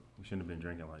shouldn't have been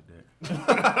drinking like that.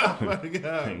 Oh my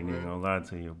God, Ain't even bro. gonna lie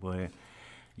to you, boy.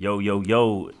 Yo,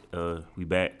 we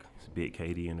back. It's Big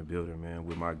KD in the building, man,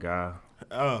 with my guy.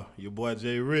 Oh, your boy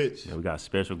Jay Rich. Yeah, we got a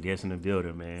special guest in the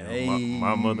building, man. Hey.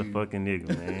 My motherfucking nigga,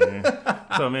 man.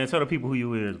 So, man, tell the people who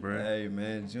you is, bro. Hey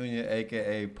man, Junior,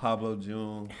 aka Pablo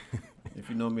June. If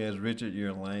you know me as Richard,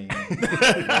 you're lame.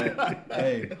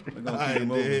 Hey, we're gonna keep it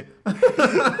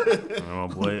moving. My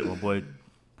boy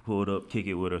pulled up, kick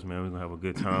it with us, man. We're gonna have a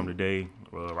good time today.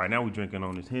 Right now we drinking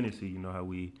on this Hennessy. You know how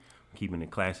we keeping it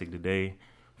classic today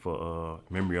for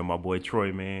memory of my boy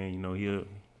Troy, man. You know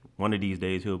one of these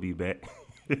days he'll be back.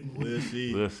 We'll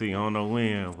see. We'll see. I don't know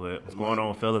when, but what's going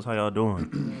on, fellas? How y'all doing?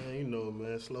 Man, you know,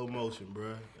 man, slow motion,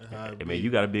 bro. That's how it Hey, be. man, you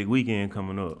got a big weekend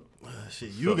coming up. Shit,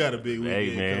 you got a big weekend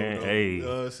Hey, man. coming up. Hey, You know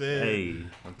what I'm saying? hey.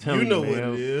 I'm telling You you, know man.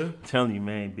 what it is. I'm telling you,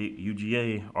 man. Big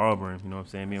UGA, Auburn. You know what I'm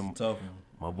saying? Me and Tough one.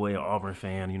 my boy, an Auburn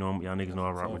fan. You know, y'all niggas know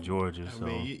I rock with Georgia. So. I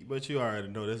mean, but you already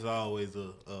know there's always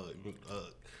a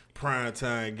prime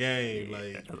time game.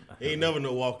 Like, ain't never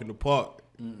no walk in the park.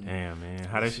 Damn, man.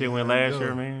 How that Shit, shit went how it last go.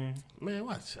 year, man? Man,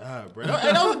 watch out, bro.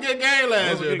 Hey, that was a good game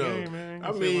last year, though. man.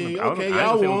 I mean, I okay, wasn't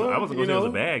y'all gonna say won. I wasn't you gonna say it was a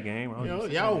know, bad game. I was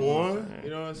just y'all saying, won. You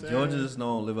know what I'm saying? Georgia just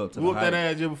don't live up to the Whooped that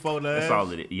hype. ass year before last. That's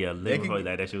all it is. Yeah, They before can-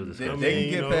 that shit was They, disgusting. they mean, can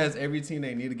get you know. past every team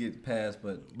they need to get past,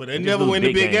 but But they Just never lose win the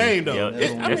big big game, games. though. Yeah,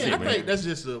 It's- that's it, I man. think that's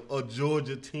just a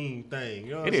Georgia team thing.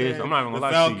 You know what It I'm is. saying? I'm not gonna the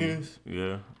lie Falcons, to you.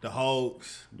 Yeah, the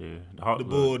Hawks, yeah. the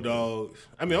Bulldogs.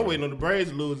 I mean, I'm waiting on the Braves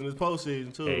to lose in this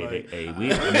postseason too. Hey, like,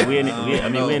 we in the I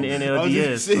was NLDS.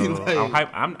 just saying, So like- I'm hype.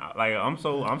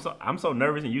 I'm so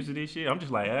nervous and used to this shit. I'm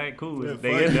just like, all right, cool. Yeah,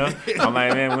 They in there. I'm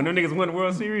like, man, when them niggas win the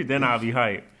World Series, then I'll be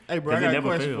hyped. hey, bro, I 'Cause it got a never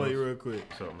question fails. for you real quick.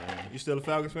 So, man. You still a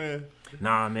Falcons fan?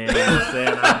 Nah, man.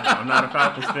 I'm not a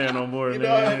Falcons fan no more,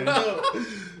 man.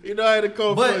 You know I had to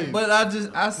come for you. but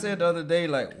I said the other day,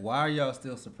 like, why are y'all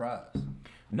still surprised?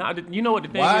 Nah, you know what the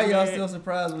thing Why is, are y'all man? still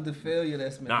surprised with the failure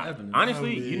that's been Nah, happening?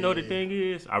 honestly, I you know the mean- thing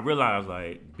is, I realize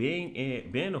like being a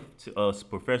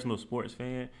professional sports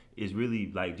fan is really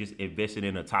like just invested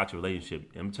in a toxic relationship.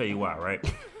 I'm gonna tell you why, right?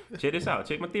 Check this out.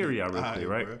 Check my theory out real quick,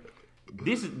 right? Bro.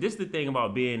 This is the thing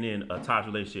about being in a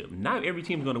toxic relationship. Not every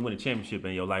team's gonna win a championship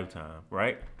in your lifetime,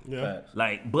 right? Yeah. Facts.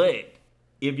 Like, but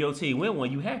if your team win one,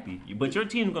 you happy. But your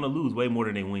team's gonna lose way more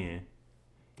than they win.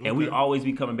 And we Okay. always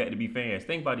be coming back to be fans.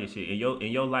 Think about this shit. In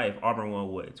your life, Auburn won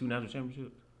what? 2 national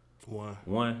championships? One.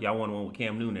 One. Y'all won one with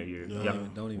Cam Newton that year. Y'all,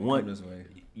 Don't even one, come this way.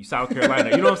 You South Carolina.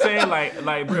 You know what I'm saying?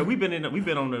 Like, bro, we've been on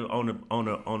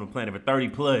the planet for 30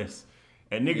 plus,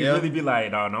 and niggas Yeah. really be like,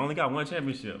 dog, I only got one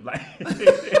championship. Like,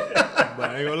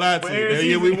 But I ain't gonna lie to But you. every That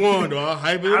year we season- won, though. I'm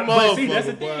hyping them but see, that's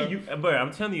the motherfucker, thing. Bro,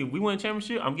 I'm telling you, we won a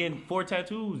championship. I'm getting 4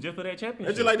 tattoos just for that championship.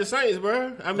 That's just like the Saints,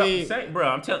 bro. I mean, Bro,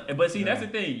 I'm telling. But see, that's the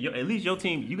thing. At least your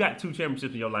team, you got 2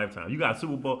 championships in your lifetime. You got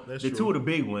Super Bowl. That's the true. 2 of the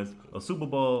big ones, a Super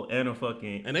Bowl and a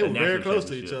fucking. and they a were very national close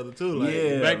to each championship. other, too. Like,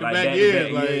 Yeah, back-to-back like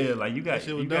years. back-to-back, Like, like you got, that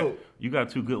shit was you got, dope. you got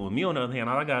 2 good ones. Me on the other hand,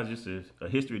 all I got is just a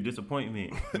history of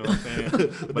disappointment. You know what I'm saying?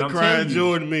 But The I'm crying telling you,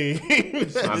 Jordan meme.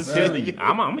 I'm telling you,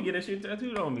 I'm gonna get that shit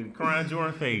tattooed on me, the crying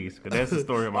Jordan face, because that's the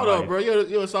story of my Hold life. on, bro.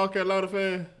 You a South Carolina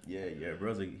fan? Yeah,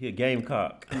 bro. He a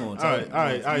Gamecock. Come on, All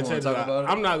right. Check this talk out. about it.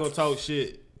 I'm not gonna talk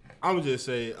shit. I'm just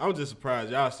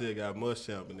surprised y'all still got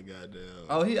Muschamp in the goddamn.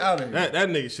 Oh, he out of here. That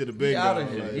nigga should have been He out gone.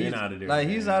 of here. Like, He He's outta there, like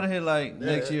man. he's out of here like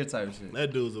next year type shit.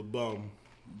 that dude's a bum.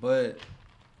 But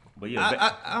But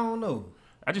yeah, I don't know.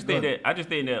 I just think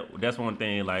that that's one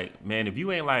thing. Like, man, if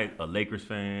you ain't like a Lakers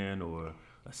fan or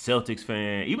a Celtics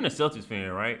fan, even a Celtics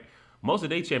fan, right? Most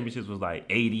of their championships was like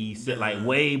 80, like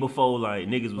way before like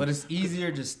niggas But was it's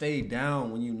easier to stay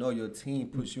down when you know your team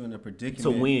puts you in a predicament to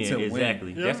win.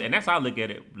 Exactly. Yeah. That's how I look at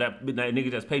it. Like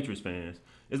niggas that's Patriots fans.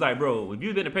 It's like, bro, if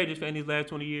you've been a Patriots fan these last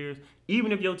 20 years,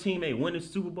 even if your team ain't win the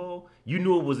Super Bowl, you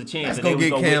knew it was a chance. Let's that go they was get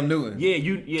gonna Cam win. Newton.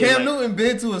 Yeah, Cam like- Newton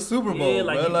been to a Super Bowl, Yeah,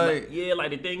 like, bro. like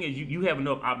the thing is, you have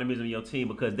enough optimism in your team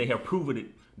because they have proven it.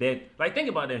 That, like, think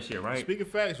about that shit, right? Speaking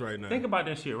facts right now. Think about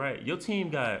that shit, right? Your team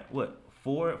got what?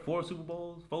 Four Super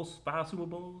Bowls, 5 Super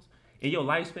Bowls in your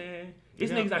lifespan.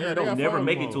 It's Yeah, niggas out yeah, here they don't got never 5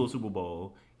 make it to a Bowls. Super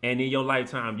Bowl, and in your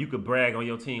lifetime you could brag on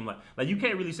your team like you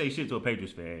can't really say shit to a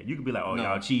Patriots fan. You could be like, oh No.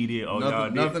 y'all cheated, oh y'all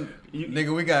did. nothing. You-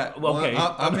 Nigga, we got Okay.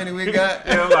 how many we got?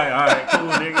 Yeah, I'm like, all right, cool,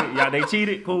 nigga. Y'all they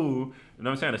cheated, cool. You know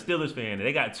what I'm saying? A Steelers fan,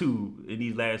 they got 2 in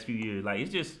these last few years. Like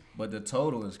it's just But the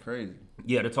total is crazy.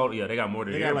 the total. Yeah, they got more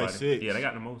than They got, like, everybody. 6. Yeah, they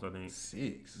got the most, I think.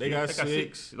 6. They got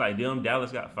 6. Like them,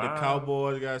 Dallas got The 5.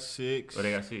 Cowboys got 6. Oh,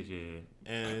 they got 6. Yeah.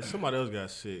 And somebody else got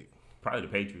 6. Probably the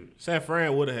Patriots. San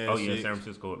Fran would have had 6. Oh, yeah, San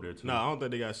Francisco up there, too. No, I don't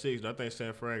think they got 6. I think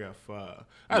San Fran got 5.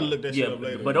 I looked that shit up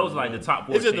later. But those are like the top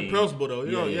 4 It's just teams. the principle, though.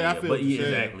 You know, I feel but what you're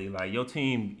saying. exactly. Like, your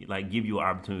team, like, give you an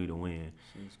opportunity to win.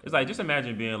 It's like, just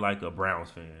imagine being, like, a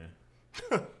Browns fan.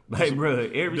 Like,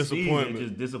 bro, every season,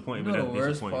 just disappointment. You know the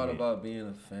worst part about being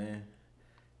a fan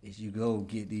is you go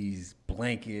get these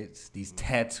blankets, these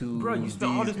tattoos. Bro, you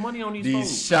spend all this money on these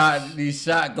folks. These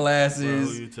shot glasses.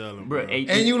 Bro, who you telling, bro?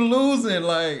 And you losing,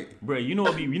 like. Bro, you know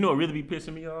what really be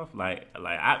pissing me off? Like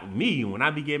when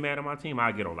I be getting mad at my team,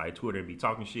 I get on like Twitter and be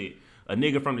talking shit. A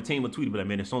nigga from the team will tweet, but like,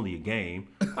 man, it's only a game.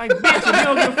 Like, bitch, if you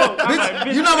don't give a fuck.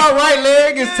 Bitch, you know my right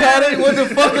leg is tatted with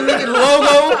the fucking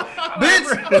logo, bitch.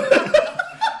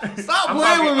 Stop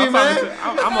playing with me, man.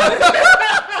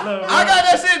 I got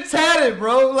that shit tatted,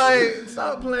 bro. Like,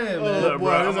 stop playing, man. Look,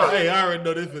 bro, hey, I already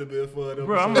know this finna be a fun.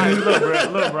 Bro, I'm like,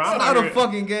 look, bro. It's not a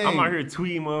fucking game. I'm out here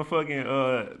tweeting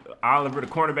motherfucking Oliver, the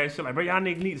cornerback, shit like, bro, y'all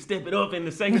niggas need to step it up in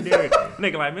the secondary.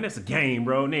 Nigga, like, man, that's a game,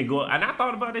 bro. Nigga go, and I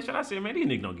thought about that shit. I said, man, these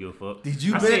niggas don't give a fuck. Did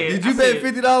you bet $50,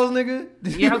 nigga?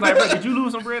 Yeah, I was like, bro, did you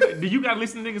lose some bread? Did you got to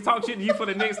listen to niggas talk shit to you for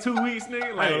the next 2 weeks,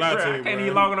 nigga? Like, bro, I can't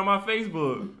even log on my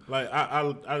Facebook. Like,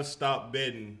 I stopped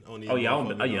betting on these. Oh yeah,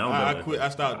 I quit. I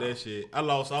stopped that shit. I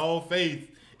lost all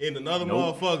faith in another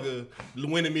motherfucker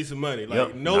winning me some money. Like,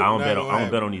 I don't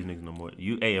bet on these niggas no more.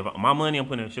 If my money, I'm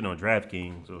putting that shit on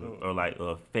DraftKings or like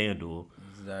FanDuel.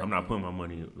 Exactly. I'm not putting my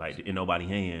money like in nobody's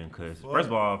hand because first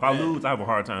of all, if I lose, I have a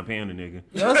hard time paying the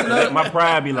nigga. My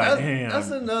pride be like, damn.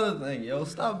 That's another thing, yo.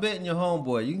 Stop betting your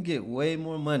homeboy. You can get way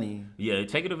more money. Yeah,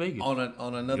 take it to Vegas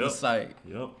on another site.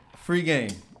 Yep. Free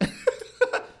game.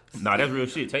 Nah, that's real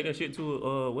shit. Take that shit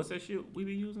to what's that shit we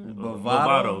be using?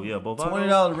 Bovado. Yeah, Bovado.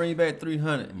 $20 to bring you back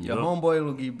 $300. Your homeboy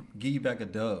will give you back a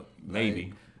dub.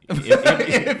 Maybe.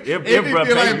 If bro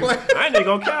pay me, I ain't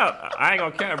gonna cap. I ain't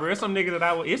gonna cap, bro. There's some niggas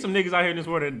out here in this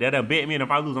world that bet me, and if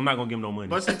I lose, I'm not gonna give them no money.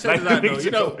 But see, check this out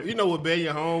though. You know what betting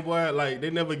your homeboy, like they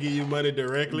never give you money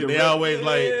directly. They always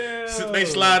they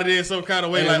slide it in some kind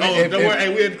of way. Like, don't worry,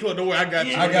 hey, we at the club. Don't worry, I got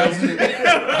you. I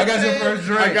got your first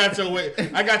drink.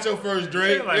 I got your first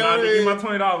drink. Like, I'll give you my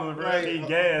 $20, bro. I need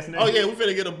gas, nigga. Oh yeah, we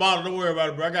finna get a bottle. Don't worry about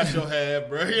it, bro. I got your half,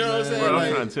 bro. You know what I'm saying? Bro,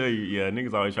 I'm trying to tell you, yeah,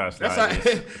 niggas always try to slide.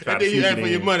 And then you ask for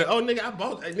your money. Oh, nigga, I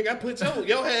put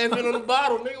your half in on the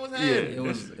bottle. Nigga, what's happening? It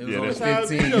was only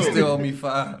 15. You still owe me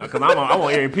 5. Cause I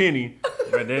want every penny.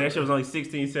 Right there, that shit was only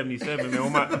 $16.77, man.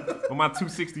 On my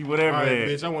 $2.60 whatever. All right,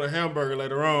 bitch, I want a hamburger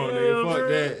later on, nigga. Fuck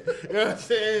that. You know what I'm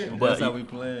saying? But that's how we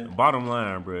playing. Bottom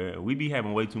line, bro, we be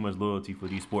having way too much loyalty for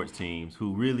these sports teams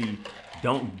who really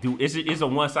don't do. It's a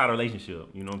one-sided relationship.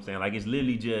 You know what I'm saying? Like, it's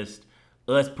literally just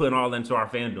us putting all into our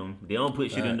fandom. They don't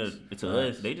put shit into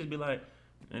us. They just be like,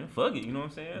 man, fuck it, you know what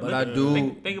I'm saying? But I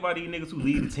do think about these niggas who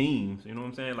lead the teams. You know what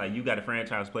I'm saying? Like, you got a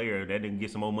franchise player that didn't get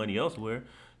some more money elsewhere.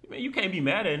 Man, you can't be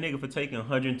mad at a nigga for taking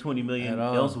 $120 million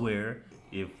elsewhere.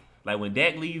 If like when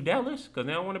Dak leave Dallas because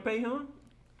they don't want to pay him,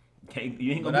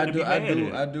 you ain't gonna be mad at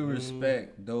it. I do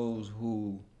respect those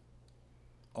who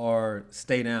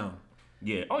stay down.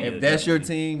 Yeah. If that's your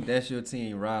team,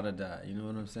 ride or die. You know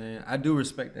what I'm saying? I do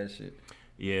respect that shit.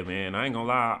 Yeah, man. I ain't gonna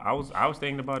lie. I was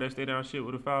thinking about that stay down shit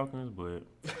with the Falcons, but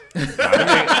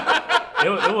it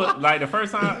was like the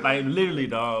first time, like literally,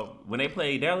 dog. When they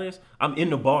played Dallas, I'm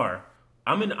in the bar.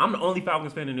 I'm the only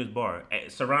Falcons fan in this bar,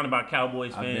 surrounded by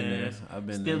Cowboys fans,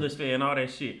 Steelers fan, all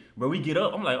that shit. But we get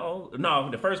up, I'm like, oh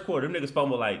no, the first quarter, them niggas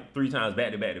fumble like 3 times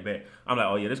back to back to back. I'm like,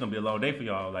 oh yeah, this gonna be a long day for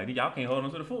y'all. Like y'all can't hold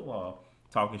on to the football,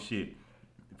 talking shit.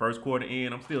 First quarter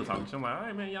in, I'm still talking shit. I'm like, all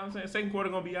right, man, y'all saying second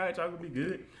quarter gonna be all right, y'all gonna be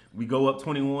good. We go up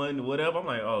 21, whatever. I'm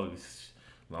like, oh,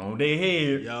 long day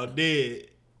ahead. Y'all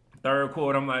did. Third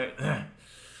quarter, I'm like,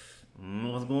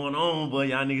 what's going on, boy?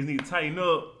 Y'all niggas need to tighten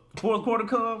up. Fourth quarter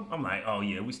come, I'm like, oh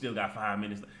yeah, we still got 5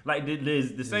 minutes. Like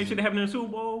the same shit that happened in the Super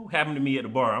Bowl happened to me at the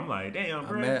bar. I'm like, damn,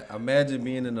 bro. Imagine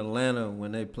being in Atlanta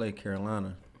when they play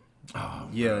Carolina. Oh,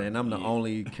 yeah, bro. And I'm the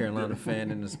only Carolina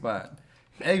fan in the spot.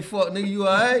 Hey, fuck nigga, you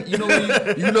alright? You know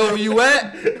where you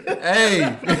at?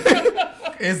 Hey,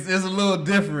 it's a little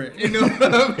different. You know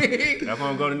what I mean? That's why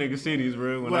I'm going to nigga cities,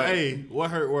 bro. Hey,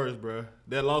 what hurt worse, bro?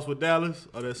 That loss with Dallas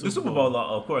or that Super Bowl? The Super Bowl,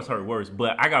 of course, hurt worse.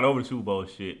 But I got over the Super Bowl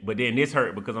shit. But then this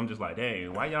hurt because I'm just like,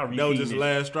 dang, why y'all repeating that was just this?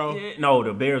 Last straw? Yeah, no,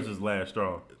 the Bears was last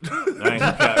straw. I ain't gonna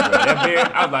cap, bro. That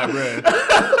Bear, I was like,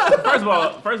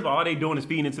 bro. First of all they doing is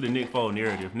feeding into the Nick Foles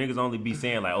narrative. Niggas only be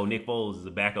saying like, oh, Nick Foles is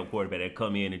a backup quarterback that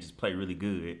come in and just play really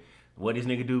good. What this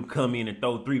nigga do? Come in and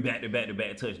throw 3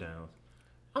 back-to-back touchdowns.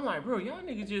 I'm like, bro, y'all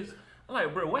niggas just... I'm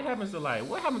like, bro, what happened to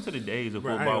the days of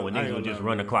football when niggas would just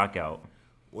run the clock out?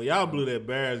 when y'all blew that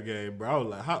Bears game, bro, I was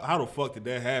like, how the fuck did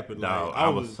that happen? Dog, Like, I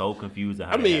was so confused. At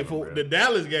how for the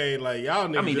Dallas game, like y'all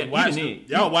niggas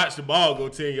just watched the ball go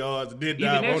 10 yards and did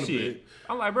dive on the bit.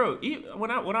 I'm like, bro,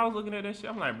 when I was looking at that shit,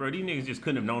 I'm like, bro, these niggas just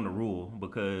couldn't have known the rule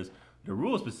because the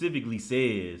rule specifically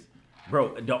says,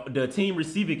 bro, the team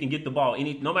receiver can get the ball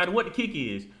no matter what the kick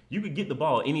is, you could get the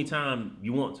ball anytime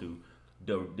you want to.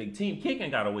 The team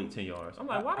kicking gotta wait 10 yards. I'm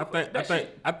like, why?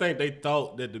 I think they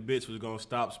thought that the bitch was gonna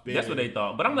stop spinning. That's what they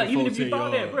thought. But I'm like, even if you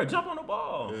thought that, bro, jump on the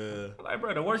ball. Yeah. I'm like,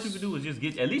 bro, the worst you could do is just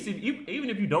get. At least even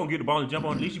if you don't get the ball and jump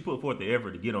on, at least you put forth the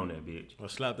effort to get on that bitch. Or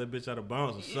slap that bitch out of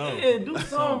bounds or something. Yeah, do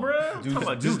something, bro.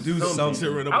 Just do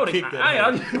something. I would have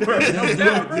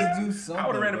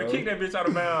ran up and kicked that bitch out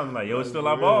of bounds. Like, yo, it's still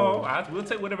our ball. We'll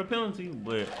take whatever penalty,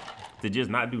 but to just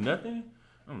not do nothing,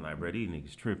 I'm like, bro, these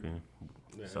niggas tripping.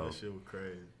 Yeah, so that shit was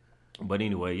crazy. But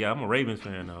anyway, yeah, I'm a Ravens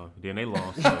fan though. Then they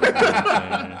lost. So, you know what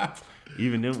I'm saying?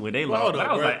 Even them when they lost,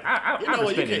 I was like, I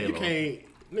respected you can't.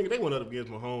 Nigga, they went up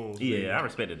against Mahomes. Yeah, man. I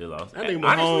respected they lost. I think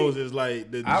Mahomes is like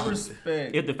I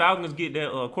respect. If the Falcons get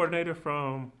that coordinator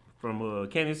from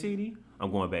Kansas City,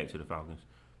 I'm going back to the Falcons.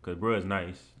 Cause bro is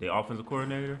nice. Their offensive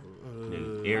coordinator,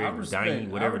 Eric Dining,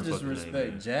 whatever. I would just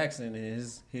respect Jackson and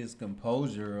his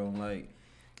composure on like.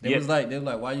 They was like,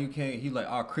 why you can't? He like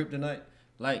our kryptonite.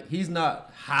 Like he's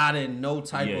not hiding no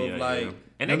type of like. Yeah.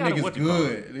 And them niggas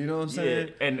good. You know what I'm saying?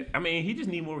 Yeah. And I mean, he just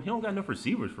need more. He don't got enough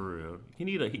receivers for real. He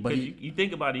need you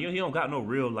think about it. He don't got no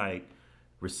real like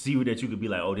receiver that you could be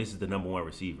like, oh, this is the number one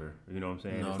receiver. You know what I'm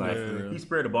saying? No, it's like he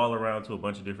spread the ball around to a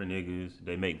bunch of different niggas.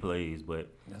 They make plays, but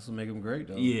that's what make him great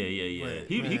though. Yeah. But,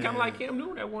 he kind of like Cam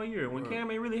Newton that 1 year when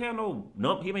Cam ain't really had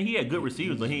he had good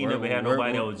receivers, but he ain't never had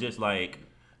nobody that was just like.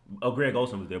 Oh, Greg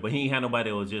Olsen was there, but he ain't had nobody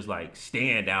that was just like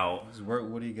stand out. Just work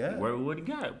what he got.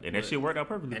 And that shit worked out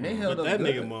perfectly. And they held up that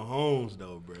good. Nigga Mahomes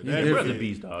though, bro. That brother's a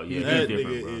beast, dog. Yeah, he's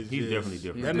different, bro. He's definitely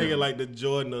different. That nigga like the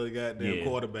Jordan of the goddamn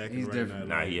quarterback. He's different.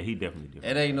 Now. Nah, yeah, he definitely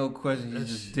different. It ain't no question. He's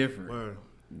just different. Word.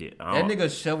 Yeah, that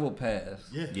nigga shovel pass.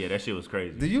 Yeah, that shit was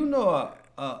crazy. Do you know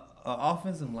a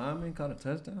offensive lineman caught a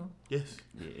touchdown? Yes.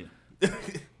 Yeah.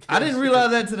 I didn't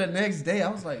realize that till the next day. I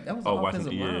was like, that was an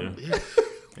offensive lineman. Yeah.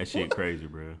 That shit crazy,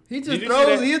 bro. He just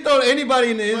throws. He throw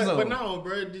anybody in the end zone. But no,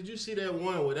 bro. Did you see that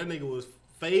one where that nigga was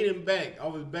fading back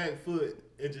off his back foot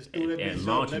and just threw that bitch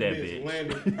up? That bitch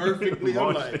landed perfectly.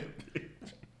 I'm like,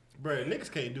 bro,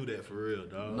 niggas can't do that for real,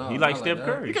 dog. No, he like Steph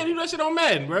Curry. You can't do that shit on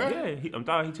Madden, bro. Yeah, he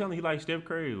telling me he like Steph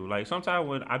Curry. Like sometimes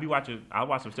when I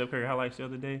watched some Steph Curry highlights the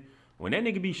other day. When that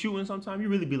nigga be shooting, sometimes you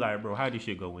really be like, bro, how this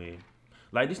shit go in?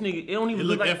 Like this nigga, it don't even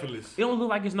look like effortless. It don't look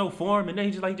like it's no form, and then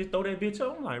he just throw that bitch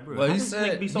up. I'm like, bro, well, how he does said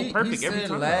this nigga be so perfect every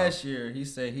time? Last year he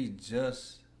said he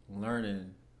just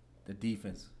learning the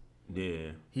defense.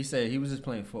 Yeah. He said he was just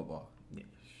playing football. Yeah.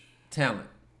 Talent.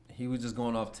 He was just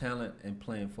going off talent and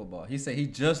playing football. He said he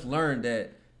just learned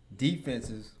that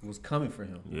defenses was coming for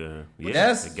him. Yeah.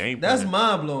 That's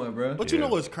mind blowing, bro. But you know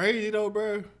what's crazy though,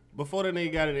 bro? Before that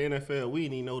nigga got in the NFL, we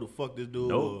didn't even know who the fuck this dude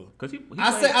was. Cause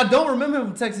I don't remember him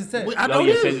from Texas Tech. I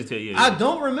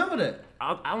don't remember that.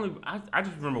 I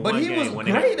just remember one game. But he was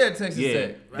great at Texas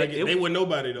Tech. They were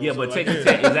nobody though. Yeah, but Texas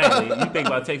Tech, exactly. You think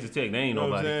about Texas Tech, they ain't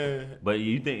nobody. But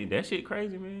you think that shit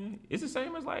crazy, man. It's the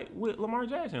same as like with Lamar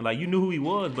Jackson. Like you knew who he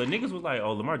was, but niggas was like,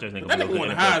 oh, Lamar Jackson ain't gonna be a good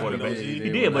NFL quarterback. He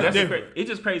did, but it's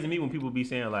just crazy to me when people be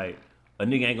saying like, a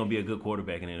nigga ain't gonna be a good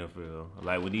quarterback in the NFL.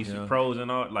 Like with these pros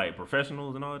and all, like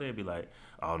professionals and all that, be like,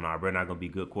 oh no, bro, not gonna be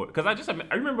good quarterback. Cause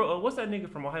I remember what's that nigga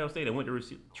from Ohio State that went to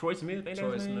Troy Smith? Ain't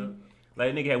that his name?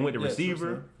 Like that nigga had went to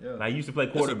receiver. Like he used to play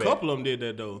quarterback. A couple of them did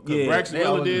that though. Yeah, Braxton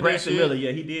Miller did that shit. Miller,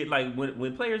 yeah, he did. Like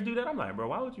when players do that, I'm like, bro,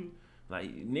 why would you? Like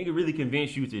nigga really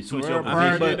convince you to switch your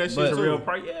position.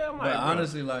 Yeah, I'm like, but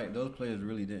honestly, like those players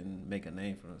really didn't make a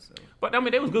name for themselves. But I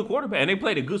mean, they was good quarterback and they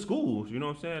played at good schools. You know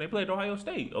what I'm saying? They played at Ohio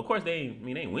State. Of course, they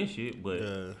ain't win shit.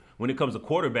 But when it comes to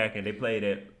quarterback, and they played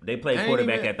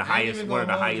quarterback at the highest one of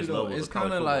the highest levels. It's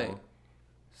kind of like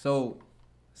so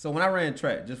when I ran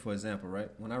track, just for example, right?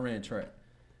 When I ran track,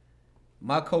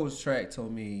 my coach track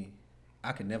told me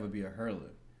I could never be a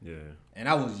hurler. Yeah, and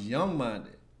I was young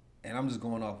minded. And I'm just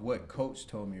going off what coach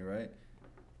told me, right?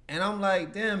 And I'm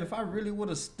like, damn, if I really would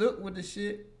have stuck with the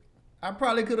shit, I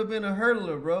probably could have been a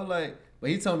hurler, bro. Like, but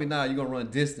he told me, nah, you're going to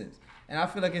run distance. And I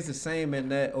feel like it's the same in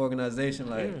that organization.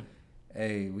 Like,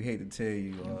 hey, we hate to tell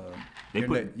you,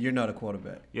 you're not a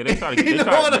quarterback. Yeah, they try to you know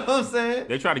what I'm saying?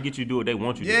 They try to get you to do what they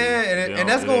want you to do. Yeah, and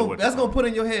that's gonna put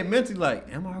in your head mentally,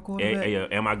 like, am I a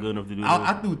quarterback? Am I good enough to do this?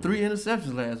 I threw 3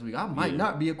 interceptions last week. I might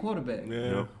not be a quarterback.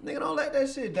 Yeah. Nigga, don't let that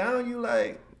shit down you,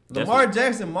 like. Lamar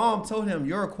Jackson, mom told him,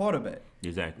 you're a quarterback.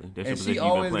 Exactly. And she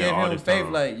always gave him faith,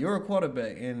 like, you're a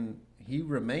quarterback. And he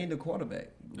remained a quarterback.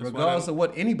 regardless of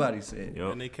what anybody said.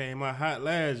 Yep. And they came out hot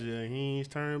last year, and he ain't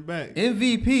turned back.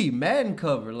 MVP, Madden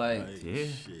cover, like yeah.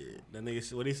 Shit. That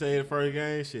nigga, what he say in the first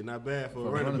game? Shit, not bad for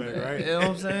a running back, right? You know what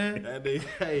I'm saying? That nigga,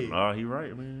 hey. Oh, he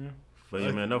right, man. But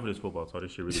yeah, man, enough of this football talk.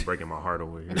 This shit really breaking my heart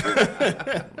over here.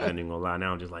 I ain't even gonna lie.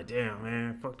 Now I'm just like, damn,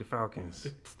 man, fuck the Falcons.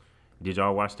 Did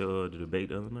y'all watch the debate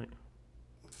the other night?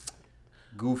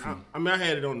 Goofy. I mean, I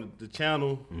had it on the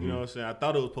channel. You know what I'm saying? I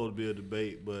thought it was supposed to be a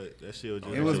debate, but that shit was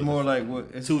just. It was more like what?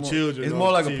 It's two more, children. It's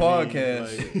more like TV, a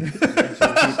podcast.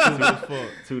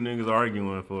 Two niggas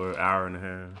arguing for an hour and a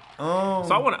half.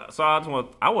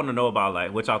 I want to know about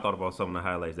like what y'all thought about some of the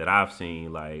highlights that I've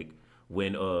seen, like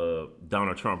when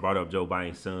Donald Trump brought up Joe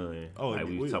Biden's son. Oh, like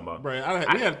we was talking about. Bro,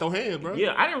 we had to throw hands, bro.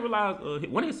 Yeah, I didn't realize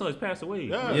one of his sons passed away.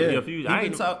 Yeah.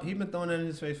 He been throwing that in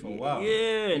his face for a while.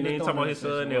 Yeah, and then talking about his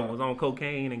son that was on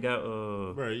cocaine and got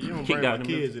bro, you don't kicked bring out my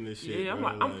kids in this shit. Yeah,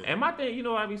 bro. and my thing, you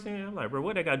know what I be saying? I'm like, bro,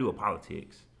 what that got to do with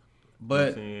politics? But you know what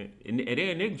I'm saying? And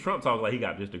then Nick Trump talks like he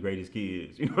got just the greatest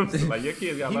kids. You know what I'm saying? Like your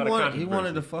kids got a lot of controversy. He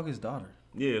wanted to fuck his daughter.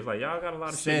 Yeah, it's like y'all got a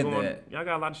lot of shit going. Y'all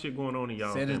got a lot of shit going on in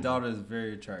y'all. Said his daughter is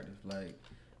very attractive. Like,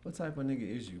 what type of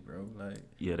nigga is you, bro? Like,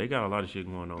 yeah, they got a lot of shit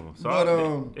going on. So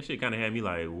but, that shit kind of had me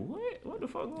like, what the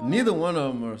fuck? Going neither on? one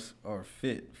of them are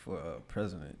fit for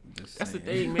president. That's the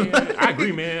thing, man. I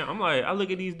agree, man. I'm like, I look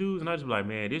at these dudes and I just be like,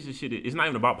 man, this is shit. It's not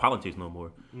even about politics no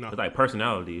more. No. It's like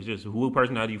personality. It's just who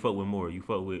personality you fuck with more. You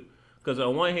fuck with because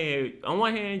on one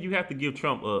hand, you have to give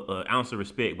Trump an ounce of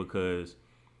respect because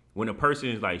when a person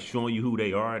is like showing you who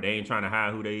they are, they ain't trying to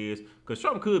hide who they is. Because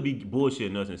Trump could be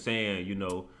bullshitting us and saying, you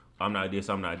know, I'm not this,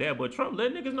 I'm not that. But Trump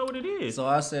let niggas know what it is. So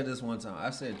I said this one time. I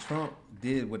said Trump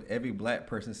did what every black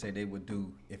person said they would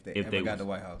do if they got the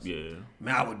White House. Yeah.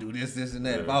 Man, I would do this, and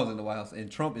that if I was in the White House. And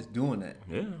Trump is doing that.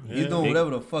 Yeah. He's doing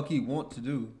whatever the fuck he wants to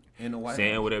do in the White House.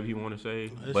 Saying whatever he want to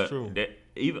say. That's true.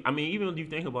 Even if you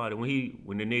think about it, when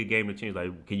the nigga gave him the chance,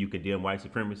 like, can you condemn white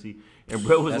supremacy? And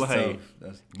bro was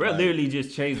bro literally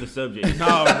just changed the subject.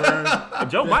 No, bro.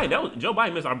 Joe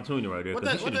Biden missed opportunity right there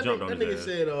because he should have jumped on his nigga ass.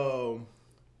 said,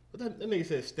 that nigga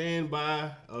said stand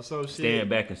by or some shit. Stand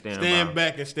back and stand by. Stand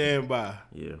back and stand by.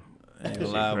 Yeah. I ain't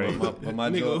gonna lie, but my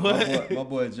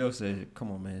boy Joe said, "Come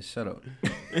on, man, shut up."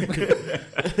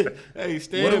 Hey,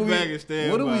 stand back and stand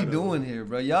by. What are we doing here,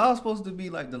 bro? Y'all supposed to be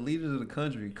like the leaders of the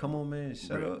country. Come on, man,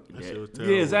 shut up. Yeah,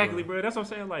 exactly, bro. That's what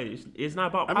I'm saying. Like, it's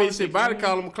not about politics. I mean, Biden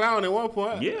called him a clown at one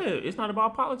point. Yeah, it's not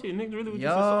about politics. Niggas really was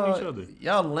just insulting each other.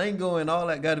 Y'all lingo and all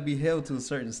that got to be held to a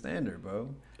certain standard,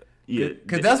 bro. Yeah,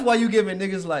 cause that's why you giving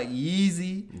niggas like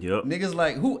Yeezy, yep. Niggas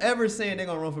like whoever saying they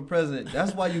gonna run for president.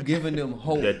 That's why you giving them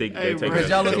hope. Because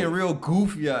y'all looking real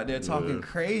goofy out there talking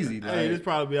crazy. Hey, this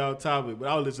probably be off topic, but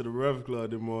I was listening to the Breakfast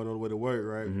Club this morning on the way to work,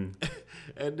 right? Mm-hmm.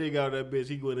 That nigga out that bitch,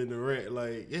 he went in the rant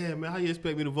like, yeah, man, how you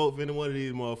expect me to vote for any one of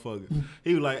these motherfuckers?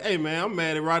 He was like, hey, man, I'm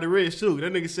mad at Roddy Ricch, too.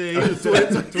 That nigga said he was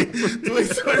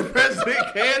 2020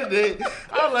 president candidate.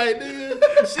 I was like,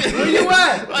 nigga, shit. Where you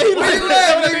at? Like, where you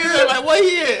at, nigga? Like, where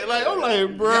he at? Like, I'm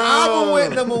like, bro. Your album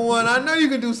went #1. I know you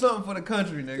can do something for the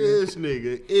country, nigga. This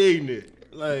nigga ignorant.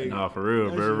 Like, nah, for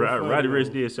real, bro. Roddy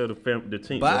Ricch did show the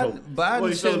team.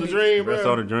 Biden showed the dream, bro.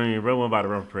 Saw the dream, bro. Wasn't about to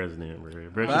run for president, bro.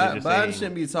 Biden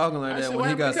shouldn't be talking like that when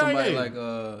he got somebody like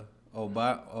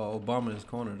Obama in his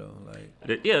corner though.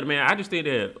 Like, yeah, man. I just think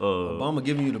that Obama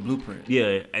giving you the blueprint.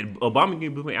 Yeah, and Obama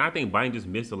giving blueprint. And I think Biden just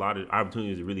missed a lot of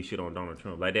opportunities to really shit on Donald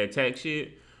Trump, like that tax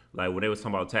shit. Like when they was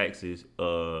talking about taxes,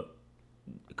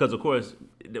 because of course,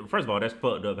 first of all, that's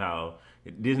fucked up how.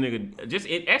 This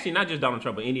nigga, actually not just Donald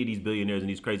Trump, but any of these billionaires and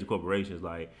these crazy corporations,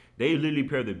 like they literally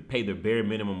pay the bare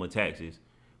minimum of taxes.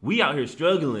 We out here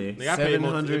struggling. Nigga, I paid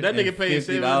more. That nigga paid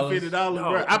 $750,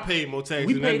 bro. I paid more taxes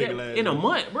we than paid that nigga last in a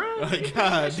month, bro. Like,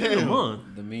 God damn. In a month.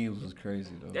 The memes was crazy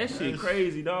though. That shit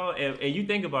crazy, dog. And you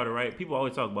think about it, right? People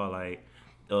always talk about like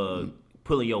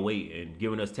pulling your weight and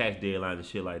giving us tax deadlines and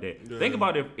shit like that. Yeah. Think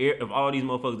about if all these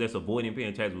motherfuckers that's avoiding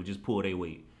paying taxes would just pull their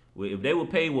weight. If they would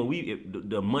pay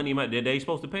the money that they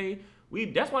supposed to pay,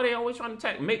 that's why they always trying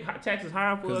to make taxes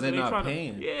higher for us. Because they're not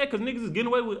paying. Yeah, because niggas is getting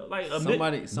away with like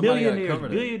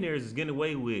billionaires is getting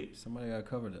away with. Somebody got to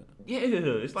cover that. Yeah,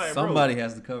 it's like somebody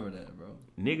has to cover that, bro.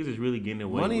 Niggas is really getting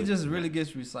away. Money just really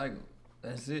gets recycled.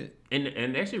 That's it.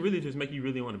 And that shit really just make you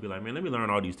really want to be like, man, let me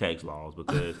learn all these tax laws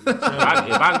because if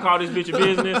I can call this bitch a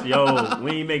business, yo,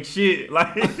 we ain't make shit.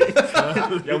 Like,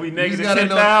 yo, we negative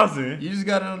 10,000. You just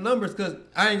got to know numbers because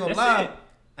I ain't gonna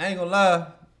lie.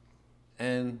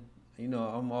 And you know,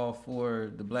 I'm all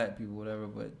for the black people, whatever.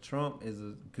 But Trump is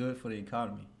good for the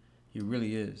economy. He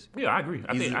really is. Yeah, I agree.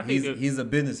 I think He's a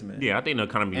businessman. yeah, I think the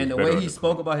economy. And is the better way on he the-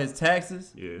 spoke about his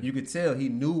taxes, Yeah. you could tell he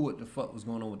knew what the fuck was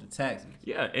going on with the taxes.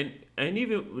 Yeah, and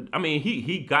even I mean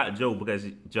he got Joe because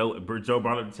Joe brought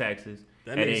up the taxes.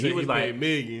 That And nigga then said he was paid like,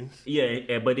 millions.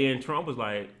 yeah, but then Trump was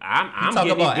like, I'm He talk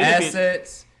getting about these benefits.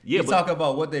 assets. Yeah, he but- talk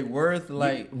about what they worth.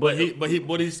 Like, But he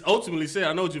ultimately said,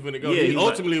 I know what you're finna go. Yeah, he he's like,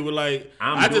 ultimately was like,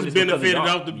 I'm I doing just this because of benefited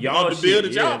y'all- off the y'all bill that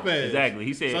shit, y'all yeah, passed. exactly.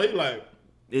 He said- So he like,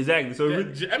 Exactly. So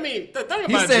I mean, the thing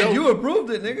he about said Joe, you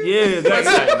approved it, nigga. yeah,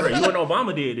 exactly. Like, bro, you and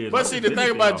Obama did this. but see, the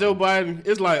thing about Joe Biden,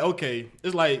 it's like, okay,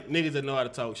 it's like niggas that know how to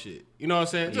talk shit. You know what I'm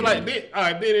saying? Just Yeah.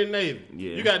 like, being in the Navy.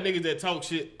 Yeah. You got niggas that talk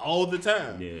shit all the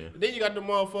time. Yeah. Then you got the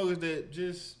motherfuckers that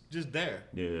just there.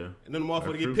 Yeah. And then the motherfucker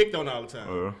That's get true. picked on all the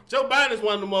time. Joe Biden is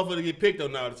one of the motherfuckers that get picked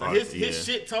on all the time. His Yeah.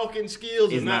 shit talking skills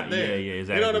is It's not not- there. yeah,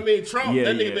 exactly. You know what I mean? Trump, Yeah,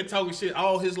 that nigga yeah. been talking shit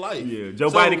all his life. Yeah, Joe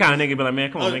So- Biden kind of nigga be like,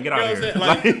 man, come on, man, get out you of know here. what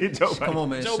I'm saying? Like, Joe Biden. Come on,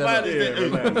 man. Joe shut Biden up. is Yeah, that.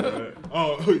 relax, man.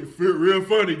 Oh, you feel real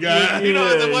funny, guy. You know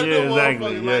what I'm saying? One of them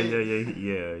exactly. motherfuckers,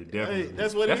 Yeah, definitely. Hey,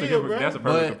 that's what it a is, different- bro. That's a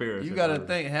perfect But comparison. you got to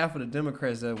think half of the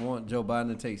Democrats that want Joe Biden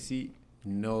to take seat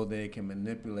know they can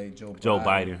manipulate Joe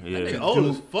Biden, That yeah. nigga old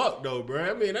as fuck though, bro.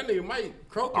 I mean, that nigga might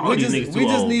croak. All We these just, niggas we too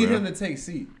just old, need bro. him to take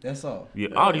seat. That's all. Yeah,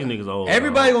 all these niggas old.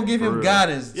 Everybody dog. gonna give For him real.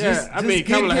 guidance. Yeah, Just, I mean, just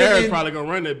Kamala get him Harris in- probably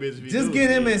gonna run that bitch. If he Just do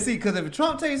get it. him in seat, because if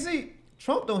Trump takes seat,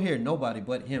 Trump don't hear nobody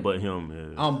but him. But him,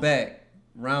 yeah. I'm back.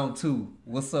 Round 2.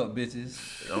 What's up, bitches?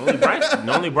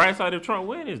 The only bright side of Trump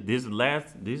win is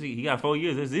he got 4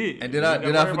 years. That's it. And You did I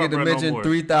ain't gotta worry forget to about Brett no mention more.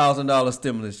 $3,000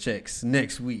 stimulus checks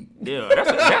next week? Yeah,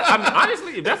 I mean,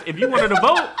 honestly, if you wanted to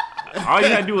vote, all you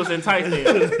gotta do is entice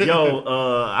them. Yo,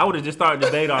 I would have just started the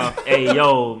debate off. Hey,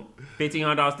 yo,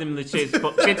 $1,500 stimulus checks,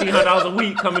 $1,500 a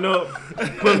week coming up.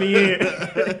 Put me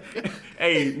in.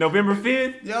 Hey, November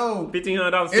 5th, Yo,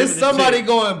 $1,500 stimulus is somebody check.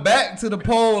 going back to the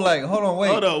poll like, hold on, wait.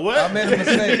 Hold on, what? I made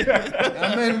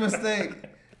a mistake.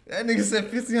 That nigga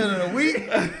said $1,500 a week.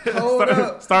 Hold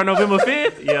up. Start November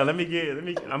 5th? Yeah, I'm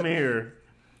in here.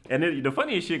 And then the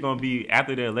funniest shit gonna be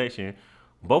after the election,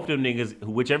 both of them niggas,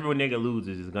 whichever nigga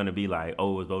loses, is gonna be like,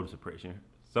 oh, it's voter suppression.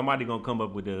 Somebody gonna come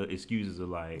up with the excuses of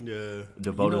like, Yeah.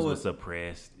 the voters were what?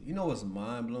 suppressed. You know what's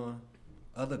mind blowing?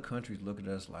 Other countries look at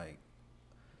us like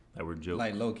That were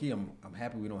jokes. low key. I'm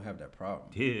happy we don't have that problem.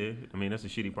 Yeah, I mean that's a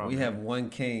shitty problem. We have one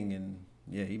king, and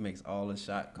yeah, he makes all the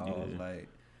shot calls. Yeah. Like,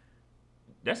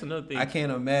 That's another thing. I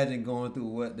can't imagine going through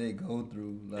what they go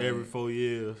through. Like, Every 4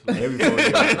 years. Every 4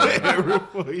 years. Every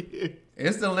 4 years.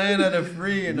 it's the land of the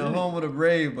free and the home of the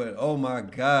brave, but oh my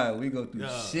God, we go through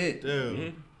shit Damn. Yeah.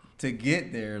 to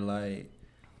get there. Like,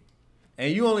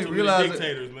 and you only Too many realize it-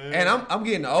 dictators, man. And I'm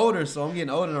getting older, so I'm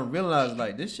getting older, and I realize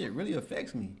like this shit really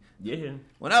affects me. Yeah.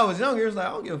 When I was younger, it was like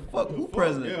I don't give a fuck who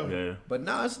president. yeah. Yeah. But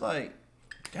now it's like,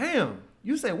 damn,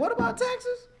 you say what about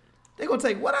taxes? They gonna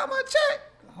take what out my check?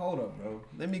 Hold up, bro.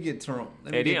 Let me get Trump.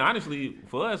 Let me And get- then honestly,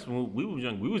 for us, when we was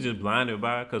young, we was just blinded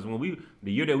by it because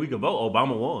the year that we could vote,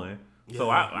 Obama won. So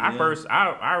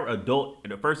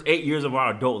the first 8 years of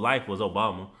our adult life was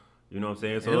Obama. You know what I'm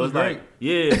saying? So And it was like,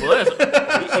 yeah, for us.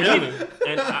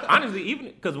 Honestly, even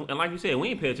because, and like you said, we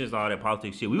ain't pay attention to all that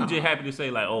politics shit. We were just happy to say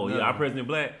like, oh yeah, our president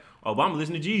black. Obama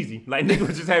listen to Jeezy. Like nigga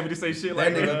was just happy to say shit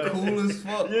like that nigga that. cool as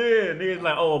fuck. Yeah, niggas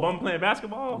like, oh, Obama playing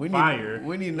basketball? We Fire.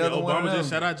 need Yeah, another one Obama of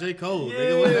just them. shout out J. Cole. Yeah,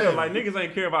 Nigga, what happened? like niggas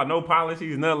ain't care about no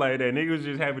policies, nothing like that. Niggas was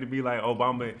just happy to be like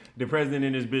Obama, the president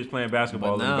and this bitch playing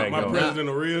basketball But in now- the My backyard. president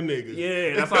a real nigga.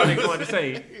 Yeah, that's all they wanted to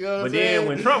say. You know what But I'm then saying?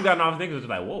 when Trump got in office, niggas was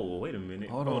like, whoa, wait a minute.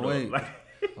 Hold on, up. wait. Like,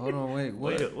 Hold on, wait.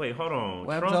 What? wait, hold on.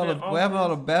 What happened, Trump to in what happened to all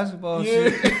the office? basketball Yeah.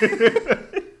 shit?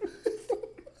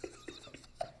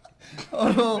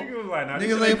 Hold on. Niggas was like, nah,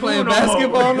 this Niggas shit ain't cool playing no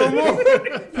basketball more. no more.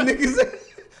 Niggas,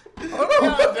 hold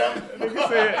on. Niggas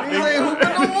said, Niggas ain't hooping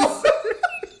no more.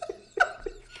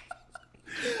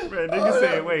 man, niggas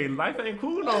said, wait, life ain't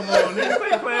cool no more.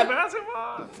 Niggas ain't playing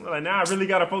basketball. Like, now I really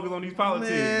got to focus on these politics.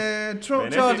 Man, Trump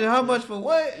Man, that charging shit- how much for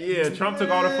what? Yeah, Trump took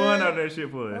all the fun out of that shit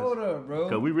for us. Hold up, bro.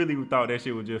 Because we really thought that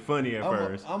shit was just funny at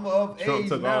first. I'm up Trump age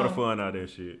took now. all the fun out of that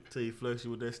shit. Till you flex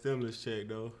you with that stimulus check,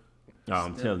 though. Oh,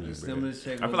 I'm telling you, bro. stimulus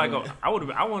check I feel was like like-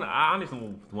 I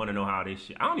honestly want to know how this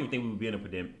shit. I don't even think we would be in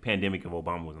a pandemic if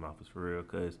Obama was in office for real,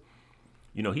 because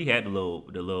you know he had the little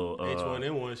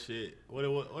H1N1 shit. What?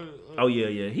 Oh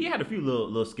yeah, he had a few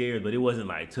little scares, but it wasn't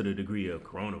like to the degree of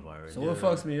coronavirus. So what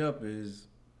fucks me up is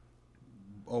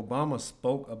Obama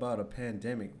spoke about a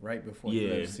pandemic right before he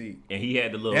yeah, left seat. and he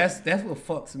had the little. That's what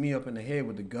fucks me up in the head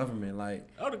with the government. Like,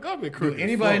 Oh, the government do crooked. as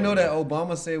anybody fuck. know that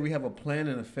Obama said we have a plan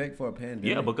in effect for a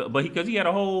pandemic? yeah, because he had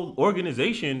a whole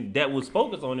organization that was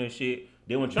focused on this shit.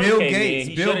 Then when Trump Bill came in,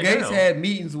 he Gates shut it Gates down. had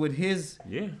meetings with his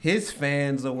Yeah. his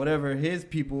fans or whatever, his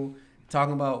people,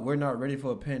 talking about we're not ready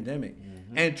for a pandemic.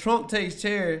 And Trump takes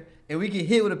chair and we get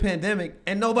hit with a pandemic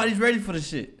and nobody's ready for the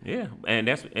shit. Yeah, and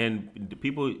the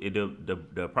people.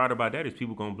 The part about that is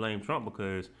people gonna blame Trump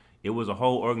because it was a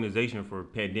whole organization for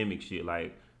pandemic shit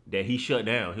like that he shut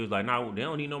down. He was like, "No, they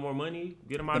don't need no more money.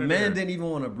 Get them out The of there." man didn't even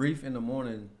want to brief in the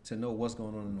morning to know what's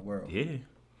going on in the world. Yeah,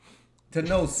 To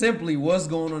know simply what's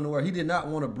going on in the world. He did not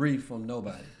want to brief from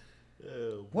nobody.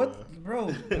 What,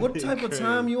 bro? What type of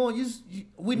time you on?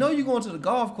 We know you're going to the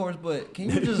golf course, but can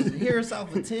you just hear us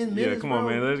out for 10 minutes? yeah. Come on,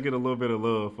 man. Let's get a little bit of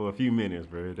love for a few minutes,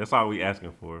 bro. That's all we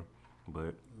asking for.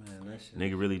 But Man, that shit.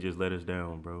 nigga really just let us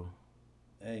down, bro.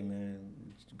 Hey, man,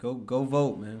 go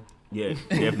vote, man. Yeah,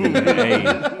 definitely.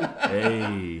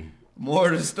 hey.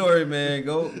 More of the story, man.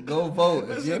 Go vote.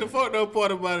 If See, you- the fucked up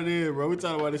part about it is, bro, we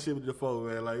talking about this shit with the folk,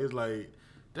 man. Like, it's like,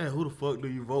 damn, who the fuck do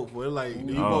you vote for? It's like,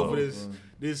 do you vote for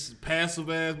this passive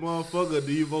ass motherfucker, or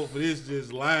do you vote for this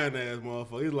just lying ass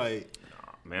motherfucker? It's like,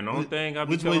 Man, the only thing I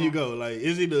be which way telling you go? Like,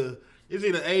 is either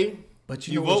A, But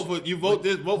you know vote what's-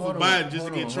 for hold on, Biden just to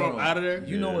hold get on, Trump hold on. out of there?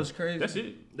 You know what's crazy? That's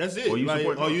it. That's it. Or you Like,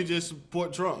 support or Trump. you just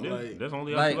support Trump. Yeah, Like, that's the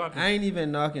only Like, option. I ain't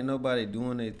even knocking nobody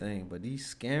doing their thing, but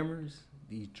these scammers,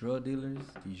 these drug dealers,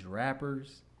 these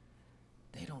rappers,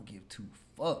 they don't give two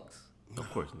fucks. Of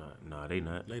course not. Nah, they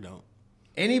not. they don't.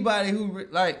 Anybody who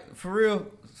like for real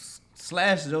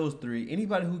slash those three.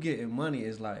 Anybody who getting money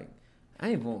is like, I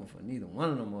ain't voting for neither one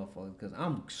of them motherfuckers because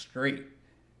I'm straight.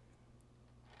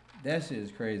 That shit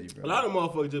is crazy, bro. A lot of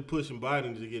motherfuckers just pushing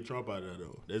Biden to get Trump out of there,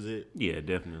 though. That's it. Yeah,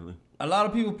 definitely. A lot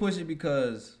of people push it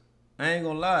because I ain't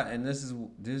gonna lie, and this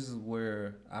is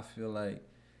where I feel like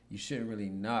you shouldn't really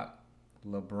knock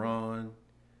LeBron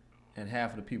and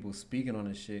half of the people speaking on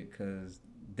this shit because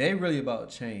they really about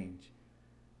change.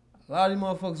 A lot of these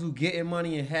motherfuckers who getting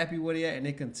money and happy where they at and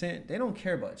they content, they don't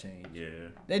care about change. Yeah.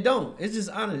 They don't. It's just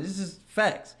honest. It's just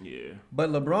facts. Yeah. But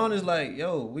LeBron is like,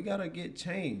 yo, we gotta get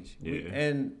change. Yeah.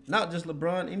 And not just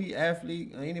LeBron, any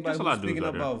athlete, anybody There's a lot who's of dudes speaking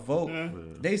out there. about vote, Yeah.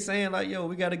 they saying like, yo,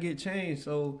 we gotta get change.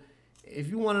 So if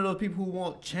you one of those people who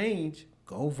want change,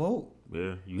 go vote.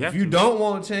 Yeah. You have If you to. don't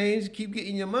want change, keep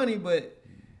getting your money. But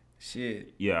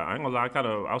shit, Yeah, I ain't gonna lie.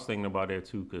 I was thinking about that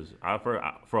too, cause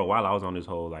for a while I was on this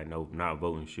whole like no, not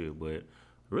voting shit, but I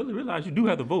really realized you do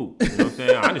have to vote. You know what I'm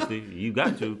saying? Honestly, you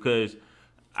got to, cause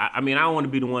I mean I don't want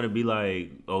to be the one to be like,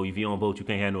 oh, if you don't vote, you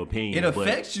can't have no opinion. it but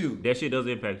affects you. That shit does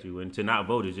impact you, and to not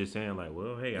vote is just saying like,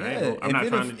 well, hey, I ain't Yeah, vote. I'm not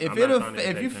trying to.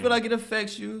 if you feel like it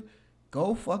affects you,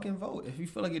 go fucking vote. If you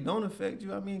feel like it don't affect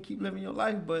you, I mean, keep living your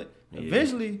life. But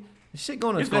eventually, the shit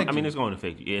gonna affect you. it's going to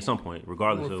affect you at some point,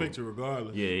 regardless It'll of. affect you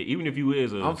regardless. Yeah, even if you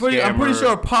is a I'm pretty scammer,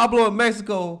 sure Pablo in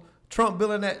Mexico, Trump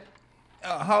building that.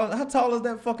 How tall is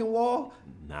that fucking wall?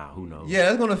 Nah, who knows? Yeah,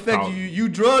 that's gonna affect Tall. you. You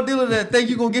drug dealer that think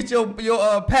you gonna get your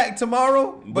pack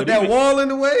tomorrow, but that even- wall in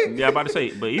the way. Yeah, I'm about to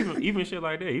say, but even shit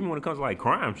like that, even when it comes to like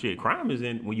crime shit, crime is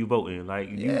in when you voting. Like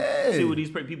you Yeah. see what these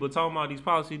people talking about, these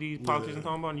politicians talking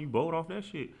about, and you vote off that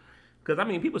shit. Cause I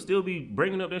mean, people still be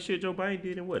bringing up that shit Joe Biden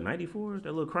did in what '94,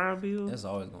 that little crime bill. That's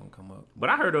always gonna come up. But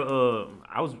I heard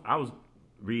I was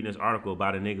reading this article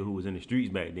about a nigga who was in the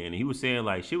streets back then, and he was saying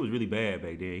like shit was really bad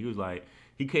back then. He was like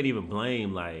he couldn't even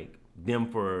blame like them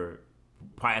for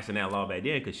passing that law back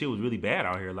then because shit was really bad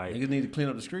out here. Like Niggas need to clean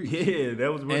up the streets. yeah,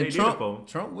 that was what they And did it for.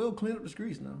 Trump will clean up the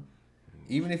streets now.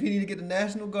 Even if he need to get the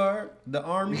National Guard, the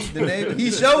Army, the Navy, he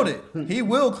showed it. He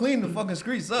will clean the fucking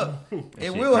streets up. It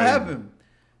shit will crazy. happen.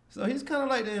 So he's kind of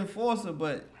like the enforcer,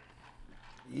 but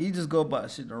he just go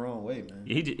about shit the wrong way, man.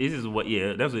 This is what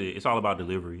it's all about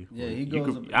delivery. Yeah, he You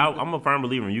goes could- up- I'm a firm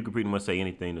believer in you can pretty much say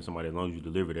anything to somebody as long as you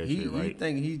deliver that He shit right.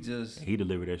 think he just He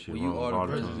delivered that shit well, you wrong are all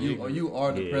the the president. time. You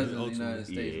are the Yeah, president of the United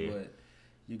States, yeah. but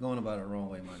you're going about it the wrong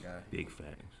way, my guy. Big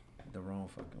facts. The wrong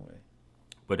fucking way.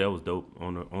 But that was dope.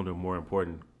 On the more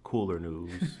important, cooler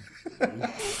news.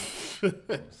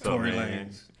 Tory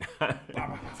Lanez.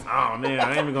 Oh man, I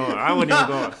ain't even going. I wasn't even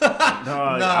going.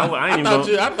 No, I ain't even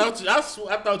going.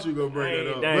 I thought you were gonna bring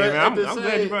that up. Dang, But man, I'm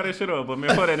glad you brought that shit up. But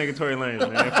man, fuck that nigga Tory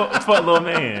Lanez, man. Fuck little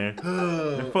man.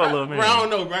 Fuck little man. Bro, I don't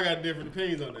know, bro. I got different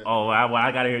opinions on that. Oh,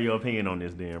 I gotta hear your opinion on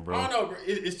this, then, bro. I don't know, bro.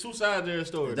 It's two sides to their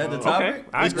story. Is that the dog. topic? Okay,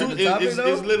 I It's, agree. two, the topic, it's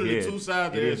though? literally Yeah, two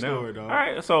sides to it their is now. story, dog. All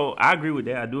right, so I agree with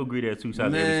that. I do agree there's two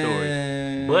sides to every story.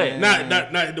 Man. But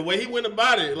Not the way he went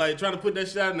about it, like trying to put that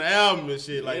shit out in the album and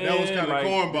shit. Like that was Yeah, kind of like-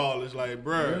 cornball. It's like,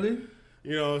 bro, Really?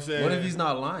 you know what I'm saying? What if he's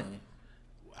not lying?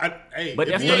 Hey, But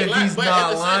that's he not- ain't What if he's but not at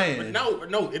the same- lying? but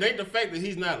no, it ain't the fact that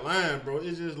he's not lying, bro.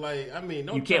 It's just like, I mean,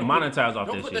 don't You try can't to put- monetize off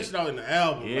don't that put shit. that shit out in the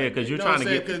album. Yeah, 'cause you're you know trying what to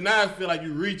I'm get- Because now I feel like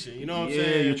you're reaching. You know what I'm Yeah,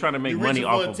 saying? you're trying to make You're money reaching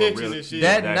off for of a attention real- and shit.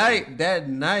 That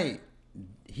Exactly. night,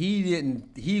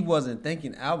 he wasn't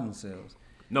thinking album sales.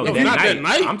 No, not that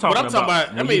night. I'm talking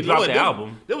about when you dropped the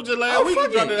album. That was just last week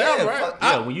you dropped the album, right?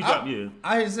 Yeah, when you dropped,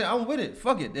 I said I'm with it.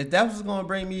 Fuck it. If that's what's gonna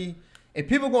bring me, if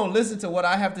people gonna listen to what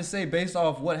I have to say based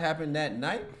off what happened that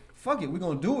night, fuck it, we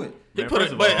gonna do it. He put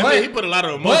a lot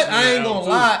of emotion. But I ain't gonna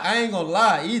lie. I ain't gonna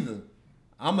lie either.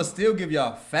 I'ma still give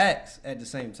y'all facts at the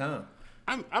same time.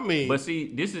 I mean, but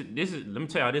see, this is. Let me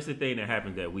tell y'all, this is the thing that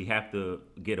happens that we have to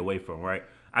get away from, right?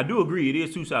 I do agree, it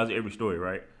is two sides of every story,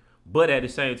 right? But at the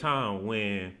same time,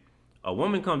 when a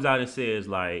woman comes out and says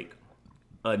like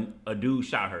a dude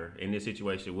shot her in this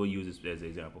situation, we'll use this as an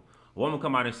example. A woman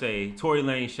come out and say Tory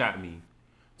Lanez shot me.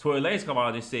 Tory Lanez come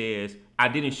out and says I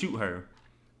didn't shoot her.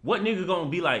 What nigga gonna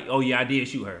be like? Oh yeah, I did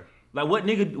shoot her. Like what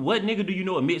nigga do you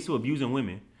know admits to abusing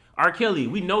women? R. Kelly,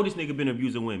 we know this nigga been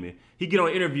abusing women. He get on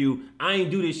an interview, I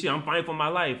ain't do this shit. I'm fighting for my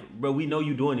life, bro. We know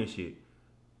you doing this shit.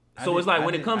 So it's like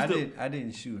when it comes to I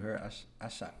didn't shoot her. I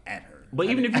shot at her. But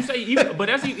even if you say but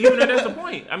that's even if that's the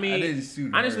point. I mean, I didn't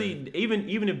shoot honestly, her.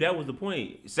 even if that was the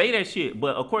point, say that shit.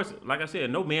 But of course, like I said,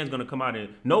 no man's gonna come out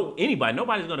and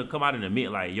nobody's gonna come out and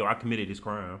admit like, yo, I committed this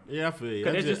crime. Yeah, I feel you.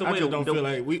 I just don't feel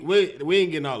like we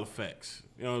ain't getting all the facts.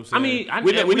 You know what I'm saying? I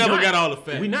mean, we never got all the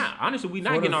facts. We not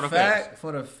getting all the facts.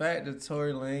 For the fact that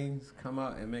Tory Lanez come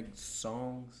out and make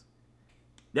songs,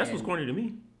 that's what's corny to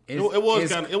me. It was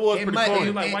pretty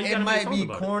corny. Like, why you it gotta might make be songs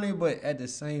about corny, but at the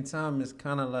same time, it's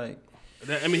kind of like.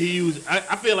 I mean, he used.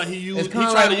 I feel like he used. It's kind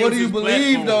of like, what do you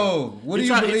believe though? What do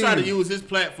you believe? He tried to use his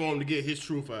platform to get his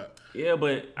truth out. Yeah,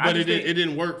 but it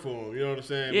didn't work for him. You know what I'm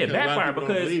saying? Yeah, backfired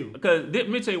because let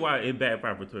me tell you why it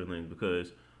backfired for Tory Lanez.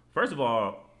 Because first of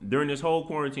all, during this whole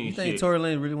quarantine you think shit, Tory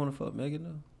Lanez really want to fuck Megan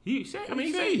though? He said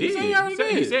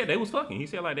he said they was fucking. He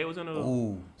said like they was in a.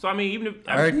 Ooh. So I mean, even if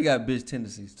I heard he got bitch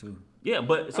tendencies too. Yeah,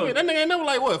 but so that nigga ain't never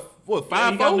like what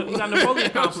 5'4". He got Napoleon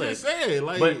complex. Saying,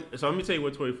 like, but so let me tell you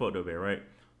what Tory fucked up at, right?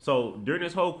 So during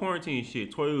this whole quarantine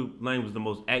shit, Tory Lanez was the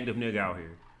most active nigga out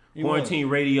here. Quarantine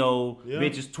radio,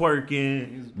 bitches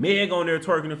twerking, Meg on there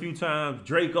twerking a few times,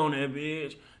 Drake on that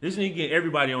bitch. This nigga getting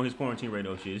everybody on his quarantine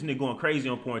radio shit. This nigga going crazy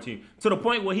on quarantine to the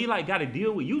point where he like got to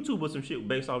deal with YouTube or some shit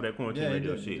based off that quarantine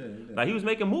radio shit. He did. Like he was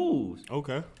making moves.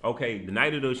 Okay, the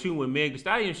night of the shooting with Meg Thee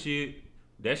Stallion shit,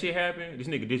 that shit happened. This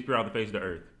nigga disappeared off the face of the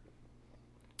earth.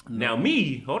 No. Now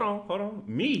me, hold on,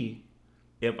 me,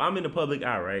 if I'm in the public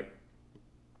eye, right,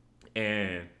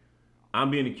 and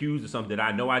I'm being accused of something that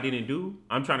I know I didn't do,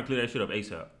 I'm trying to clear that shit up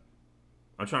ASAP.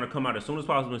 I'm trying to come out as soon as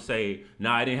possible and say,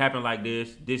 nah, it didn't happen like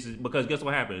this. This is because guess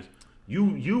what happens?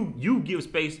 You give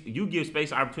space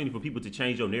and opportunity for people to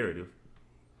change your narrative.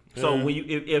 So when you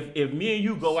if me and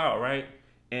you go out, right,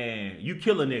 and you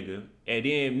kill a nigga, and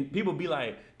then people be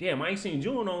like, damn, I ain't seen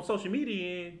June on social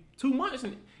media in 2 months,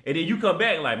 and then you come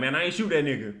back like, man, I ain't shoot that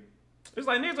nigga. It's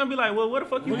like niggas gonna be like, well, what the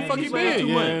fuck you been 2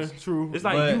 months? True. It's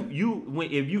like you've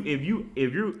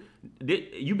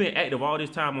been active all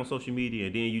this time on social media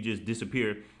and then you just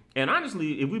disappear. And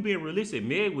honestly, if we being realistic,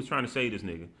 Meg was trying to save this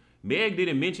nigga. Meg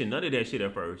didn't mention none of that shit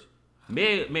at first.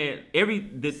 Meg, man,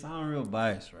 sound real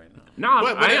biased right now. Nah,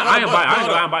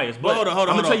 I ain't biased. But hold on,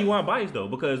 I'm gonna tell you why I'm biased though,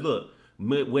 because look.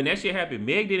 When that shit happened,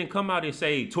 Meg didn't come out and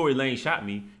say Tory Lanez shot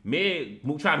me. Meg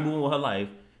tried to move on with her life.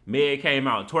 Meg came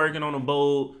out twerking on the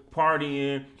boat,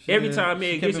 partying. Every time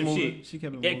Meg did some shit, she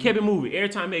kept it moving. Every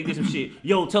time Meg did some shit,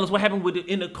 yo, tell us what happened with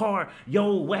in the car.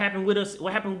 Yo, what happened with us?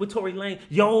 What happened with Tory Lanez?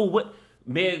 Yo, what?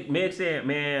 Meg said,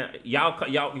 man,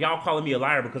 y'all calling me a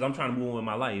liar because I'm trying to move on with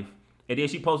my life. And then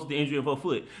she posted the injury of her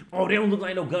foot. Oh, they don't look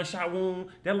like no gunshot wound.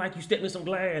 That like you stepped in some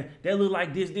glass. That look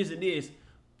like this, and this.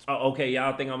 Oh, okay,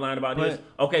 y'all think I'm lying about this?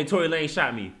 Okay, Tory Lanez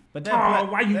shot me. But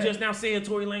why you just now saying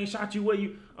Tory Lanez shot you? Where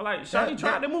you? I'm like, Shawty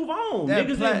tried to move on. Niggas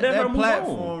didn't let her move on. That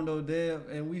platform though, Dave,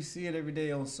 and we see it every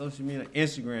day on social media,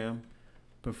 Instagram,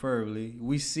 preferably.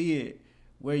 We see it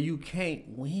where you can't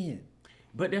win.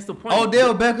 But that's the point.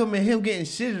 Odell Beckham and him getting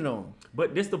shitted on.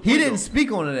 But that's the point. He didn't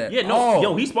speak on that. Yeah, no.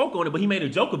 Yo, he spoke on it, but he made a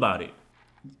joke about it.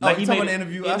 Like he made an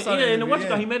interview. In the West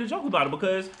he made a joke about it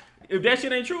because if that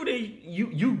shit ain't true, then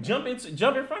you jump in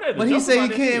front of it. But he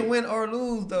said he can't win or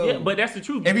lose though. Yeah, but that's the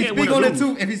truth. If he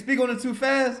speak on it too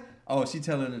fast, oh, she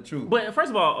telling the truth. But first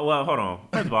of all, hold on.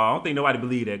 First of all, I don't think nobody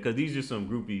believe that because these just some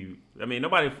groupie. I mean,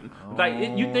 nobody like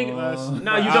you think. No,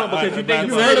 you don't because you think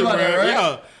you heard about it,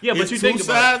 right? Yeah, but you think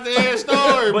about it. Two sides to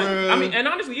story, but, bro. I mean, and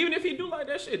honestly, even if he do like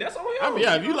that shit, that's on him. I mean,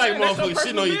 yeah, if you like motherfuckers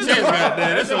shitting on your chest right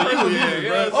there, that's on you.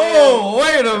 Yeah. Oh,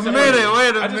 wait a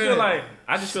minute.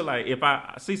 I just feel like if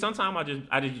I see, sometimes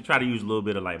I just try to use a little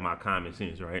bit of like my common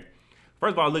sense, right?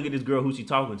 First of all, look at this girl who she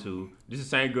talking to. This is the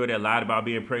same girl that lied about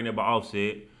being pregnant by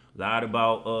Offset. Lied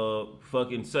about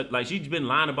fucking such like she's been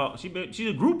lying about she's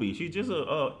a groupie. She's just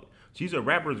a She's a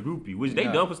rapper's groupie, which they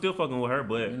Yeah. done for still fucking with her.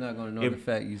 But You're not gonna know the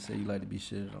fact you say you like to be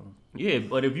shitted on. yeah,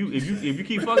 but if you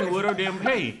keep fucking with her, then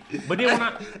hey. But then when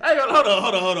I Hey, hold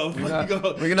on. We're not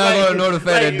gonna know the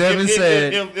fact that Devin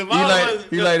said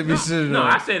he like to be shitted no, on.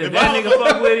 I said if that nigga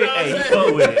fuck with it, hey, he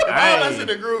fuck with it. If all us Hey. in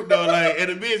the group though, like, and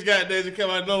the bitch got there to come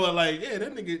out of nowhere, like, yeah,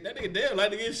 that nigga damn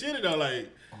like to get shitted on, like.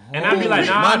 And I be like,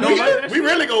 nah, I don't like that We shit.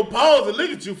 really gonna pause and look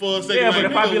at you for a second. Yeah, like,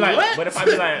 but if I be like, what?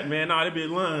 man, nah, that bitch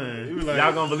lying. You be like-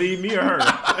 Y'all gonna believe me or her?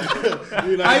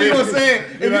 You like, How you gonna nigga, say it?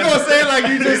 If you gonna say it like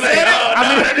you just said it,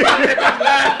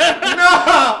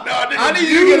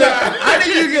 I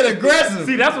need you to get aggressive.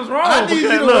 See, that's what's wrong. I need you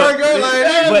because to look, work her like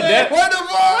that. but that- What the fuck?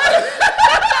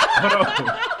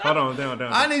 hold on, down.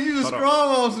 I need you to Hold on.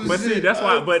 strong on some But shit. see, that's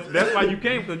why you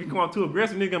can't, because you come off too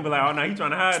aggressive, nigga, and be like, oh, now he trying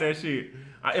to hide that shit.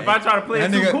 If I try to play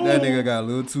it too cool, that nigga got a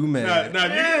little too mad. Nah,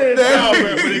 Yeah.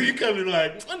 but if you come in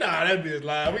like, nah, that bitch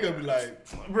lying, we gonna be like,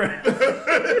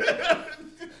 bruh.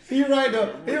 He right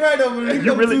though. But if he You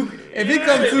come really- too, if he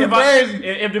come too if crazy,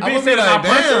 if the I'ma bitch be said I like,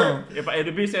 punch damn. her, if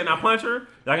the bitch said I punch her,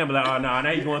 I gonna be like, oh no,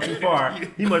 now he's going too far.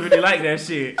 He must really like that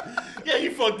shit. yeah,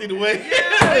 you fucked either way.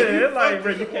 Yeah, it's like,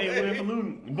 bro, you can't win for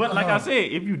losing. But like I said,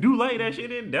 if you do like that shit,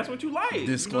 then that's what you like.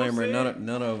 Disclaimer: You know what I'm saying?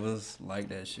 none of us like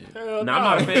that shit. Hell Now, I'm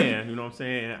not a fan, you know what I'm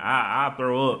saying? I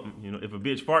throw up, you know, if a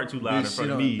bitch fart too loud in Bitch front shit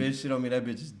of on me. bitch shit on me. That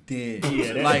bitch is dead.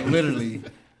 Yeah, that- like literally,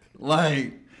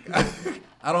 like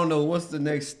I don't know what's the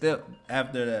next step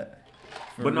after that.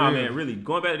 For But nah, real. man, really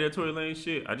going back to that Tory Lane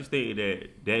shit, I just think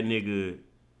that nigga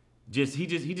he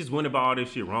just went about all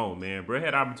this shit wrong, man. Bro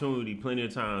had opportunity plenty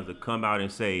of times to come out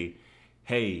and say,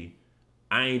 "Hey,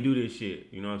 I ain't do this shit."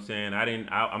 You know what I'm saying? I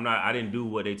didn't do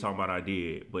what they talking about I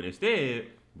did. But instead,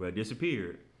 bro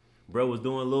disappeared. Bro was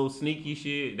doing little sneaky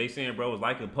shit. They saying bro was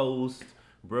liking posts.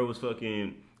 Bro was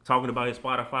fucking talking about his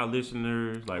Spotify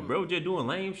listeners. Like, bro just doing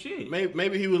lame shit.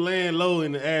 Maybe he was laying low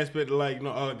in the aspect of like,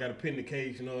 I got to pin the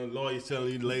case, lawyers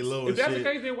telling you to lay low If and that's shit. the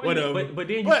case, then why Whatever. but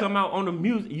then you come out on the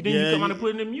music. You come out and put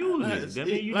in the music. That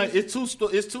mean you just- it's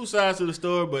two sides to the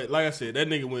story, but like I said, that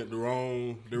nigga went the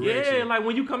wrong direction. yeah, like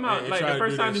when you come out, And like try the to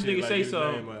first do time that this shit nigga like say his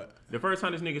something. name out. The first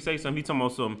time this nigga say something, he talking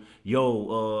about some,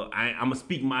 I'm gonna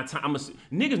speak my time.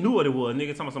 Niggas knew what it was.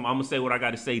 Niggas talking about some, I'm gonna say what I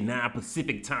got to say 9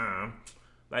 Pacific time.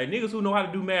 Like niggas who know how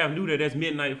to do math knew that that's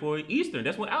midnight for Eastern.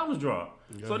 That's when albums drop.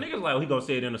 Yeah. So niggas like, he gonna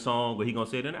say it in a song or he gonna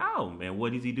say it in an album. Man,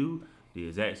 what does he do? The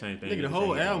exact same thing. Nigga, the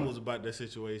whole album was about that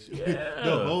situation. Yeah.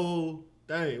 The whole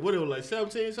thing. What it was like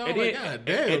 17 songs? And then, like, God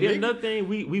damn, and then nigga. another thing,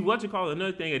 we what you call it,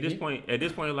 another thing at this point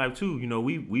in life too,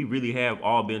 we really have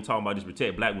all been talking about this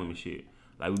protect black women shit.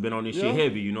 Like we've been on this shit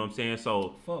heavy, you know what I'm saying?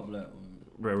 So Fuck black women.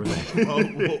 bro,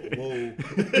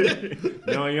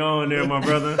 Whoa. you on there, my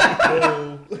brother.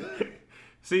 Whoa.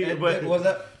 See, but was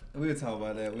that? We'll talk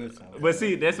about that. But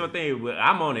see, that's my thing. But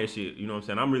I'm on that shit. You know what I'm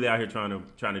saying? I'm really out here trying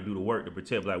to do the work to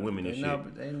protect black women and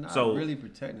shit. They're not So- really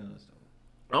protecting us though.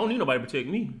 I don't need nobody to protect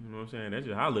me. You know what I'm saying? That's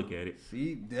just how I look at it.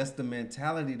 See, that's the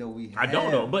mentality that we have. I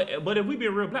don't know, but if we be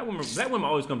real, black women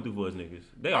always come through for us niggas.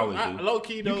 They always do. Low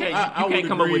key though, You can't, I would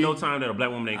come up with agree. no time that a black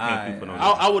woman ain't came through for no I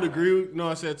niggas. would agree,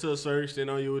 I said to a certain extent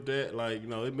on you with that. Like,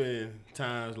 it been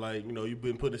times like, you've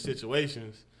been put in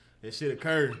situations and shit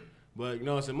occur. But,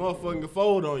 I said, motherfucking can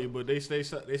fold on you, but they stay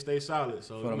solid.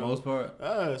 So For the most part.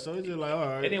 So it's just like, all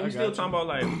right. And then I we still got talking about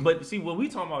like, but see, what we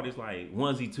talking about is like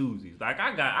onesie twosies. Like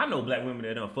I know black women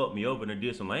that done fucked me over and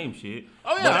did some lame shit.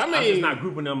 Oh, yeah, but I mean- I'm just not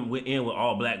grouping them in with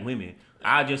all black women.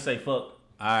 I just say fuck.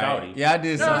 All right. Shawty. Yeah, I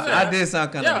did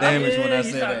sound kind of damaged when I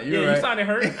said that. You're You right. sounded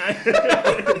hurt.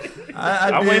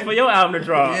 I'm I'm waiting for your album to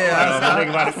drop.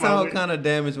 I sound kind of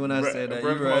damaged when I said that.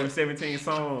 Bro, You're right. 17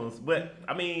 songs. But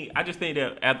I mean, I just think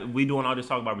that after we doing all this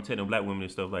talk about protecting black women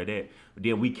and stuff like that, but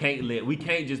then we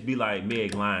can't just be like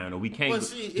Meg lying, or we can't. But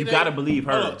see, You gotta believe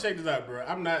her. Hold on, check this out, bro.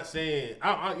 I'm not saying,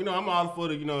 I'm all for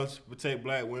the, protect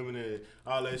black women and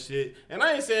all that shit. And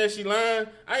I ain't saying she lying.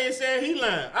 I ain't saying he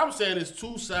lying. I'm saying it's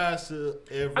two sides to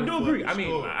every. I do agree. I mean,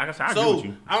 story. like I said, I so, agree with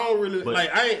you. I don't really But- like.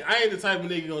 I ain't the type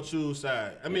of nigga gonna choose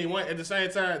side. I mean, at the same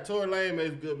time, Tory Lane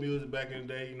made good music back in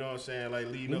the day. You know what I'm saying? Like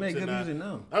leading You up make to good now. music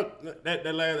now.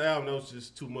 That last album, that was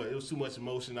just too much. It was too much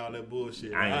emotion, all that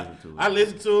bullshit. I ain't listen to it. I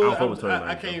listened to I it. don't fuck with Tory Lane,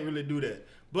 I can't really do that.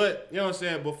 But, you know what I'm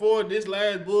saying, before this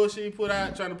last bullshit he put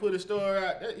out, trying to put his story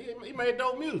out, he made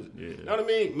dope music. Yeah. You know what I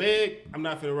mean? Meg, I'm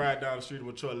not finna ride down the street of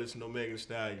my truck listening to no Megan Thee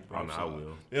Stallion, bro. Oh, I'm no, I sorry. will.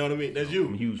 You know what I mean? That's you.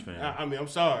 I'm a huge fan. I mean, I'm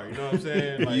sorry. You know what I'm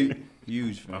saying? Like,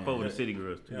 Huge fan. I fuck with the city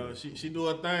girls too. you know, she do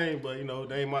her thing, but,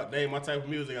 they ain't my type of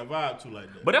music I vibe to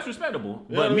like that. But that's respectable.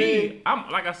 You know But what I me, mean? I'm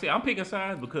like I said, I'm picking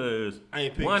sides because I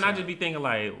ain't picking one, I sides. just be thinking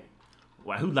like,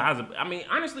 why who lies? I mean,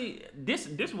 honestly, this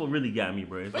what really got me,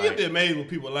 bro. It's But you like, get amazed when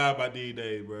people lie about these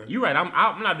days, bro. you're right.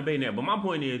 I'm not debating that, but my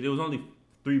point is, it was only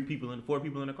 4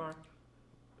 people in the car.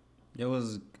 It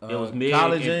was Meg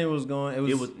College and- Junior was going.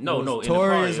 It was no, in the Tori,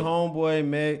 car, his homeboy,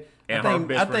 Meg. And her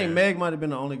best I think friend. Meg might have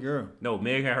been the only girl. No,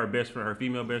 Meg had her best friend, her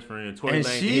female best friend, Tory And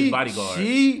Lanez, and his bodyguard.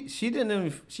 she didn't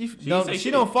even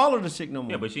she don't follow the chick no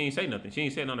more. Yeah, but she ain't say nothing. She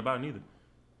ain't say nothing about it neither.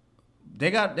 They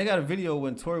got a video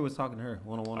when Tori was talking to her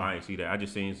one on one. I ain't see that. I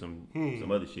just seen some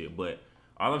other shit. But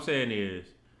all I'm saying is,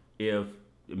 if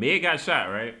Meg got shot,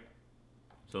 right?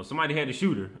 So somebody had to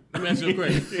shoot her. Let me ask you a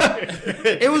question.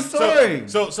 It was Tori.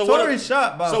 So Tori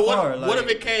shot by far. What if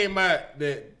it came out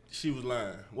that she was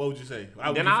lying? What would you say? How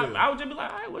would Then you feel? I would just be like,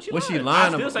 all right, what she What she lying? lying I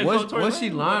still about? say What's- fuck Tory what's she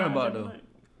Lanez, lying but I about, just be though? like-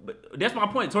 But that's my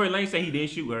point. Tory Lanez said he didn't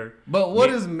shoot her. But what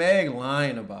Meg- is Meg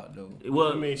lying about though?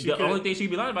 Well, I mean, she the could've- only thing she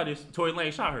be lying about is Tory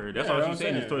Lanez shot her. That's Yeah, all that's she's what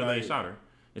saying I'm is Tory saying, Lanez shot her.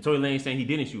 And Tory Lanez saying he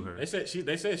didn't shoot her. They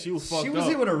said she was fucked She was up.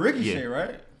 hit with a ricochet, Yeah.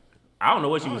 right? I don't know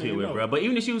what she I was don't hit even with, know. bro. But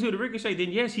even if she was hit with a ricochet,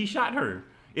 then yes, he shot her.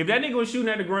 If that nigga was shooting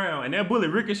at the ground and that bullet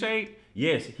ricocheted,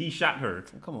 yes, he shot her.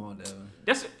 Come on, Devin.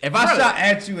 That's If I shot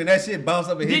at you and that shit bounced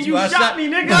up and hit then you, you I shot me,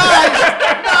 nigga.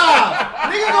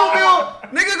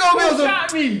 Nigga gonna be on some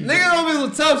shot me? Nigga gonna be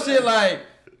some tough shit like,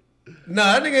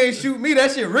 nah, that nigga ain't shoot me.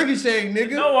 That shit ricochet,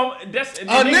 nigga. No, that's a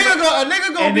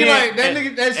nigga gonna be like that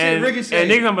shit and, ricochet.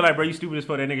 And nigga gonna be like, bro, you stupid as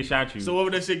fuck. That nigga shot you. So what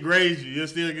would that shit graze you? You'll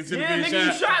still consider yeah, being nigga,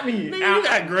 you shot? shot me. Nigga, you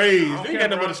got grazed. I don't You care, got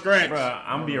nothing bro. but a scratch. Bro,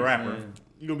 I'm gonna be a rapper.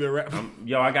 You gonna be a rapper?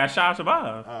 Yo, I got shot,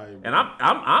 survived, All right, bro. and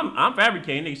I'm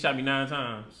fabricating. Nigga shot me 9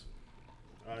 times.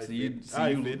 So you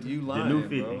The lying, new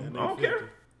 50. bro. I don't care.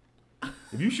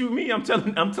 If you shoot me, I'm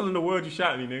telling the world you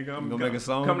shot me, nigga. I'm gonna make a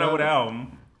song coming out with an about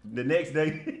album the next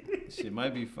day. Shit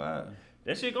might be fire.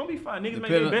 That shit gonna be fine. Niggas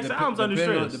make their best albums under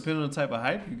stress. Depending on the type of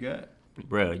hype you got.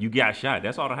 Bruh, you got shot.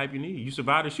 That's all the hype you need. You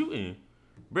survived the shooting.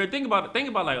 Bruh, think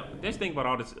about like, just think about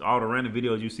all the random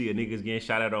videos you see of niggas getting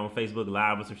shot at on Facebook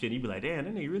Live or some shit. And you be like, damn,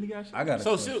 that nigga really got shot. I got a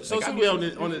So question. since we on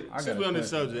this question.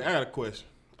 subject, I got a question.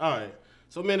 All right.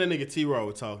 So me and that nigga T-Raw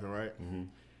were talking, right? Mm-hmm.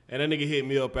 And that nigga hit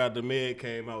me up after Meg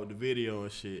came out with the video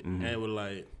and shit, Mm-hmm. and was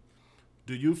like,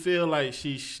 "Do you feel like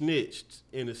she snitched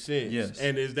in a sense? Yes.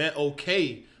 And is that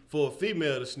okay for a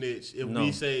female to snitch if No.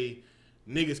 we say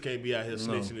niggas can't be out here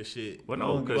snitching and shit? Well,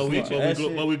 no, But because we-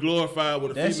 snitching. That we glorify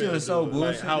what a that female shit is so do.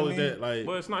 bullshit Like, how to is me. that like?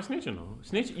 Well, it's not snitching though.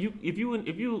 Snitch, if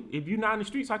you not in the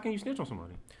streets, how can you snitch on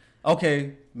somebody?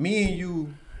 Okay, me and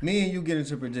you get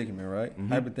into a predicament, right? Mm-hmm.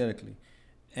 Hypothetically.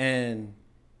 And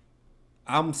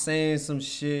I'm saying some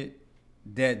shit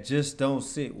that just don't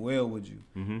sit well with you.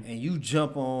 Mm-hmm. And you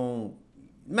jump on,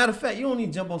 matter of fact, you don't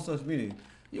even jump on social media.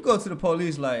 You go to the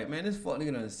police like, man, this fuck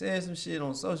nigga done said some shit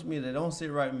on social media that don't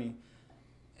sit right with me.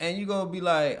 And you go be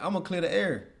like, I'm gonna clear the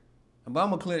air. But I'm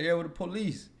gonna clear the air with the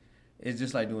police. It's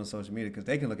just like doing social media because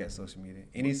they can look at social media.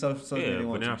 Any social media Yeah, they but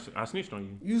want then you. I snitched on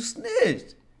you. You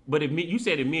snitched. But if you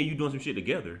said if me and you doing some shit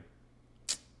together.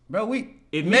 Bro,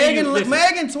 If Megan listen.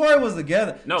 and Tori was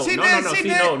together. No, She no, did, no. she See,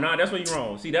 did. no, that's where you're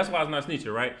wrong. See, that's why it's not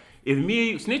snitching, right? If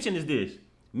me and you, snitching is this.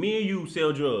 Me and you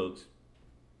sell drugs,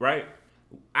 right?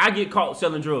 I get caught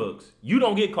selling drugs. You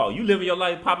don't get caught. You living your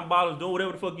life, popping bottles, doing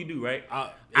whatever the fuck you do, right?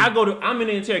 I'm in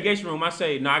the interrogation room. I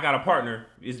say, no, I got a partner.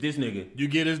 It's this nigga. You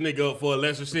get this nigga up for a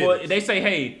lesser Well, sentence. they say,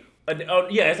 hey,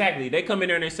 yeah, exactly. They come in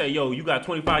there and they say, yo, you got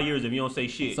 25 years if you don't say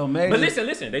shit. So Meg but just-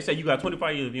 listen. They say you got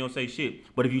 25 years if you don't say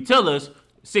shit. But if you tell us,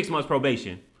 6 months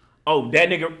probation. Oh, that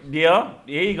nigga, yeah,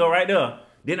 there you go right there.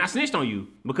 Then I snitched on you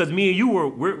because me and you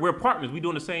we're partners. We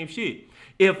doing the same shit.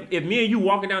 If me and you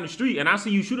walking down the street and I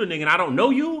see you shoot a nigga and I don't know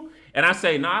you and I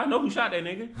say, nah, I know who shot that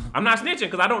nigga. I'm not snitching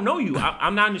because I don't know you.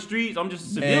 I'm not in the streets. I'm just a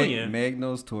civilian. Meg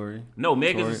knows Tori. No,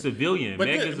 Meg Tori. is a civilian. But,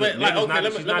 Meg then, is but like, Meg is okay, not,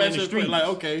 let me she's let not me in ask the you a streets. question.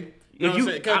 Like, okay. You If know what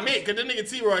you- I'm saying? Cause that nigga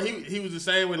T-Raw, he was the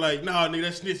same with like, nah, nigga,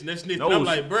 that's snitching. No, I'm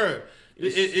like, bruh,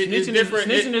 it's snitching different.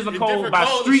 snitching is a it's code different by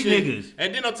codes street and shit. niggas.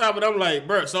 And then on top of it, I'm like,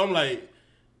 bruh, so I'm like,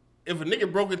 if a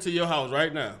nigga broke into your house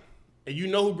right now, and you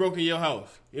know who broke in your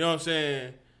house, you know what I'm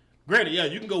saying? Granted, yeah,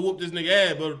 you can go whoop this nigga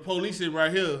ass, but the police sitting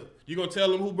right here. You gonna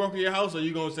tell them who broke in your house, or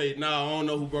you gonna say, nah, I don't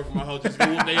know who broke in my house, just go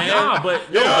whoop their ass? Nah, but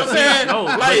you know what I'm saying? No,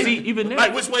 like, but see, even that,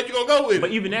 like, which way you gonna go with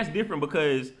but it? even that's different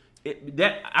because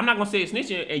I'm not gonna say it's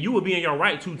snitching, and you would be in your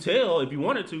right to tell if you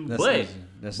wanted to. That's but snitching.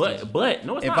 That's snitching. but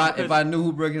no, it's If not. I knew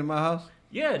who broke into my house,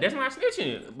 yeah, that's not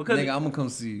snitching because nigga, I'm gonna come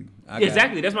see you.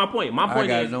 exactly that's my point. My point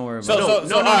got it, is don't worry about So,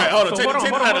 it. all right, hold on. So Check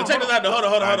this out. Hold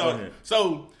Alright, go on. ahead.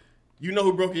 So, you know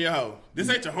who broke in your house. This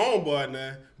ain't your homeboy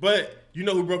now, but you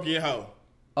know who broke in your house.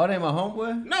 Oh, they my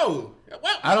homeboy? No,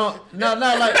 I don't. No,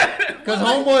 not like because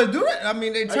homeboys do it. I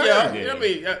mean, they turn. Yeah, I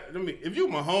mean, if you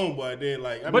my homeboy, then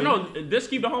like. But no, let's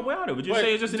keep the homeboy out of it. Just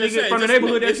say it's just a nigga from the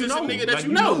neighborhood that you know. It's just a nigga that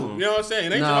you know. You know what I'm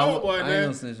saying? It ain't your homeboy, man. I ain't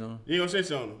gonna snitch on him. You ain't gonna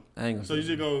snitch on him. I ain't gonna. So you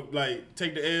just gonna like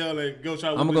take the L and go try.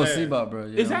 I'm gonna go see about bro.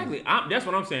 Yeah, exactly. That's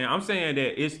what I'm saying. I'm saying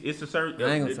that it's a certain.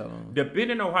 I ain't gonna tell him.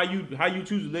 Depending on how you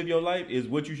choose to live your life is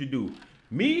what you should do.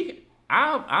 Me,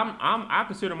 I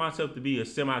consider myself to be a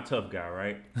semi-tough guy,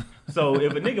 right? So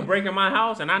if a nigga break in my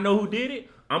house and I know who did it,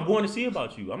 I'm going to see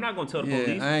about you. I'm not going to tell the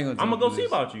police. I ain't gonna tell I'm going to go police. see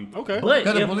about you. Okay. But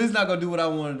because the police not gonna do what I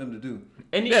wanted them to do.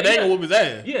 And yeah, they ain't gonna whoop his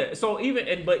ass. Yeah. So even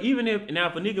if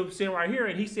a nigga sitting right here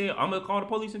and he said I'm gonna call the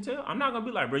police and tell, I'm not gonna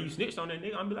be like, bro, you snitched on that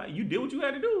nigga. I'm gonna be like, you did what you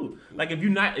had to do. Like if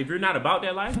you're not about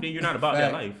that life, then you're not about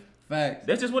that life. Facts.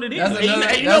 That's just what it is. That's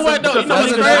another, you know what though? You know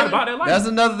what's crazy? About that life. That's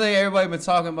another thing everybody been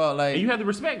talking about. Like, and you have to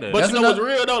respect that. But you know what's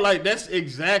real though? Like that's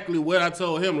exactly what I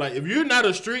told him. Like if you're not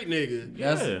a street nigga,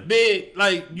 then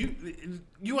like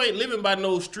you ain't living by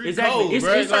no street code, it's,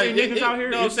 bro. It's certain niggas out here.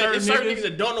 You know It's certain niggas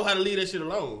that don't know how to leave that shit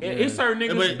alone. It's certain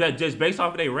niggas that just based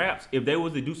off of their raps, if they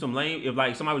was to do some lame, if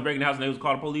like somebody was breaking the house and they was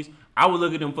called the police, I would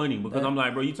look at them funny because I'm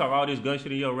like, bro, you talk all this gun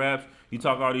shit in your raps, you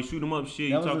talk all this shoot 'em up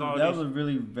shit, that was a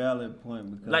really valid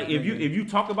point. Because like if you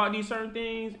talk about these certain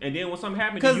things and then when something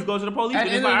happens, then you go to the police, and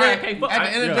it's like, I can't fuck.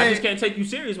 I just can't take you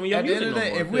serious when you're at the end music of the no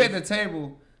day, more. if we at the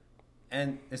table,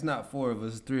 and it's not 4 of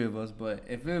us, it's 3 of us, but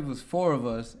if it was 4 of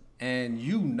us and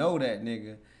you know that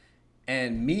nigga,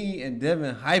 and me and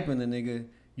Devin hyping the nigga,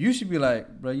 you should be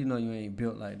like, bro, you know you ain't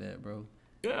built like that, bro.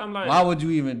 Yeah, I'm like, why would you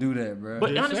even do that, bro?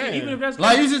 But honestly, even if that's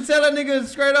like, you should tell a nigga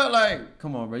straight up, like,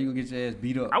 come on, bro, you gonna get your ass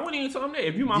beat up. I wouldn't even tell him that.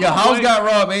 If you my your homeboy, house got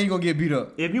robbed, and you gonna get beat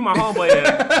up. If you my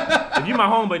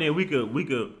homeboy, then we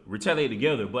could retaliate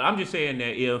together. But I'm just saying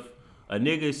that if a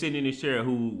nigga is sitting in his chair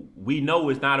who we know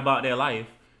is not about their life,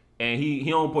 and he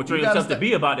don't portray himself to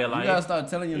be about their life, you gotta start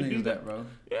telling your niggas that, bro.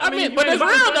 I mean, but it's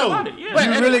real though. Yeah. But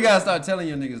you really gotta start telling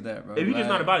your niggas that, bro. If you just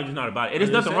not about it, you're just not about it. And there's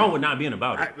nothing wrong with not being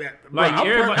about it. Like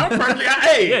I'm perfectly,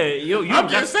 hey, yeah, I'm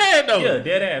just saying though. Yeah,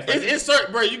 dead ass. Like, it's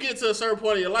certain, bro. You get to a certain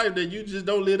point in your life that you just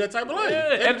don't live that type of life.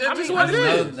 Yeah, that's just what it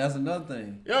is. That's another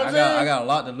thing. You know what I'm saying? I got a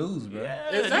lot to lose, bro. yeah,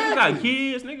 Exactly. niggas got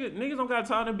kids. Niggas don't got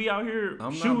time to be out here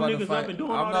shooting niggas up and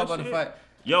doing all that shit. I'm not about to fight.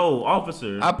 Yo,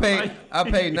 officer. I paid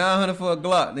 $900 for a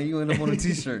Glock, then you end up on a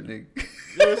t-shirt, nigga. You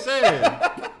know what I'm saying?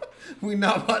 We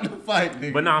not about to fight,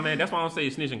 nigga. But nah, man, that's why I don't say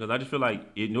it's snitching, because I just feel like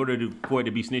in order for it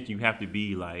to be snitching, you have to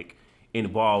be like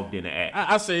involved in the act.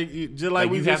 I say just like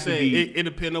we you just have to said, be- it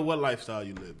depends on what lifestyle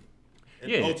you live.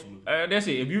 Yeah, Ultimately. that's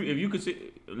it. If you could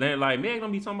sit, like Meg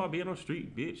don't be talking about being on the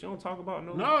street, bitch. She don't talk about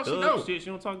no she thug don't. shit. She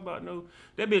don't talk about no.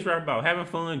 That bitch rap about having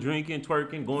fun, drinking,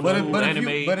 twerking, going But to anime.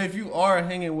 if you are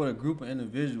hanging with a group of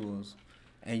individuals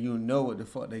and you know what the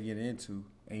fuck they get into,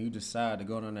 and you decide to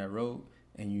go down that road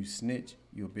and you snitch,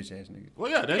 you a bitch ass nigga.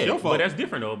 Well, yeah, that's your fault. But that's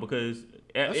different though, because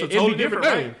That's a it'd totally be different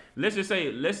right? thing. Let's just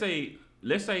say, let's say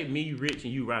me, Rich,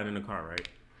 and you riding in the car, right?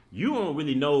 You don't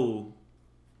really know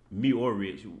me or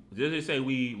Rich. Just say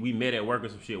we met at work or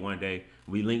some shit one day.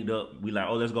 We linked up. We like,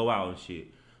 oh, let's go out and shit.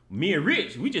 Me and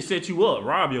Rich, we just set you up,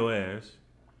 rob your ass,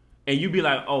 and you be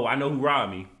like, oh, I know who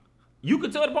robbed me. You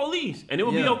could tell the police, and it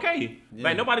would be okay. Yeah.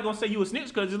 Like nobody gonna say you a snitch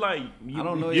because it's like I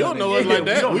don't know You don't know us like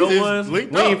that. You don't We know just us.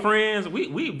 linked We ain't up. friends.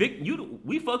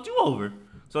 We fucked you over.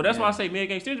 So that's why I say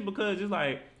Meg ain't snitching, because it's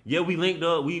like, yeah, we linked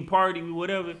up, we party, we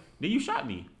whatever. Then you shot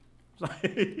me. It's like,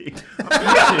 if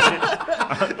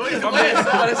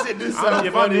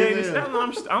I'm being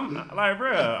I'm like,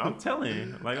 bro, I'm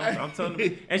telling, like, I'm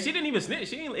telling, and she didn't even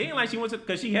snitch. It ain't like she went to,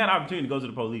 because she had opportunity to go to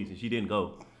the police and she didn't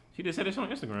go. She just said this on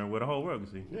Instagram where the whole world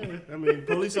can see. Yeah, I mean,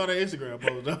 police on their Instagram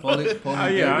post.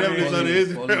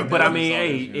 But I mean,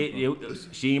 hey,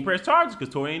 she ain't press charges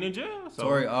because Tory ain't in jail. So.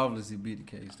 Tory obviously beat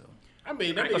the case though. I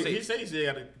mean, that nigga, he said he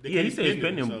got he said it's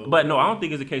pending. So. But no, I don't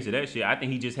think it's a case of that shit. I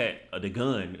think he just had the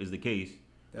gun is the case.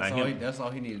 That's all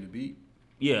he needed to beat.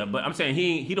 Yeah, but I'm saying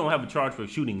he don't have a charge for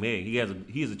shooting Meg. He has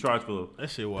a charge for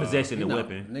possessing the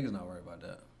weapon. Niggas not worried about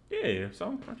that. Yeah,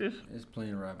 so I just It's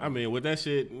plenty right. I mean, with that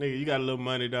shit, nigga, you got a little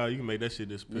money, dog. You can make that shit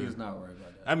disappear. Niggas not worried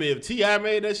about that. I mean, if T.I.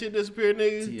 made that shit disappear,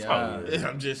 nigga, T.I.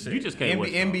 I'm just saying. you just can't.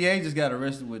 NBA just got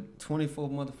arrested with 24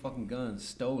 motherfucking guns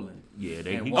stolen. Yeah,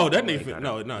 And he that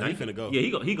nigga he finna go. Yeah,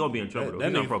 he gonna be in trouble. That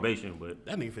He's on nigga- probation, but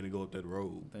That nigga finna go up that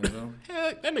road. Think so?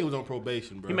 Heck, that nigga was on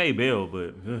probation, bro. he made bail.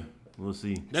 But We'll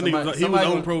see. That nigga, he was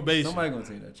on probation. Somebody gonna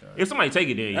take that charge. If somebody take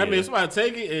it, then yeah. I mean, if somebody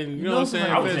take it and you know what I'm saying,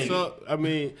 I would fess take up. I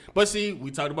mean, but see, we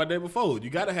talked about that before. You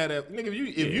gotta have that nigga.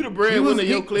 If you the breadwinner of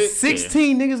your clique,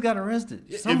 16 niggas got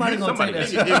arrested. Somebody gonna take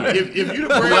that charge. If you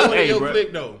the breadwinner of your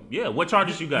clique though, yeah. What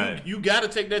charges you got? You gotta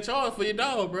take that charge for your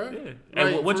dog, bro. Yeah. Like,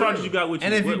 And what charges you got with you?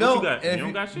 And if you what don't, you got? You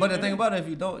don't got shit. but the man. thing about it, if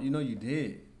you don't, you know you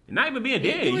did. Not even being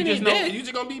dead. You You ain't just even know. dead. You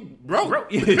just gonna be broke.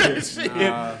 Yeah, Shit.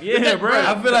 yeah, bro.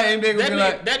 I feel like NBA gonna be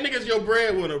like, that nigga's your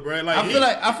breadwinner, bro. Like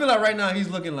I feel like right now he's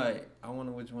looking like, I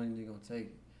wonder which one he gonna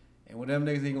take. And whatever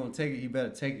niggas he gonna take it, he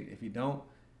better take it. If he don't,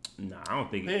 Nah, I don't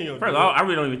think. He ain't gonna First do of all, it. I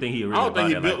really don't even think he. Really I don't think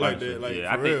he about built like that. that, like,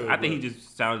 yeah, for real, I think bro. he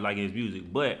just sounds like his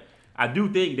music. But I do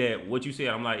think that what you said,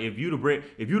 I'm like, if you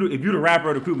the rapper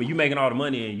of the crew, and you making all the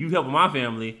money and you helping my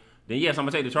family, then yes, I'm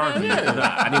gonna take the charges. Because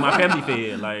I need my family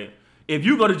fed. Like, if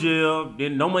you go to jail,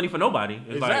 then no money for nobody.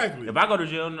 It's Exactly. Like, if I go to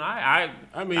jail, I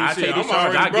mean, I shit, take this I'm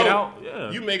charge. already I broke. get out.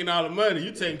 Yeah. You making all the money.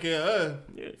 You taking care of us.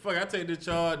 Yeah. Fuck, I take this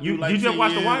charge. You like just 10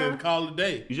 watch The years Wire? and call it a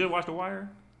day. You just watch The Wire?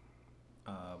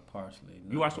 partially.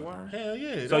 You watch The Wire? Hell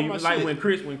yeah. So that's you my like shit.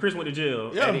 when Chris went to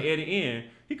jail Yeah. at the end,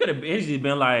 he could have easily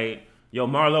been like, "Yo,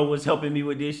 Marlo was helping me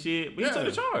with this shit," but he took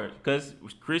the charge because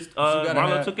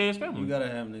Marlo took care of his family. You gotta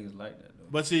have niggas like that though.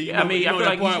 But see, you Yeah, know, I mean, you I know feel that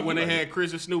like you part should when do they like had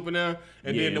Chris and Snoop in there,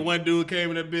 and Yeah. then the one dude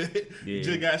came in a bit, Yeah.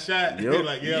 just got shot. Yep. They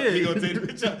like, yeah, he gonna take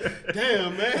the charge.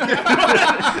 Damn, man.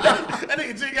 That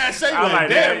nigga just got shot. I Like, like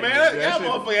damn, that. man. That That shit-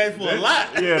 motherfucker asked for a lot.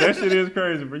 Yeah, that shit is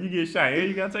crazy, bro. You get shot and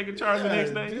you gotta take a charge the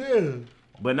next day. Yeah.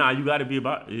 But nah, you gotta be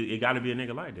it gotta be a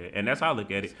nigga like that, and that's how I look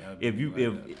at it. gotta be If you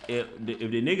like if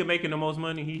the nigga making the most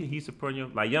money, he's supporting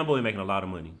you. Like YoungBoy making a lot of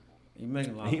money. He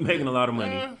making a lot. He making a lot of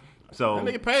money. Yeah. So That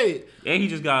nigga paid. and he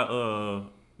just got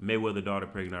Mayweather daughter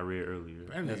pregnant. I read earlier.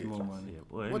 That That's nigga- more money. Yeah,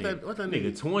 boy, What that that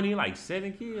nigga nigga- 20, like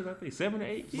 7 kids, I think 7 or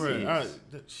 8 kids. Bruh,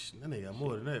 that nigga got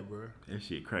more than that, bro. That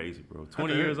shit crazy, bro.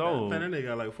 20 years old. I think that nigga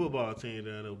got like a football team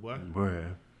down there, boy.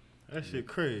 Bruh. That shit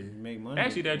crazy. He make money.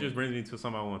 Actually, that just brings me to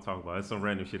something I want to talk about. It's some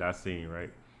random shit I seen, right?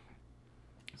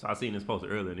 So I seen this post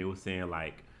earlier, and it was saying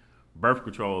like birth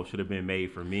control should have been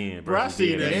made for men. Bro, I versus seen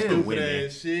being that made for stupid women.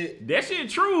 ass shit. That shit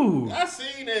true. I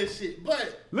seen that shit,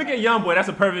 but Look at YoungBoy. That's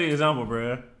a perfect example,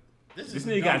 bruh. this This is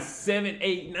nigga dumb. got 7,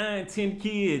 8, 9, 10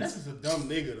 kids. This is a dumb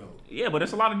nigga though. Yeah, but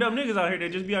there's a lot of dumb niggas out here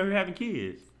that just be out here having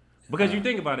kids. Because you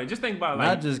think about it, just think about it, like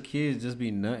Not just kids, just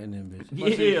be nutting them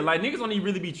bitches. yeah, like niggas don't even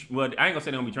really be. Well, I ain't gonna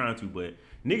say they don't be trying to, but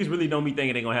niggas really don't be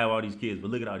thinking they gonna have all these kids.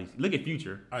 But look at all these. Look at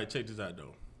Future. All right, check this out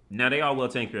though. Now they all well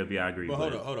taken care of. Yeah, I agree. But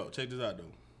hold up. Check this out though.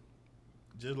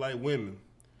 Just like women,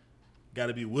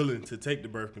 gotta be willing to take the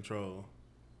birth control.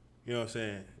 You know what I'm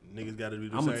saying? Niggas gotta do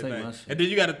the I'ma same take thing. my shit. And then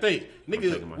you gotta think,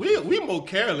 taking my niggas, we more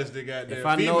careless than goddamn If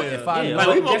I know- females. if I Yeah, like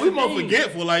know- we more, that's we the more thing.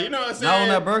 forgetful. Like you know what I'm saying? Not on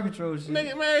that birth control shit.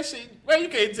 Nigga, man, shit. Man, you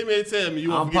can't tell me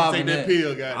you I'm want to take popping that that.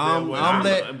 pill, goddamn. boy.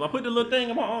 I'm I put the little thing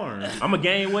in my arm. I'm gonna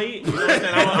gain weight. You know what I'm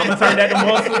saying? I'm gonna turn that to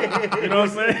muscle. You know what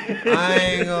I'm saying? I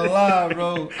ain't gonna lie,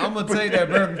 bro. I'm gonna take that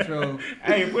birth control.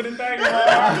 Hey, put the thing in my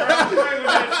arm. Bro. I'm playing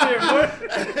with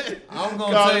that shit, boy. I'm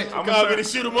gonna take. Call me to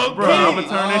shoot him up, Bro, bro. I'm gonna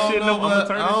turn I that don't shit. know I'm gonna what-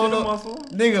 turn I that don't shit to know. muscle.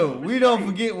 Nigga, we don't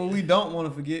forget what we don't want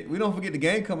to forget. We don't forget the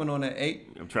game coming on at 8.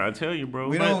 I'm trying to tell you, bro.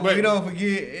 We But- don't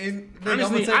forget. And,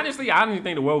 nigga, Honestly, I don't even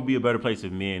think the world would be a better place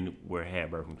if men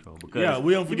had birth control. Because Yeah,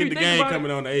 we don't if forget you the think game about it,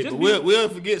 coming on the 8, just but be- we'll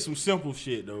forget some simple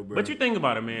shit though, bro. But you think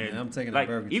about it, man. Man, I'm taking the like,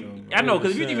 birth if- control, I know,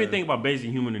 because if you 100%. even think about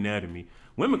basic human anatomy,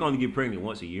 women can only get pregnant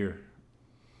once a year.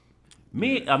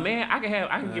 Me, a man, I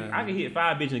can hit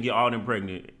 5 bitches and get all them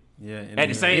pregnant. Yeah. At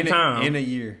the same time. in a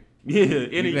year, Yeah,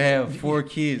 you can have 4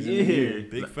 kids in a year. yeah.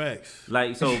 Big facts.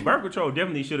 Like so, birth control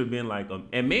definitely should have been like,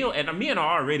 and men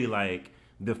are already like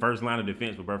the first line of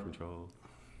defense for birth control.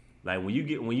 Like when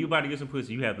you about to get some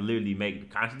pussy, you have to literally make the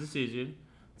conscious decision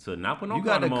to not put no You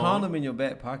got the condom on. condom in your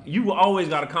back pocket. You always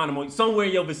got a condom on somewhere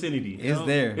in your vicinity. It's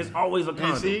there. It's always a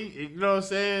condom. And see, you know what I'm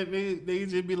saying?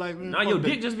 Niggas just be like, man, Nah, fuck your that.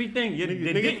 dick just be thinking.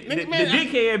 The nigga, man,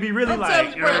 dickhead be really I'm like,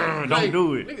 telling you, bro, don't like,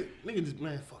 do it. Nigga just,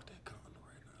 man, fuck that condom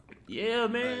right Yeah,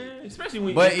 man. Especially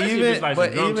when, But especially if even it's like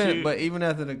some drunk shit. even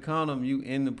after the condom, you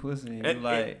in the pussy and you And-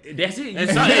 like. and that's it. now. And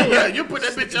so, yeah, you put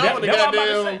that bitch on and That's what I'm about to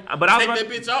goddamn say. But I was take about-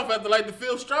 that bitch off after like the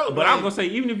 5th stroke. But I was gonna say,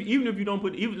 even if you don't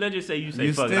put, even let's just say you say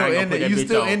You fuck, it, still I ain't gonna in put there- that you bitch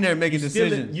still off. in there making You still-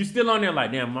 decisions. You still on there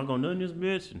like, damn, am I gonna nut this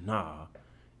bitch? Nah.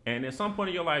 And at some point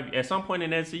in your life, at some point in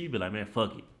that scene, you be like, man,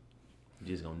 fuck it, you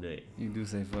just gonna nut. You do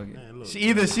say fuck it. Man, look,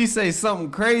 Either she say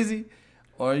something crazy,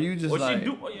 or you just What like. she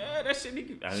do? Oh, yeah, that shit.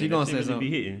 Nigga, She gonna say really something. be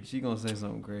hitting, She gonna say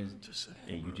something crazy. just saying.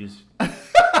 and you just,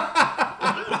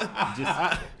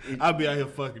 I'll be out here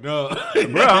fucking up.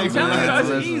 bro, I'm telling you, Listen.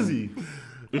 that's easy.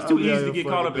 It's I'll too be out easy to here get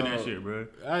caught up fucking in that dog. shit, bro.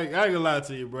 I ain't gonna lie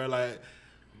to you, bro. Like,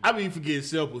 I be forgetting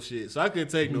simple shit, so I couldn't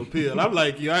take no pill. I'm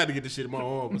like, yo, I had to get this shit in my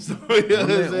arm. So, you know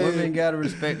what I'm saying? Women gotta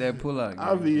respect that pull-out.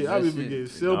 I be forgetting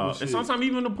simple shit. And sometimes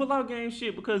even the pull-out game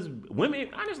shit, because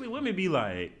women be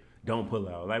like, don't pull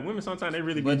out. Like women sometimes they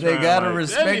really be But trying, they gotta like,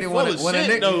 respect it when a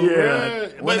nigga.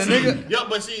 Though, When a nigga.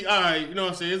 But see, all right, you know what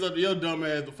I'm saying? It's up to your dumb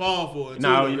ass to fall for it. Too,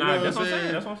 No, you know that's what I'm saying.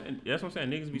 saying. That's what I'm saying.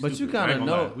 Niggas be But stupid. you I kind ain't of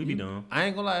gonna know. lie. We be dumb. I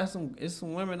ain't gonna lie. It's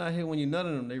some women out here when you nut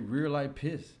in them, they real like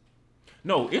piss.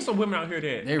 No, it's some women out here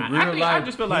that They I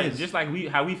just feel like piss. just like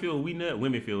how we feel we nut,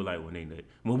 women feel like when they nut.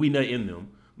 When we nut in them.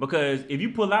 Because if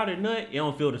you pull out a nut, it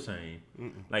don't feel the same.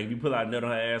 Like if you pull out a nut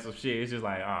on her ass or shit, it's just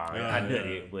like, I nut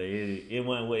it, but it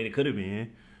wasn't what it could have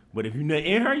been. But if you nut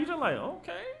in her, you just like,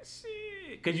 okay, shit.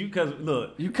 Cause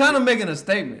look, You kind of making a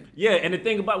statement. yeah, and the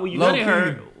thing about when you Low nut in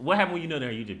her, key. what happened when you nut in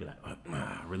her? You just be like,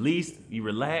 release, you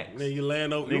relax. Then you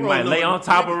land over. Nigga you might rolling lay over- on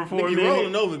top of her for a nigga, minute. You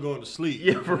rolling over and going to sleep.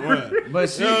 Yeah, for Right. But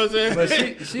she, You know what I'm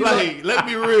saying? but she like, let's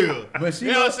be real. but she,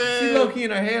 you know what I'm saying? she low key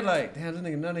in her head like, damn, this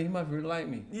nigga nutting, he must really like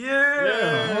me. Yeah.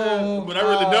 Yeah, but I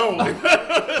really don't.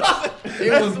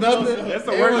 It was nothing. That's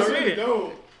the it worst was- I really shit.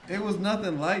 don't. It was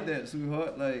nothing like that,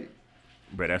 sweetheart. Like,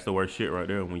 Bro, that's the worst shit right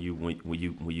there when you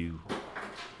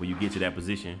get to that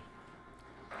position.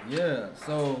 yeah.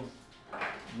 So,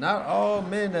 not all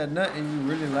men that nut and you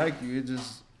really like you.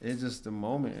 It's just the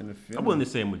moment and the feeling. I'm willing to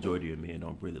say a majority of men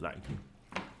don't really like you.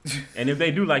 And if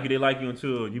they do like you, they like you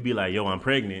until you be like, yo, I'm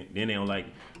pregnant. Then they don't like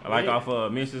Right. off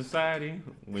of Men's Society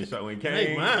when Ain't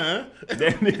came. mine.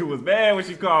 That nigga was bad when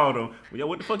she called him. Yo,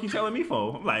 what the fuck you telling me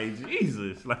for? I'm like,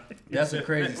 Jesus. Like That's a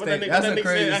crazy What that statement. nigga- That's that a nigga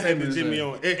crazy said, I had statement. to to Jimmy say.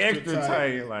 on extra extra tight.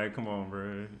 tight. Like, come on,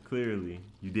 bro. Clearly,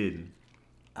 you didn't.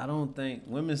 I don't think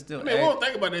women still. I mean, we don't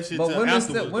think about that shit But till women afterwards.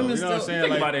 still- though, women you know what I'm still- saying? Think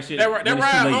Like, about that shit That when it's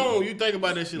ride too late. home, you think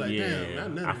about that shit like, Yeah,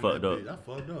 damn, I fucked up. I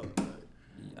fucked up.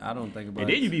 I don't think about And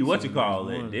it. then you be what you till call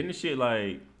the next it. morning. Then the shit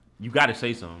like you got to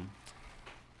say something.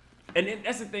 And then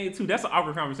that's the thing too. That's an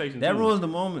awkward conversation. That too. ruins the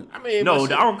moment. I mean, No, but the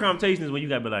shit- awkward conversation is when you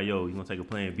gotta be like, yo, you gonna take a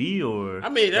plan B or? I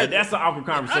mean, like, that's an awkward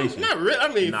conversation. Not really.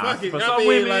 I mean, Nah, fuck it. for I some mean,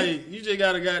 women- like, you just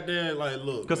gotta goddamn, like,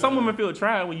 look. Cause some man. women feel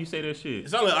tried when you say that shit.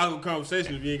 It's only an awkward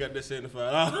conversation if you ain't got that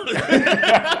 $75.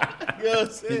 You know what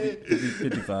I'm saying?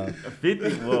 55.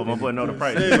 50. Well, my boy know the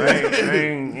price. I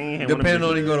ain't had one of Depending them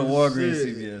on you go to Walgreens,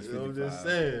 Shit, CVS. you know what I'm 55. just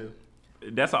saying.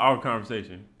 That's an awkward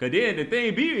conversation. Cause then the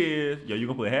thing B is, yo, you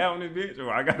gonna put half on this bitch,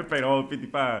 or I gotta pay the whole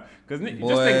 55. Cause just think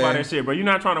about that shit, bro. You're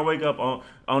not trying to wake up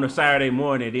on a Saturday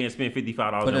morning and then spend $55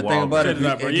 But in the thing about it, Check it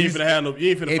out, bro. You ain't finna have no. You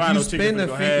ain't finna If find you no chicken spend the finna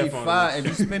go half on 55, it. if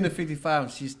you spend the 55,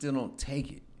 and she still don't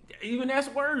take it. Even that's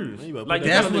worse. Man, you better Like put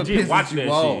they That's gotta what legit pisses watch you that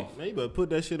off. shit. Man, you better put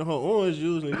that shit on her orange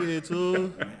juice and give it to her.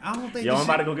 I don't think. Yo, I'm this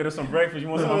about to shit- go get us some breakfast. You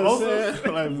want You some know what I'm mimosas?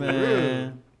 saying? Like, for real.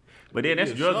 Man, But then that's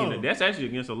Yeah, drugging. sure. That's actually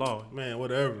against the law. Man,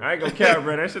 whatever. I ain't gonna care,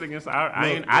 bro. That shit against.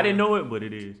 I didn't know it, but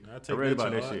it is. I I take read that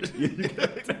about that charge. shit.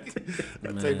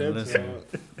 I man, take that listen, charge.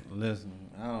 listen.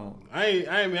 I don't.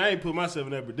 I ain't put myself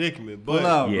in that predicament, but Pull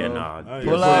out, Yeah, bro. nah. I ain't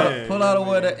Pull saying, out, pull you out know of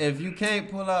what I where mean? the, if you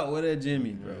can't pull out with that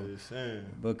Jimmy, bro, I'm just saying.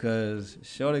 because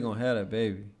Shorty gonna have that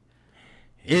baby.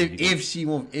 Yeah, you If she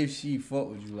fuck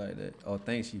with you like that, or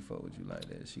think she fuck with you like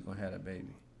that, she gonna have that baby.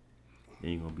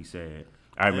 Then you gonna be sad.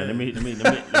 All right, man. Let me Then you,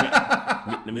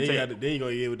 take. then you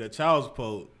gonna get with that child's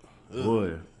support. Ugh,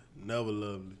 Boy. never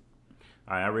lovely.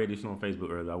 All right, I read this on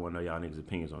Facebook earlier. I want to know y'all niggas'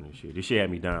 opinions on this shit. This shit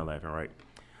had me dying laughing, right?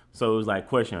 So it was like,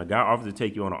 question: a guy offers to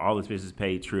take you on an all expenses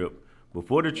paid trip.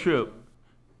 Before the trip,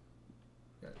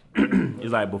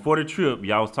 it's like before the trip,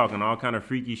 y'all was talking all kind of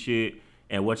freaky shit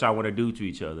and what y'all want to do to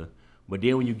each other. But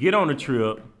then when you get on the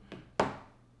trip,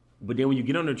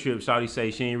 Shawty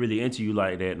say she ain't really into you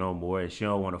like that no more, and she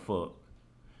don't want to fuck.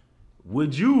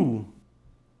 Would you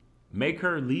make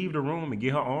her leave the room and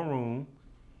get her own room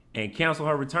and cancel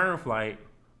her return flight,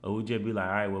 or would you just be like,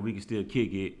 all right, well, we can still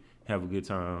kick it, have a good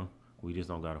time, we just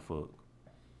don't gotta fuck?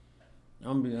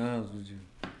 I'm gonna be honest with you.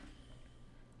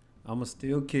 I'ma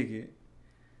still kick it.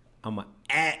 I'ma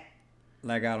act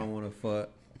like I don't want to fuck.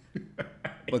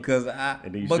 Because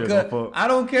And then you still gonna fuck. I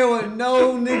don't care what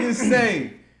no niggas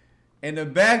say. In the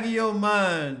back of your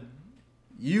mind,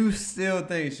 you still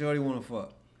think Shorty want to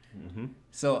fuck. Mm-hmm.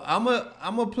 So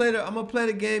I'ma play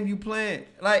the game you playing.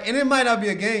 Like, and it might not be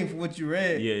a game for what you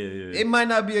read. Yeah. It might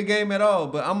not be a game at all,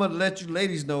 but I'm gonna let you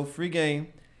ladies know, free game,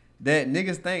 that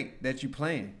niggas think that you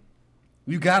playing.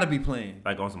 You gotta be playing.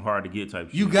 Like on some hard to get type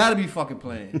shit. You gotta be fucking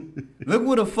playing. Look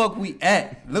where the fuck we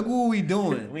at. Look what we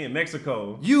doing. We in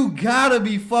Mexico. You gotta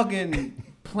be fucking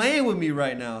playing with me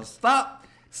right now. Stop.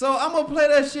 So I'm gonna play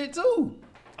that shit too.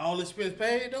 All expense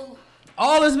paid though.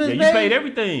 All this been Yeah, you paid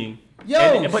everything.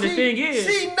 Yo, but the thing is,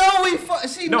 she know we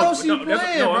she know she playing,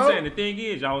 bro. I'm saying the thing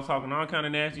is, y'all was talking all kind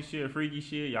of nasty shit, freaky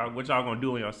shit. Y'all, what y'all gonna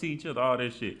do when y'all see each other, all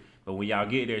that shit. But when y'all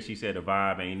get there, she said the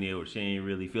vibe ain't there, or she ain't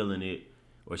really feeling it,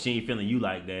 or she ain't feeling you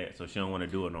like that, so she don't want to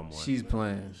do it no more. She's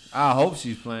playing. I hope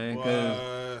she's playing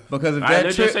because if All right, that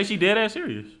let's trip, just say she dead ass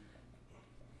serious.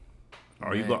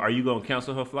 Are Man. you gonna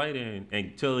cancel her flight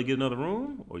and tell her to get another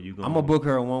room, or you gonna? I'm gonna book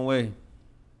her one way.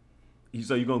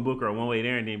 So you gonna book her one way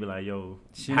there and then be like, yo,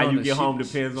 She how don't you know- get she- home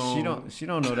depends on. She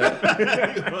don't know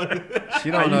that. She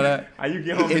don't know that. How you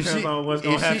get home depends on what's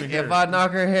gonna happen here. If I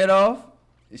knock her head off,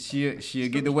 she'll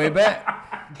get the way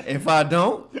back. If I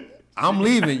don't, I'm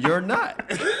leaving. You're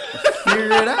not.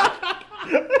 Figure it out.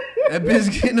 That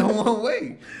bitch getting on one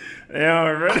way. Yeah,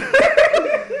 right.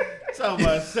 Talking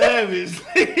about savage.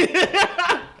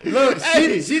 Look,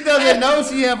 she doesn't know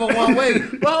she have a one way.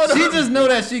 She just know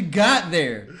that she got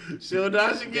there. She'll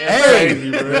die again. Hey,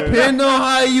 crazy, bro. depending on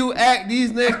how you act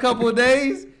these next couple of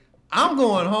days, I'm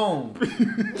going home.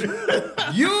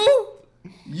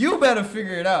 You better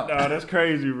figure it out. Nah, that's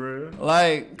crazy, bro.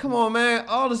 Like, come on, man.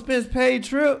 All expense paid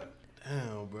trip.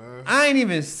 Damn, bro. I ain't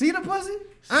even see the pussy.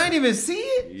 I ain't even see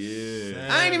it. Yeah.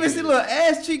 I ain't even see the little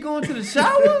ass cheek going to the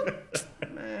shower.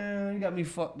 Man, you got me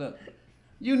fucked up.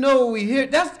 You know what we hear.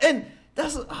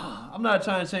 I'm not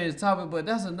trying to change the topic, but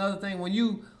that's another thing. When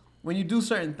you do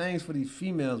certain things for these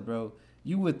females, bro,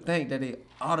 you would think that they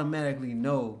automatically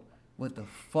know what the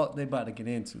fuck they about to get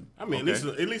into. I mean, at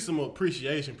least some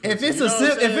appreciation. If it's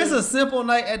if it's a simple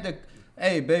night at the,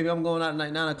 hey baby, I'm going out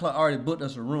at 9 o'clock. I already booked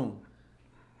us a room.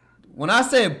 When I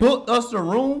said booked us a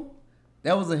room,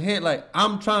 that was a hint like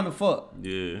I'm trying to fuck.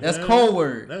 Yeah. That's code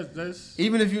word. That's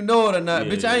Even if you know it or not,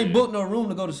 Yeah, bitch, I ain't yeah. booked no room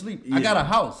to go to sleep. I got a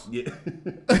house. Yeah.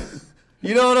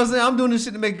 You know what I'm saying? I'm doing this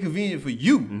shit to make it convenient for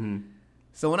you. Mm-hmm.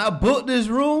 So when I book this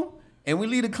room and we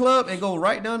leave the club and go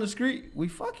right down the street, we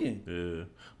fucking. Yeah.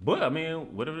 But I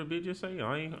mean, whatever the bitch just say,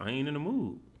 I ain't in the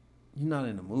mood. You're not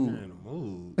in the mood. in the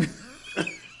mood.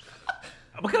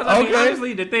 Because I mean, Okay.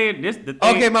 honestly, the thing.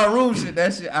 Okay, my room shit,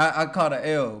 that shit, I caught an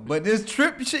L. But this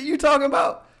trip shit you talking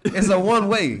about, it's a one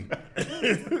way.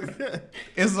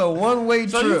 It's a one way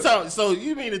trip. So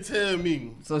you mean to tell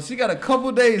me So she got a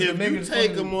couple days to if make you it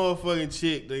take a fucking- motherfucking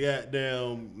chick to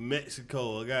goddamn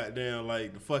Mexico or goddamn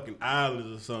like the fucking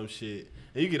islands or some shit,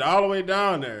 and you get all the way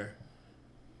down there,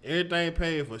 everything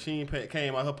paid for, she ain't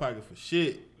came out her pocket for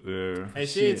shit, Yeah. and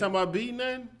she Shit. ain't talking about beating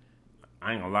nothing.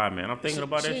 I ain't gonna lie, man. I'm thinking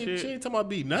about that She shit. ain't talking about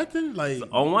beating nothing. Like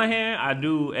On one hand,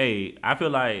 I feel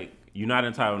like you're not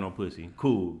entitled to no pussy.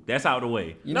 Cool. That's out the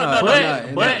way. You No, know, no, I'm but- not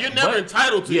in but- that. you're never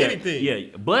entitled to Yeah, anything.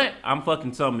 yeah. But I'm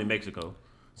fucking something in Mexico.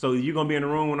 So you gonna be in the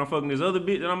room when I'm fucking this other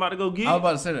bitch that I'm about to go get? I was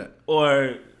about to say that.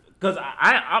 Or because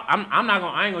I'm not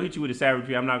gonna, I ain't gonna hit you with a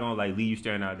savagery. I'm not gonna like leave you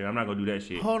staring out there. I'm not gonna do that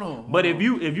shit. Hold on, But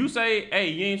hold if you say, hey,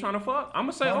 you ain't trying to fuck, I'm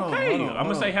gonna say Hold on, okay. hold on, I'm hold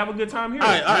gonna say on. have a good time here. All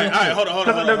right. Hold on.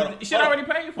 Because the shit already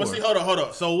paid for. Well, see, hold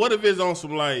on. So what if it's on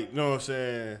some like, you know what I'm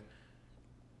saying?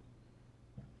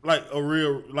 Like a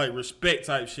real like respect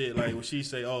type shit, like when she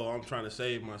say, "Oh, I'm trying to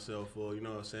save myself," or you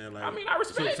know what I'm saying? Like, I mean, I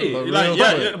respect so- it. But like, real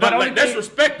yeah, quick. yeah, But but only like that's thing-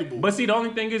 respectable. But see, the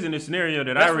only thing is in the scenario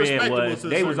that That's I read respectable was to a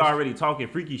they was certain- already talking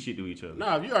freaky shit to each other.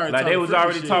 Nah, if you already Like they talking was freaky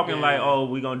already shit, talking then- like, oh,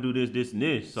 we gonna do this, and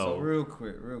this. So So real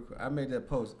quick. I made that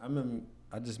post.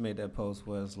 I just made that post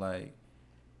where it's like,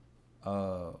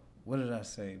 what did I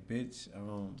say, bitch?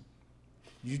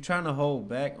 You trying to hold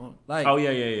back on like? oh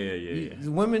yeah.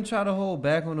 Women try to hold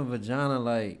back on the vagina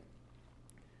like.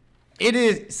 It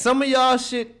is some of y'all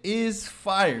shit is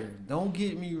fire. Don't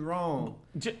get me wrong.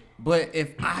 But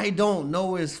if I don't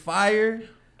know it's fire,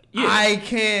 Yeah. I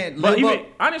can't But live even up.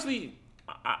 honestly,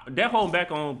 that holding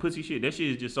back on pussy shit, that shit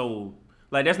is just so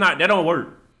like that don't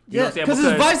work. You know Yeah, what I'm saying? because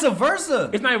it's vice versa.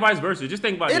 It's not even vice versa. Just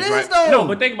think about It this, is, right? though. No,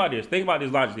 but think about this. Think about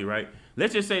this logically, right?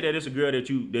 Let's just say that it's a girl that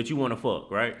you want to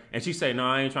fuck, right? And she say, "No,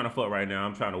 I ain't trying to fuck right now.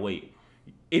 I'm trying to wait."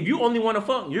 If you only want to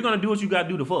fuck, you're gonna do what you gotta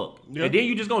do to fuck, Yeah. and then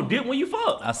you just gonna dip when you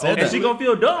fuck. I said and that. she gonna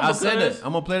feel dumb. I said because- that.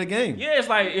 I'm gonna play the game. Yeah, it's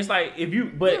like if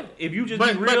you just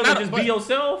But- be real but and just not- be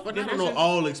yourself. But then not on that's no just-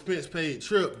 all expense paid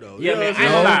trip though. Yeah, You know man, what I I'm ain't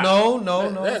saying?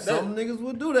 gonna No. That- Some niggas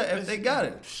will do that if they got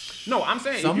it. No, I'm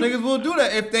saying Some if you, niggas will do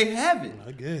that if they have it.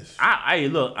 I guess. Hey,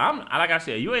 look, I'm like I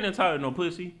said, you ain't entitled to no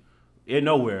pussy in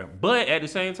nowhere. But at the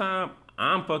same time,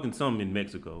 I'm fucking something in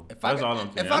Mexico. If I That's got- all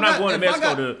I'm saying. if I I'm not got- going to if I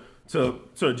Mexico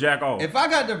to jack off. If I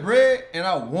got the bread and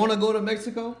I want to go to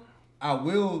Mexico, I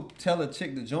will tell a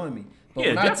chick to join me. But Yeah,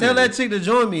 when I tell definitely. that chick to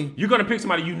join me, You're gonna pick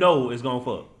somebody you know is gonna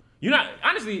fuck. You're not.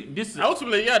 honestly, this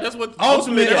Ultimately, yeah, that's what.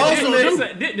 Ultimately,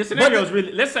 the scenario is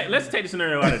really. Let's take the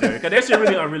scenario out of there because that shit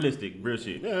really unrealistic, real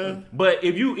shit. Yeah. But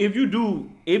if you do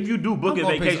book a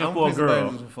gonna pick- vacation I'm for a pick somebody girl,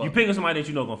 who's a fuck. you picking somebody that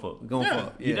you know gonna fuck. Going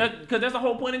for it. Because that's the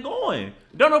whole point of going.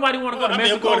 Don't nobody want to go to I'm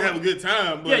Mexico. going to have a good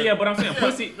time. But, Yeah, but I'm saying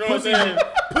pussy, You know what I'm pussy saying?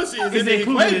 Pussy is is in the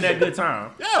included in equation. that good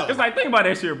time. Yeah. It's like think about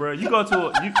that shit, bro. You go to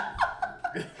a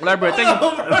like, bro, think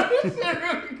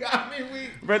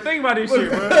about this shit,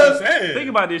 bro. I'm saying. Think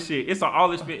about this shit. It's all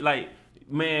this like,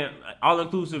 man, all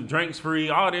inclusive, drinks free,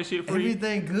 all that shit free.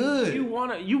 Everything good. You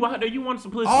out there, you want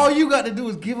some pussy. All you got to do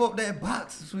is give up that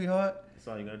box, sweetheart. That's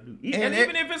all you gotta do. And And it-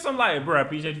 even if it's some like, bro, I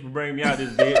appreciate you for bringing me out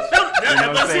this bitch. You know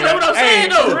That's what I'm saying,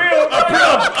 though. for real,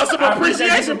 bro. Some I appreciate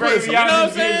you appreciation for bringing pussy. me You know out what I'm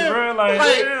this bitch, saying? bro. Like,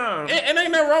 damn. And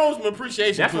ain't nothing wrong with some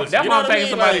appreciation That's what- pussy. that's You why know I'm what I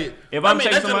taking mean? somebody- Like, if I'm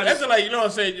taking that's somebody- that's like, you know what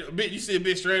I'm saying? You see a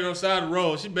bitch straight on the side of the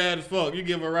road. She bad as fuck. You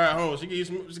give her a ride home. She give you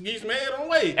some head on the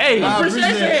way. Hey, I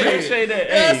appreciate appreciate that.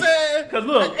 You know what I'm Hey, saying? 'cause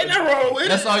look, ain't nothing wrong with it.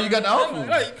 That's all you got to offer.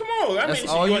 Like, come on. I That's mean,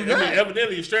 all you got.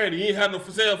 evidently you're stranded. You ain't have no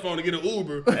cell phone to get an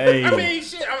Uber. Hey. I mean,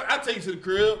 shit, I'll take you to the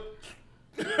crib.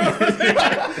 Shit,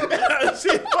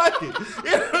 fuck it.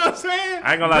 You know what I'm saying?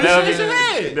 I ain't gonna lie, Appreciation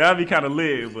head. that'd be kind of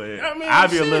lit, but I mean, I'd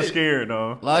be a little shit. scared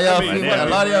though. A lot of y'all, I mean, female, damn,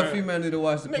 a lot of y'all bro. females need to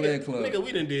watch the Players Club. Nigga,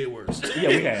 we done did worse. Yeah,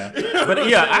 we have. But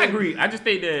yeah, I agree. I just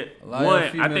think that A lot of one. y'all I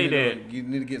females think need that to, you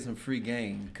need to get some free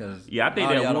game because yeah, I think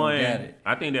a lot of that y'all one. don't get it.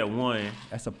 I think that one.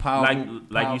 That's a powerful, like you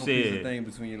powerful piece said, of thing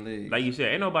between your legs. Like you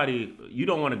said, ain't nobody. You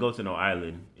don't want to go to no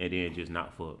island and then just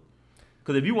not fuck.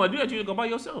 Because if you want to do that, you just go by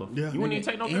yourself. Yeah. You wouldn't even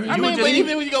take no. I you mean, I would mean, just, but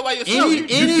even when you go by yourself, any- you you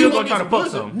any- still go gonna try to get fuck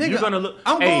some some. Nigga, You're gonna look.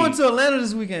 I'm hey, going to Atlanta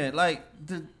this weekend. Like,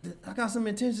 I got some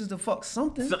intentions to fuck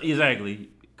something. exactly.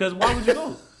 Because why would you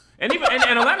go? And even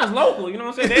and Atlanta's local, you know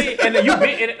what I'm saying? And you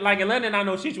been like Atlanta, and I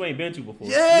know shit you ain't been to before.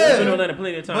 Yeah. You've been to Atlanta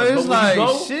plenty of times. But it's when like, you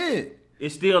go, shit.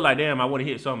 it's still like, damn, I want to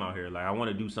hit something out here. Like I want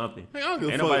to do something. Hey, I don't give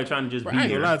a Ain't fuck. nobody trying to just Bro, be I ain't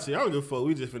here. gonna lie to you. I don't give a fuck.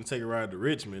 We just finna take a ride to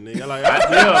Richmond, nigga. Like,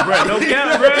 Yeah, bro, no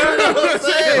cap, bro.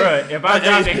 saying? Bro, if I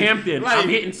drive to Hampton, I'm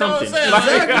hitting something. You know what I'm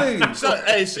saying? Exactly. So,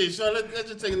 hey, shit, so let's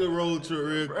just take a little road trip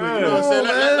real quick. Bruh. You know what I'm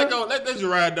saying? Come on, Let's just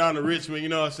ride down to Richmond. You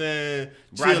know what I'm saying?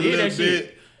 Bro, I Chill a did little that shit.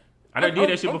 bit. I done did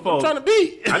that shit before. I'm trying to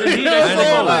beat. I done did You know that what shit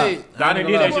I'm saying? before. Like, I done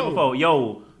did that shit Whoa. before.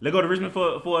 Yo, let's go to Richmond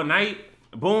for a night.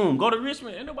 Boom, go to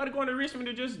Richmond. Ain't nobody going to Richmond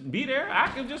to just be there. I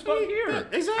can just fuck here.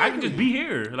 Exactly. I can just be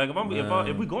here. Like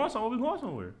if we going somewhere, we going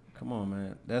somewhere. Come on,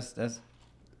 man. That's that's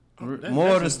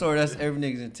more of the story. That's every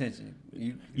nigga's intention.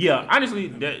 Yeah, honestly,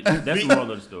 that's the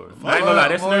moral of the story. I ain't gonna lie,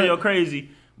 that Boy. scenario crazy.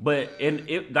 But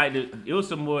it was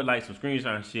some more like some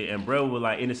screenshot and shit. And bro was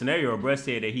like in the scenario, bro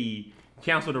said that he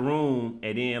canceled the room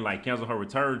and then like canceled her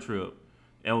return trip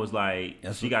and was like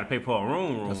That's she what- got to pay for her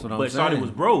room. That's what I'm but Shawty saying. was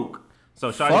broke,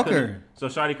 so Fuck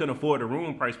Shawty couldn't afford the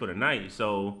room price for the night.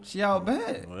 So, She all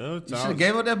bad. Well, You should have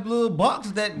gave her that little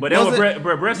box that. but then wasn't-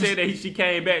 Brett said that she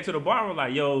came back to the bar and was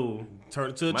like, "Yo,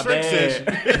 Turn it to a my trick session.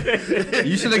 bad."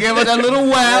 You should have gave her that little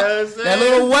whap. Yeah, I'm saying. That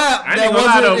little whap. I ain't That gonna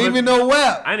lie, wasn't though, even no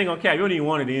whap. I ain't gonna cap. You don't even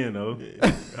want it in though.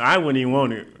 I wouldn't even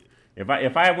want it.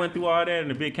 If I went through all that and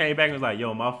the bitch came back and was like,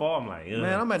 "Yo, my fault," I'm like, ugh.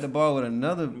 Man, I'm at the bar with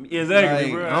another.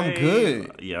 Exactly, like, bro. I'm Hey.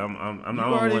 good. Yeah, I'm You I don't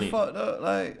already want it. fucked up.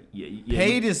 Like, Yeah,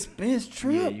 paid expense Yeah,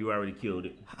 trip. you already killed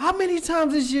it. How many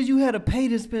times this year you had a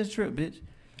paid expense trip, bitch?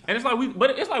 And it's like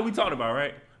we talked about,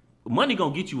 right? Money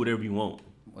gonna get you whatever you want.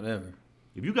 Whatever.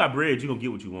 If you got bread, you gonna get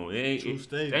what you want. True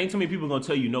statement. There ain't too many people gonna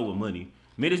tell you no with money.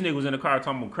 Me, this nigga was in the car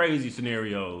talking about crazy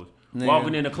scenarios. Nigga.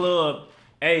 Walking in the club,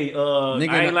 hey, Nigga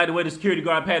I ain't not- like the way the security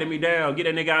guard patted me down. Get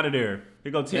that nigga out of there.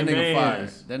 Here go 10 That nigga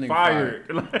bands. fired. That nigga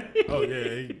fired. Like, Oh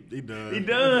yeah, he done. he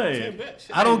done.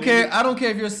 I don't care. I don't care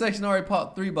if your section already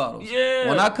popped 3 bottles. Yeah.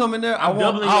 When I come in there, I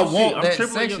doubling want your shit. I'm that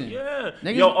tripling section. yeah.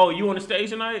 Nigga. Yo, oh, you on the stage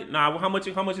tonight? Nah, how much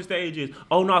the stage is?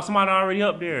 Oh no, somebody already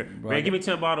up there. Bro, Man, give me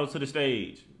 10 bottles to the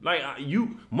stage. Like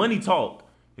money talk.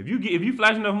 If you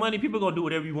flash enough money, people gonna do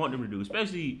whatever you want them to do,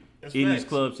 especially That's in these facts.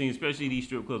 club scenes, especially these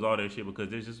strip clubs, all that shit, because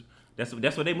there's just that's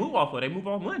what they move off of. They move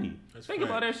off money. Think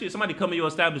about that shit. Somebody come to your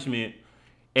establishment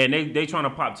and they trying to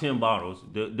pop 10 bottles.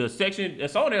 The section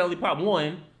that's all they only pop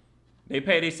one. They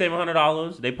pay their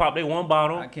 $700. They pop their one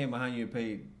bottle. I came behind you and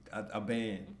paid a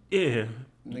band. Yeah,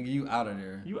 Nigga, you out of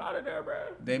there. you out of there, bro.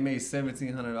 They made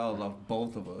 $1,700 off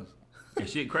both of us. That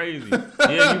shit crazy.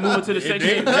 Yeah, you moving to the They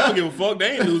section. don't give a fuck.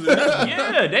 They ain't losing nothing.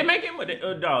 Yeah, they making money.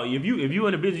 Dog, if you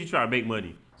in the business, you try to make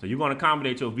money. So you're gonna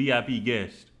accommodate your VIP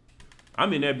guest.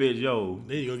 I'm in that bitch, yo.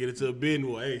 Then you gonna get into a bid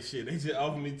war. Hey, shit, they just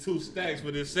offered me 2 stacks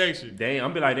for this section. Damn,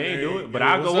 I'm be like, they ain't do it, but Hey,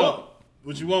 I'll what's go up.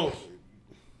 What you want?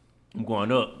 I'm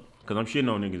going up. Cause I'm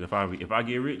shitting on niggas. If I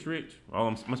get rich,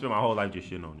 I'm gonna spend my whole life just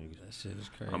shitting on niggas. That shit is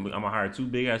crazy. I'm gonna hire 2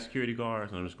 big ass security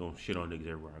guards and I'm just gonna shit on niggas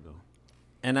everywhere I go.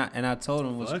 And I told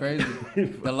him what's Fuck. crazy.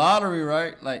 The lottery,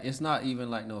 right? Like it's not even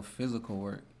like no physical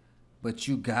work, but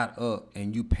you got up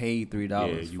and you paid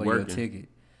 $3 you for working. your ticket.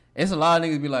 It's a lot of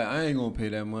niggas be like, I ain't gonna pay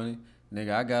that money,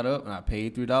 nigga. I got up and I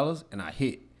paid $3 and I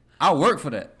hit. I work for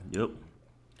that. Yep.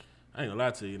 I ain't gonna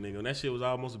lie to you, nigga. When that shit was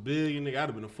almost $1 billion, nigga, I'd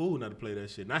have been a fool not to play that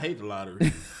shit. And I hate the lottery. You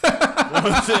know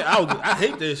what I'm saying? I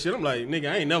hate that shit. I'm like, nigga,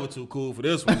 I ain't never too cool for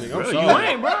this one, nigga. I'm Bro, sorry. you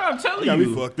ain't, bro. I'm telling You got you.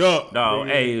 me fucked up. Dog,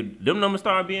 nigga. hey, them numbers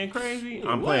start being crazy.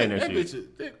 I'm playing that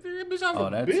shit. That bitch off Oh,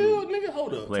 a that bill, nigga.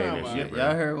 Hold up. Playing Time that out. shit, bro.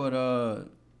 Y'all heard what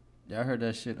y'all heard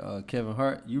that shit Kevin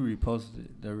Hart, you reposted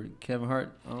it. The Kevin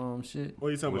Hart shit What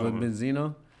you talking with about?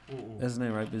 Benzino. That's his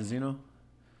name, right? Benzino.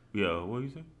 Yeah, what you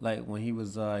say? Like when he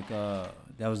was like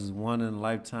that was his one in a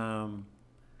lifetime.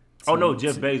 Oh no,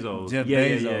 Jeff Bezos. Jeff yeah,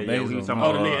 Bezos, yeah, yeah. When he was talking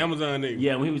Oh, the about, nigga, Amazon nigga.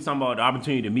 yeah, when he was talking about the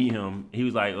opportunity to meet him, he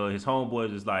was like, his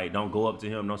homeboys is like, don't go up to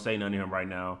him, don't say nothing to him right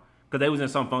now, because they was in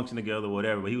some function together or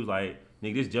whatever. But he was like,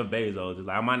 nigga, this Jeff Bezos. It's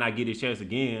like, I might not get his chance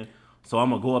again, so I'm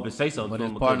gonna go up and say something But to his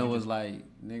him. because partner you was just- like,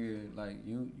 nigga, like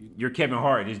you you're Kevin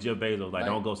Hart. It's Jeff Bezos. Like, Like,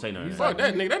 don't go say nothing. he's Fuck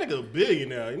that nigga. That nigga a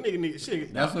billionaire. Nigga need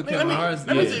shit. That's what Nigga, Kevin let me- Hart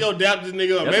Let me said. see your dap this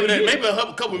nigga up. That's Maybe what he maybe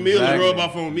a couple million Exactly. rub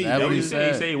off on me. That's What what he he said?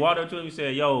 He said. said he walked up to him. He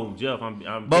said, "Yo, Jeff, I'm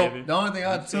But Kevin." the only thing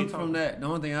I Stay took from talking.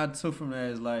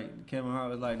 that, is like Kevin Hart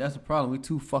was like, that's the problem. We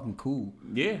too fucking cool.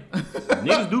 Yeah,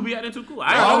 niggas do be acting too cool.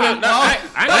 I I ain't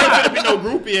gonna ain't gonna be no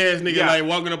groupie ass nigga Yeah. like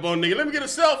walking up on nigga. Let me get a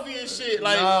selfie and shit.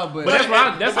 Like, Nah, but that's what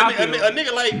I- that's a, how I nigga, feel. a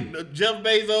nigga like Jeff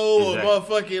Bezos Exactly. or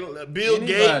motherfucking Bill Anybody.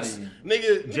 Gates,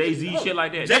 nigga, Jay-Z, nigga, shit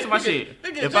like that. That's my shit.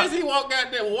 Nigga, If I- Jay-Z walk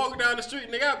down the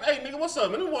street, nigga. Hey, nigga, what's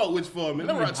up, man? Let me walk with you for a minute.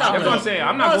 Let me That's what I'm saying.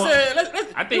 I'm You know not what going. I'm saying?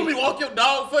 Let's, I think- you me walk your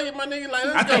dog for you, my nigga. Like,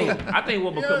 let's go. I think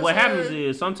what You know what I'm happens saying?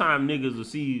 is sometimes niggas will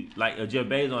see like a Jeff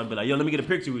Bezos and be like, "Yo, let me get a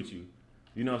picture with you."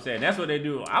 You know what I'm saying? That's what they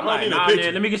do. I'm don't like, need a nah, picture.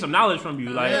 man. Let me get some knowledge from you.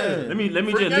 Like, Yeah. let me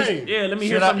Free just game. let me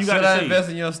hear Should I, something you should got I to say. invest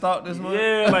in your stock this month?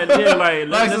 Yeah, like Like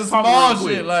let's some talk small real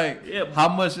quick. shit. Like, Yeah. how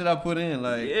much should I put in?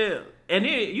 Like, Yeah, and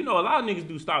then you know a lot of niggas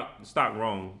do stock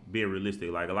wrong, being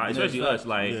realistic. Like a lot, especially us.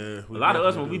 Like Yeah, a we lot of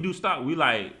us when definitely we do stock, we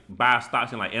like buy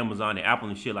stocks in like Amazon and Apple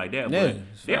and shit like that. Yeah, But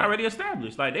they already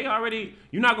established. Like they already,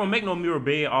 you're not gonna make no mirror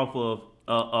bed off of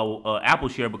a Apple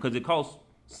share because it costs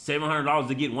 $700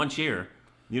 to get one share.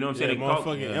 You know what I'm Yeah, saying? It costs-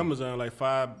 motherfucking Amazon like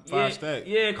five stacks.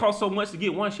 Yeah, it costs so much to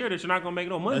get one share that you're not gonna make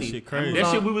no money. That shit crazy. That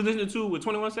shit we was listening to with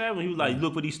 21 Savage. He was like,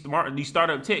 look for these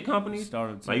startup tech companies.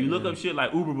 Startup like tech, you look yeah. up shit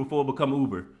like Uber before it become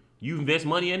Uber. You invest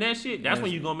money in that shit. That's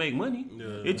when you gonna make money. Yeah,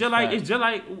 it's just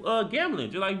like gambling.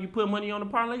 Just like you put money on a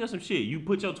parlay or some shit. You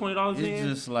put your $20 it's in.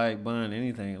 just like buying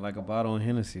anything, like a bottle of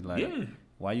Hennessy. Like, Yeah.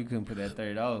 why you couldn't put that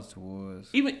 $30 towards?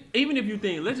 Even if you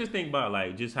think, let's just think about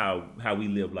like just how we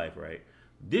live life, right?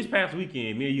 This past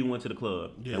weekend, me and you went to the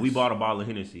club Yes. and we bought a bottle of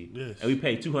Hennessy. Yes. And we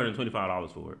paid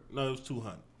 $225 for it. No, it was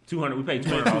 200. 200. We paid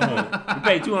 $200 for it. We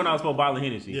paid $200 for a bottle of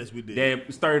Hennessy. Yes, we did.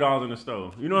 That's $30 in the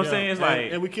store. You know what I'm saying? It's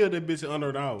like, and we killed that bitch in under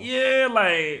an hour. yeah,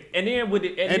 like, and then with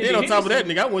it, And then on top of that,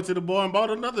 nigga, I went to the bar and bought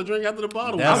another drink after the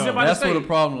bottle. I was just was about to That's say- where the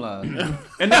problem lies.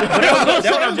 and that, but that's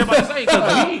what I was just about to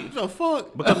say What the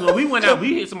fuck? because when we went out,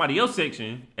 we hit somebody else's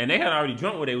section and they had already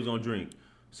drunk what they was gonna drink.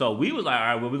 So we was like, all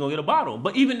right, well, we gonna get a bottle.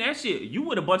 But even that shit, you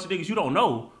with a bunch of niggas you don't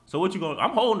know. So what you gonna? I'm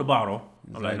holding the bottle.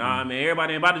 I'm like, Exactly. nah, man,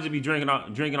 everybody ain't about to just be drinking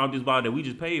off this bottle that we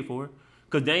just paid for,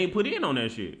 cause they ain't put in on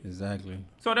that shit. Exactly.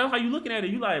 So that's how you looking at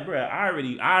it. You like, bruh, I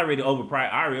already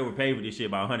overpaid for this shit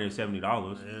by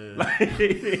 $170.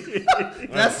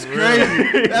 Like, That's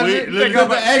crazy. That's We- it. look Because up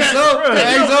the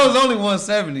XO is only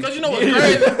 170. Cause you know what's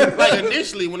crazy? Like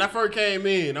initially, when I first came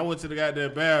in, I went to the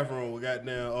goddamn bathroom with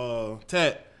goddamn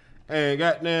Tat, and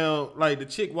goddamn like the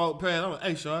chick walked past. I'm like,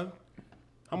 hey, Sean,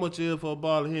 how much is for a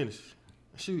bottle of Hennessy?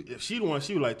 If she the one,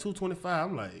 she was like $225.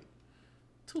 I'm like,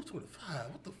 $225?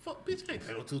 What the fuck, bitch? I ain't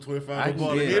paying no $225 for I a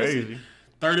bottle of get Hennessy. crazy.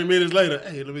 30 minutes later,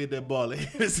 hey, let me get that bottle of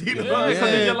Hennessy. Yeah, because it's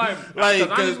just like, Like,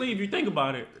 'cause honestly, if you think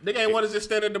about it, Nigga ain't want to just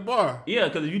stand at the bar. yeah,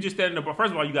 because if you just stand in the bar,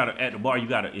 first of all, you gotta at the bar,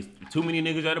 it's too many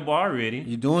niggas at the bar already.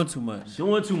 You're doing too much.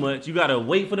 Doing too much. You gotta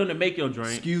wait for them to make your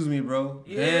drink. Excuse me, bro.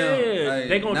 Yeah, Damn. Like,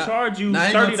 they gonna now- charge you now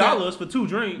he gonna $30 for 2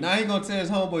 drinks. Now he gonna tell his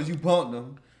homeboys you bumped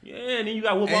them. Yeah, and then you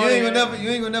got whoop And all you ain't that.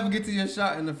 gonna never get to your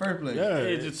shot in the first place. Yeah,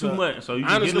 It's just too much. So you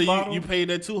just Honestly, get a bottle. you paid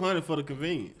that $200 for the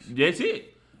convenience. That's it.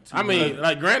 I mean,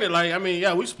 like, granted, like, I mean,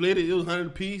 yeah, we split it. It was 100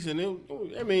 apiece, and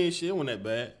I mean, shit, it wasn't that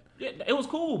bad. Yeah, it was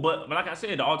cool, but like I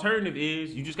said, the alternative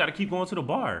is you just got to keep going to the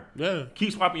bar. Yeah.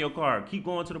 Keep swiping your card. Keep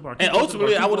going to the bar. Keep And going to the bar,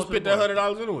 ultimately, keep I would have going spent to that the bar.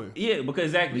 $100 anyway. Yeah, because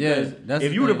exactly. Yeah, Because that's if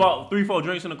the you would have thing. bought 3-4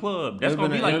 drinks in the club, that's gonna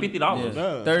be like $50. Yeah.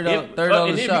 $30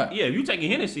 and then shot. If you taking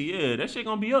Hennessy, yeah, that shit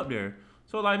gonna be up there.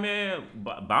 So like, man,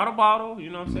 buy the bottle. You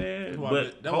know what I'm saying? why-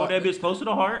 But that's hold why- that bitch close to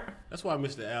the heart. That's why I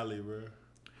missed the alley, bro.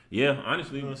 Yeah,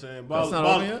 honestly. You know what I'm saying? That's not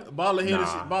over yet? Baller Nah,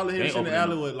 Hennessy in the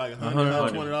alley with like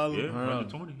 $100, $20. Yeah,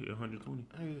 120. Yeah,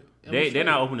 120. They're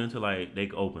not open until like they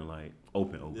open.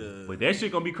 Yeah. But that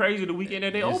shit gonna be crazy the weekend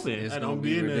that they open. It's I gonna don't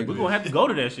be be in there. ridiculous. We're gonna have to go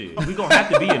to that shit. We're gonna have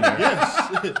to be in there.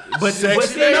 Yes. But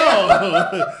Section and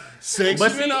all. Section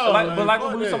But see, and all. like what we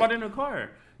fuck was talking that. about in the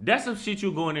car. That's some shit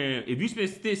you going in. If you spend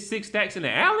 6 stacks in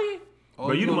the alley, Oh,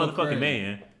 bro, you the gonna look motherfucking crazy.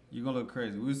 man. You're gonna look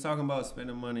crazy. We was talking about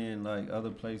spending money in like other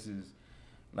places,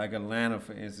 like Atlanta,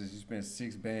 for instance. You spend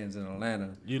 6 bands in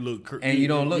Atlanta, You look and you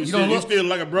don't look. You still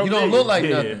like a broke You don't nigga. look like Yeah,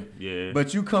 nothing. yeah.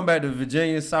 But you come back to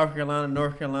Virginia, South Carolina,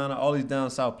 North Carolina, all these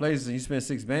down south places, and you spend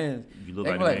 6 bands. You look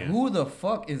They like be a like, man. who the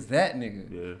fuck is that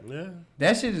nigga? Yeah. Yeah.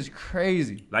 That shit is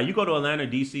crazy. Like you go to Atlanta,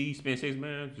 DC, spend 6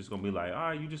 man, just gonna be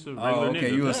like, you just a regular Oh,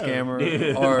 okay, nigga. you a Yeah. scammer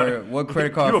Yeah, or like, what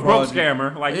credit card You a broke fraud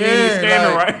scammer. Like you ain't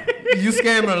scamming, like, right? You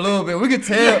scamming a little bit. We can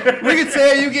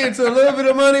tell. You get into a little bit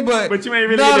of money, but But you ain't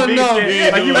really not in the big enough. scale. Yeah,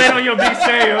 Like you dude. ain't on your big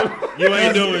scale. You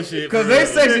ain't doing shit. Because for they real.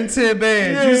 section 10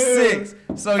 bands, you Yeah. 6.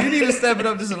 So you need to step it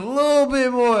up just a little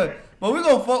bit more. But we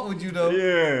gonna fuck with you though.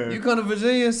 Yeah. You come to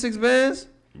Virginia, 6 bands?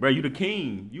 Bro, you the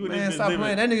king. You in Man, this stop living.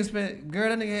 playing. That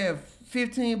nigga had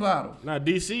 15 bottles. Nah,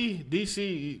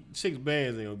 DC, 6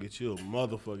 bands ain't gonna get you a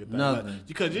motherfucking thing. Nothing. Like,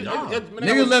 because you, Nah.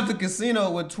 Niggas left the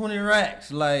casino with 20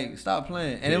 racks. Like, stop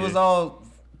playing. And it was Yeah. all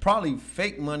probably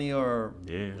fake money or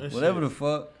Yeah. That whatever shit. the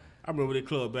fuck. I remember the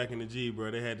club back in the G,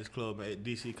 bro. They had this club at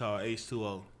DC called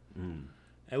H2O. Mm.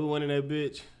 And we went in that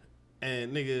bitch,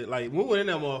 and nigga, like, when we went in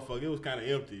that motherfucker, it was kind of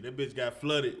empty. That bitch got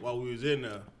flooded while we was in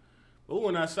there. But we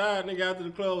went outside, nigga, after the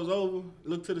club was over,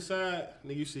 look to the side,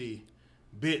 nigga, you see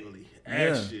Bentley,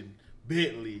 Action,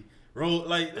 Bentley, roll,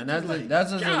 like, And that's like,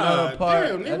 that's just God another part.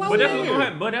 damn, nigga, That's why But we that's in what's here? gonna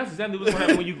happen. But that's exactly what's gonna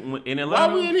happen when you in Atlanta.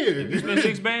 Why we in here? If you spend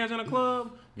 6 bands in a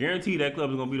club, guarantee that club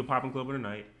is gonna be the popping club of the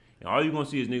night. And all you gonna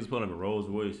see is niggas pulling up in Rolls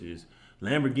Royces,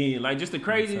 Lamborghini, like just the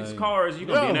craziest cars. You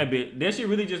gonna be in that bitch. That shit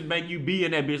really just make you be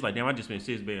in that bitch. Like, damn, I just spent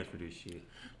 6 bands for this shit.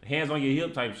 Hands on your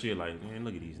hip type shit. Like, man,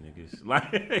 look at these niggas.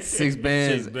 Like 6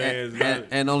 bands, 6 bands,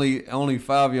 and only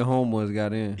 5 of your homeboys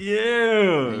got in.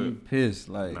 yeah. You pissed,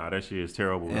 like. Nah, that shit is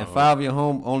terrible. And dog. 5 of your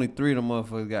home, only 3 of them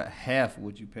motherfuckers got half of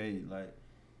what you paid. Like,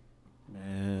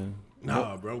 man,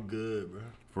 Nah, bro, I'm good, bro.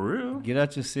 For real. get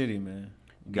out your city, man.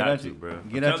 Got to, bro.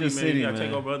 Get I'm out your telling you, city, You gotta man.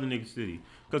 take over other niggas' city.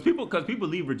 Cause people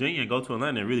leave Virginia and go to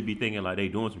Atlanta and really be thinking like they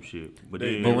doing some shit. But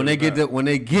then, But when they get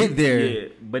there, yeah.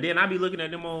 But then I be looking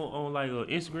at them on like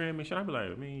Instagram and shit. I be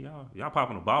like, I mean, y'all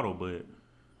popping a bottle, but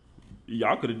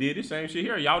y'all could have did the same shit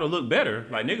here. Y'all would have looked better.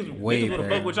 Like niggas Way would have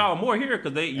better. fuck with y'all more here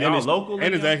because And y'all it's local.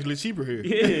 and it's y'all- actually cheaper here.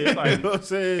 Yeah, it's like- you know what I'm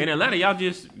saying? in Atlanta, y'all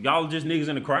just niggas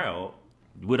in the crowd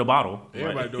with a bottle.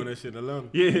 Everybody Like- doing that shit in Atlanta.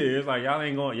 Yeah, it's like y'all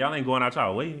ain't going out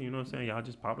y'all way. You know what I'm saying? Y'all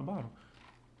just popped a bottle.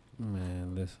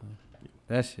 man, listen,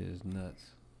 that shit is nuts.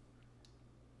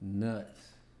 Nuts.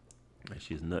 That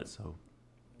shit's nuts. So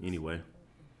anyway,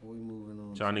 What we moving on?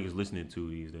 what y'all niggas listening to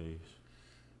these days?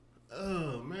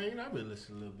 Oh man, you know I've been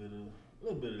listening to a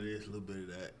little bit of this, a little bit of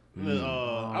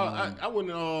that. I went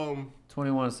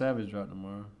 21 Savage dropped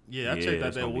tomorrow. yeah, I Yeah, checked out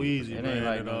it's that gonna be- Wheezy It man. ain't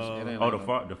like and, no shit. It ain't Oh,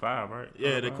 like the 5, right?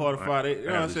 yeah, the quarter Right. five. They, you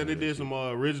know what I'm I saying? They listened to did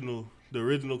that some the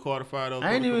original quarter five.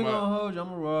 I ain't even gonna hold you.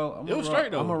 I'm a raw. It was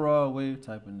straight, though. I'm a raw wave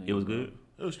type of nigga. shit. It was bro. good.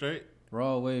 It was straight.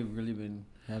 Raw wave really been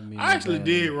having me. in I the actually bag.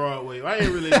 did raw wave. I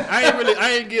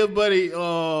ain't give Buddy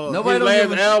Nobody his don't last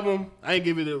give a album. I ain't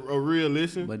give it a real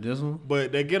listen. But this one,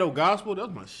 But that ghetto gospel, that's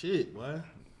my shit, boy.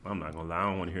 I'm not gonna lie. I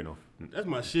don't want to hear no. That's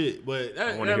my shit. But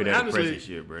I want to hear that honestly, depressing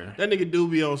shit, bro. that nigga do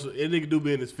be on. That nigga do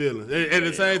be in his feelings. At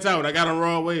the same time, when I got on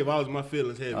raw wave, I was my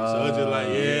feelings heavy. So it's just like,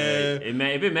 yeah.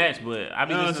 If it matched, but I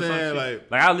be You know what listening to I'm some saying?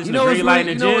 shit. Like I listen you know to what's Green Light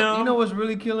really, in the gym. you know what's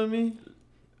really killing me?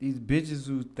 These bitches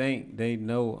who think they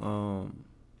know.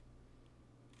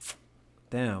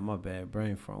 Damn, my bad,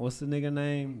 brain fart. What's the nigga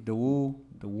name? The Woo.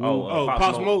 Oh,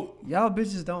 Pop Smoke. Y'all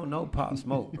bitches don't know Pop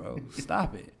Smoke, bro.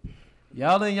 Stop it.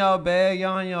 Y'all in y'all bag,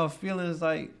 y'all in y'all feelings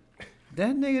like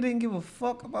that nigga didn't give a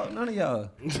fuck about none of y'all.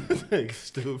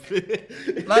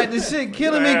 Stupid. Like the shit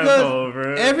killing me Asshole, because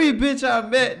bro. every bitch I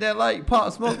met that like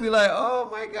Pop Smoke be like, oh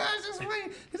my gosh,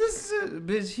 this is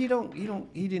bitch.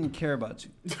 He didn't care about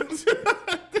you.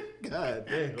 God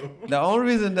damn. The only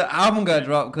reason the album got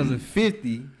dropped because of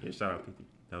 50. Yeah, shout out 50.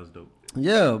 That was dope.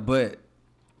 Yeah, but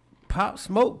Pop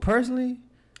Smoke personally,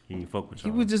 He ain't fuck with he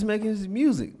y'all. was just making his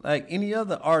music like any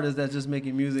other artist that's just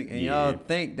making music, and Yeah. y'all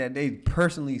think that they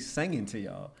personally singing to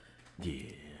y'all. Yeah,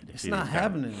 that It's shit not is gotta-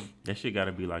 happening. That shit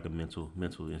gotta be like a mental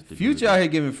instability. Future out here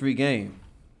giving free game.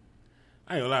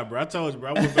 I ain't gonna lie, bro. I told you, bro.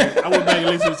 I went back and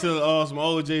listened to some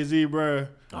old Jay-Z, bro.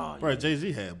 Oh, Bro, yeah.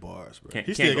 Jay-Z had bars, bro. Can't-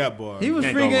 He can't still go- got bars. He was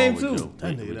Can't free go game wrong with too. Joe.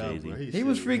 that With nigga out, Jay-Z. bro. He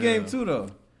was free game too though.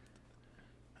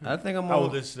 I think I'm I was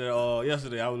on. listening to,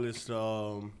 yesterday. I was listening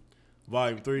to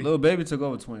Volume 3. Lil Baby took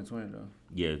over 2020 though.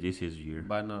 Yeah, this his year.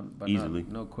 By Easily.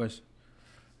 no question.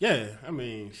 Yeah, I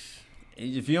mean,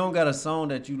 If you don't got a song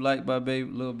that you like by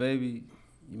Lil Baby,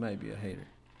 you might be a hater.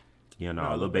 Yeah, no,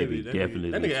 nah, Lil Baby that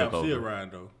definitely That nigga took album still over.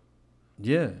 riding though.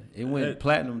 Yeah, it went That-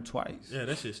 platinum twice. Yeah,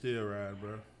 that shit still ride,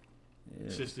 bro.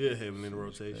 Yeah, Shit still heavily in the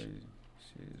rotation.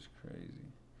 Shit is crazy.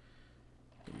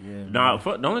 But yeah, Nah,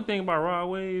 man. the only thing about Rod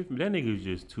Wave, that nigga is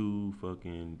just too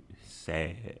fucking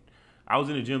sad. I was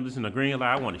in the gym listening to Green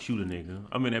Light. I want to shoot a nigga.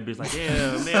 I'm in that bitch like,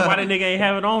 yeah, man, why that nigga ain't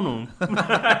have it on him? I'm in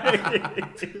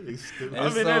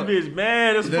that bitch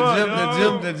mad as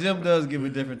fuck. The gym does give a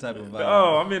different type of vibe.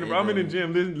 Oh, I'm in the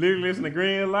gym literally listening to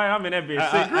Green Light. I'm in that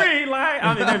bitch. Green Light.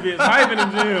 I'm in that bitch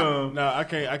hyping the gym. Nah, I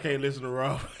can't listen to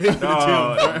Raw.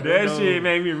 That shit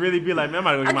made me really be like, man, I'm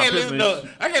about to go get my pistol.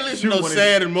 I can't listen to no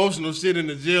sad, emotional shit in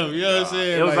the gym. You know what I'm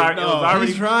saying? It was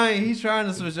already He's trying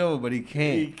to switch over, but he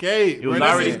can't. He can't. It was Bro,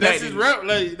 already that's his rap.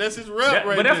 Like that's his rap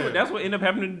right but there. that's what ended up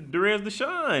happening to Derez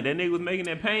Deshaun. That nigga was making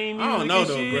that pain music. I don't know and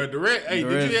though, shit. bro. Direct. Hey,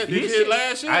 did you His hear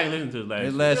last shit? I ain't listened to his last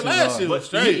His shit. last Last shit But was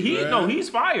straight. no, he's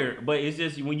fired. But it's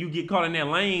just when you get caught in that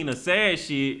lane of sad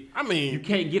shit, I mean, you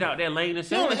can't get out that lane of he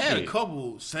sad only had shit. a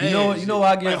couple sad. You know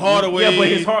why I get like Hardaway. Yeah, but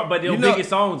his heart, but their You know- biggest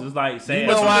songs is like sad. You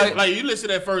know But why- like you listen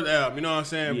to that first album, you know what I'm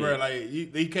saying, Yeah. bro? Like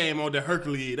he came on the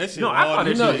Hercules. That shit. No, was I hard thought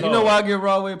as that You know, shit shit. you know why I give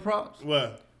Raw Wave props?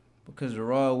 What? Because the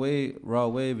Raw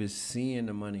Wave is seeing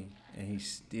the money and he's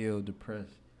still depressed.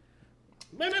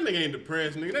 Man, that nigga ain't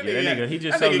depressed, nigga. That Yeah, nigga, that nigga, he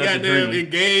just that nigga selling us a goddamn dream.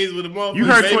 engaged with a motherfucker. You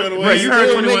heard baby 20 on the bro, way. you heard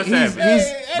Still 21 make- he's-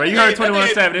 Savage. Bro, you heard 21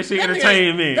 Savage. That shit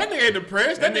entertained me. That nigga ain't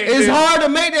depressed. That nigga It's hard to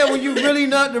make that when you really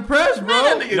not depressed, bro.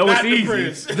 That nigga No, not it's easy.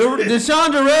 depressed. Deshaun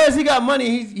Derez, he got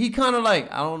money. He kind of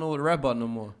like, I don't know what to rap about no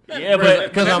more. Yeah,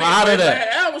 but 'cause I'm out of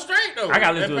that. Album straight though. I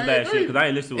got to listen to his That last shit because I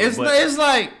ain't listen to it. It's But it's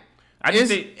like I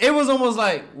just think, it was almost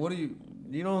like, what do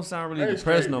you don't sound really That's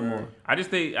depressed straight, no bro. more. I just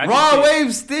think Raw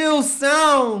Wave still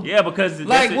sound Yeah, because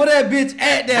like that's where that bitch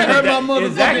at that hurt my motherfucking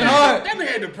exactly. heart. That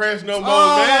nigga ain't depressed no more,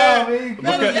 Oh, man.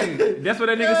 because that's what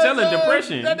that nigga selling,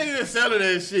 depression. That nigga selling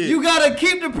that shit. You gotta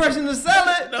keep depression to sell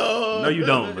it. no, No, you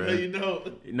don't, bro. No, you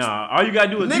don't. Nah, all you gotta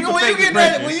do is Nigga, can when you fake get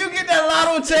that depression.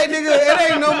 lotto check, nigga,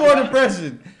 it ain't no more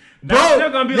depression. Bro, Nah, still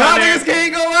gonna be y'all like that. niggas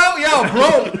can't go out. Y'all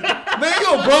broke. Man, you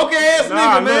a broke ass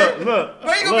Nah, nigga, man. look,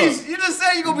 Bro, you gonna look. you just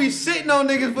said you gonna be shitting on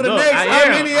niggas for the Look, next I how am.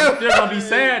 many I'm of still gonna be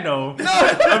sad though. No.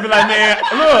 I'll be like, man,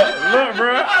 look,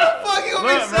 bro. How the fuck you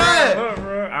gonna be sad? Look,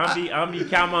 bro. I'm be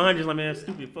counting my hundreds like, man,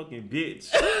 stupid fucking bitch.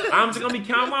 I'm just gonna be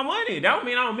counting my money. That don't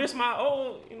mean I don't miss my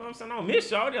old, you know what I'm saying? I don't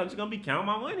miss y'all. I'm just gonna be counting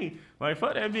my money. Like,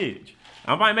 fuck that bitch.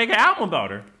 I might make an album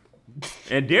about her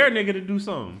and dare a nigga to do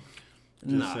something.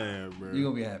 Just saying, bro. You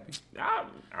gonna be happy.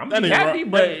 I'm That be nigga happy, Ra-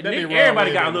 but that nigga, nigga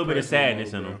everybody Ra got a Wave little bit of depressed no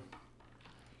sadness more, in bro. them.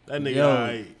 That nigga, Yo,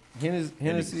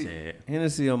 alright.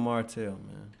 Hennessy or Martell,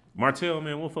 man. Martell,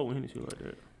 man, we'll fuck with Hennessy like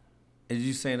that. Is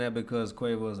you saying that because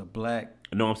Quavo is a black?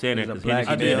 No, I'm saying that He's a because black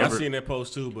Hennessy I male. never. seen that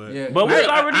post too, but Yeah. But we was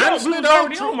already on. honestly We was though,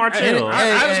 already on Martell.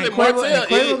 honestly,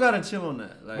 Martell gotta chill on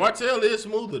that. Like, Martell is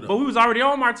smoother though. But we was already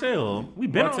on Martell. We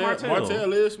been on Martell.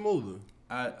 Martell is smoother.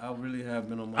 I really have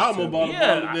been on I almost Martell. bought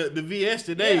Yeah, the VS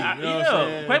today. Yeah, you know what I'm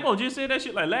saying? Quavo just said that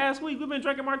shit like last week. We've been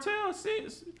drinking Martell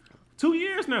since 2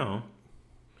 years now.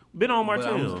 Been on But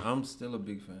Martell. I'm still a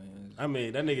big fan. I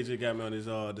mean, that nigga just got me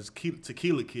on this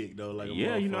tequila kick though. Like a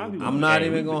Yeah, you know, I motherfucker. be I'm not Hey,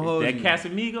 even we- gonna hold that you.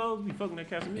 Casamigos. We fucking that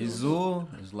Casamigos. Azul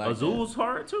is like Azul's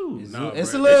hard too. that. Nah, It's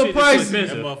a bro. little That shit is pricey. too That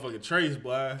expensive. motherfucking Trace,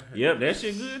 boy. Yep, that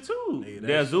shit good too. Nigga, The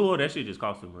that Azul, that shit just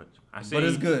cost too much. I seen, But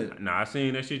it's good. Nah, I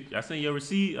seen that shit. I seen your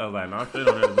receipt. I was like, nah, I'm straight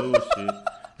on that Azul shit.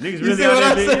 Niggas You really see out what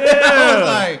I there. said? Yeah. I was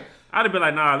like, I'd have been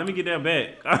like, nah, let me get that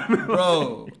back.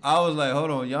 bro, I was like, hold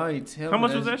on, y'all ain't tell me. How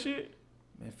much was that shit?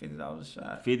 Man, $50 a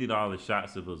shot. $50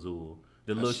 shots of Azul.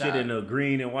 The little shot. shit in the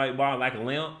green and white bar like a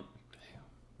lamp.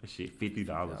 That shit,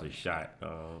 $50 a shot.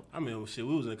 I mean, shit,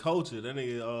 we was in culture. That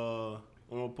nigga,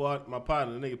 my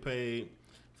partner, the nigga paid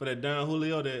for that Don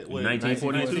Julio that what,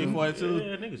 1942. 1942.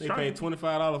 Yeah, niggas they trying. paid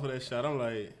 $25 for that shot. I'm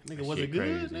like, nigga, That was shit it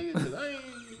good, crazy. nigga? 'Cause I ain't.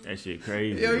 That shit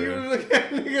crazy, Yo, you bro. look at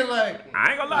nigga like, I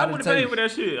ain't gonna lie, I I'd would have tell paid you- for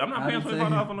that shit. I'm not I'd paying tell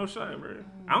 $25 you. for no shot, bro.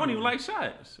 I don't even like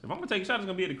shots. If I'm gonna take a shot, it's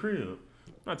gonna be at the crib.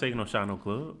 I'm not taking no shot in no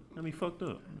club. That be fucked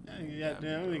up.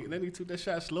 Goddamn, that nigga took that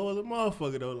shot slow as a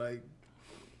motherfucker though. Like,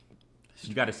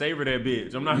 You gotta savor that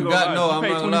bitch. I'm not You gonna got- lie. no, You I'm pay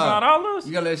not gonna lie. $25?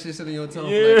 you gotta let shit sit in your tongue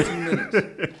Yeah. for like 2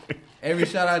 minutes. Every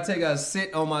shot I take, I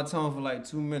sit on my tongue for like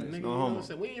 2 minutes. Nigga, you no know what homo. I'm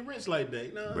saying? We ain't rich like that.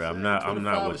 You know what Bro, I'm I'm not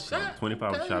 $25 with a shot.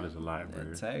 25 okay. shot is a lot, bro.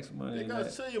 That tax money. They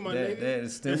gotta tell you, my that, nigga. that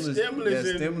stimulus, stimulus that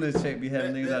and- stimulus check be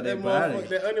having niggas out their body.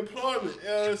 That unemployment, you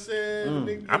know what I'm saying?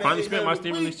 Nigga I get finally that spent my 800 a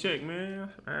stimulus week. check, man.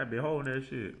 I been holding that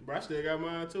shit. Bro, I still got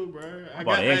mine too, bro. I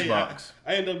bought got an Xbox.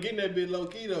 I ended up getting that bitch low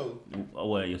key though. Oh,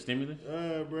 what, your stimulus?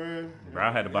 Bro. Bro,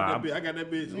 I had to buy. I got that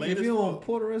bitch Nigga, late if as you don't fuck.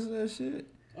 pour the rest of that shit,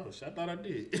 Oh shit, I thought I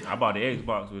did. I bought the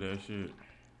Xbox with that shit.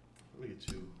 Look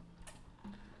at you.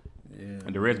 yeah.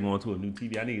 And the rest going to a new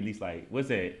TV. I need at least like, what's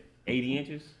that, 80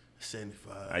 inches?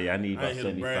 75. Oh, yeah, I need I about ain't hit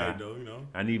a brag 75. though, you know.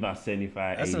 I need about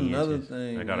 75, That's 80 another inches.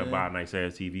 thing, I gotta man. buy a nice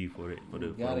ass TV for it. For the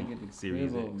You gotta for get the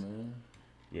Series cribbo, X. man.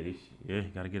 Yeah, you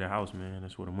gotta get a house, man.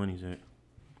 That's where the money's at.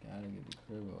 Gotta get the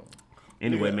cribbo.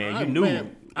 Anyway, Nigga, man, I- you knew.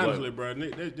 man, honestly, what- bro,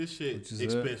 this shit What you said?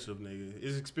 expensive, nigga.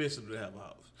 It's expensive to have a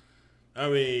house. I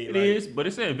mean, It like, is, but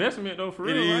it's an investment though, for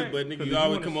It real. is, right? but 'Cause nigga, if you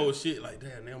always wanna come sit- up with shit like,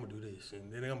 damn, then I'm gonna do this,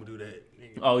 and then I'm gonna do that.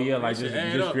 Nigga. Oh yeah, like That shit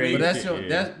add just up, create. But that's shit, your yeah.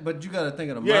 that's but you gotta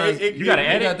think of the Yeah, mindset. You gotta you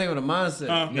add gotta it? think of the mindset.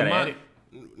 Huh? You Your gotta add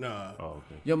mi- it. Nah. Oh,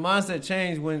 okay. Your mindset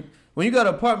changed when you got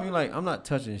an apartment. You like, I'm not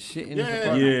touching shit in this Yeah,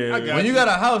 apartment. Yeah. I got When you got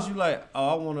a house, you like, oh,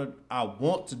 I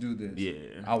want to do this. Yeah.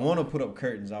 I want to put up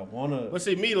curtains. I want to. But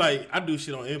see, me, like, I do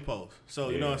shit on impulse. So,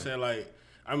 you know what I'm Yeah. saying? Like,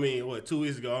 I mean, 2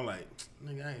 weeks ago, I'm like,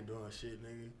 nigga, I ain't doing shit,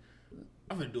 nigga.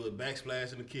 I'm gonna do a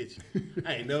backsplash in the kitchen.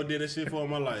 I ain't never did that shit for in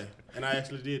my life. And I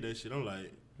actually did that shit. I'm like,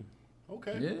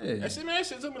 okay. Yeah. That shit, man, that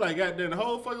shit took me like goddamn the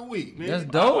whole fucking week, nigga. That's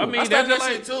dope. I I mean, mean, that's that just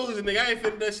shit Tuesday, nigga. I ain't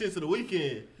finished that shit to the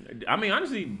weekend. I mean,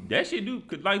 honestly, that shit do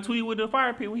could, like Tweet with the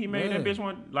fire pit when he made that Yeah. bitch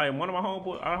one. Like one of my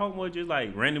homeboys just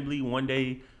like randomly one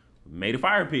day made a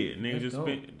fire pit. Nigga That's just dope.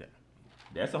 spent.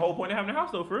 That's the whole point of having a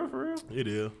house though, for real. It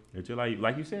is. It's just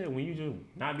like you said, when you just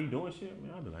not be doing shit,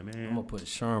 man, I'll be like, I'm man, gonna put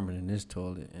Charmin in this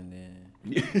toilet and then.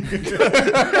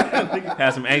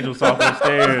 have some angel soft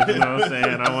upstairs. You know what I'm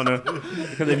saying? I wanna,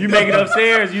 because if you make it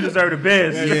upstairs, you deserve the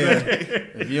best.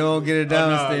 If you don't get it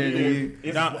downstairs, then you.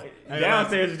 It's, Down-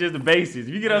 downstairs is just the basics.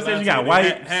 If you get upstairs, you got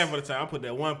wipes. Half of the time, I put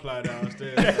that one ply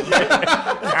downstairs.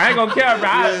 I ain't gonna care, bro.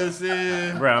 You know what I'm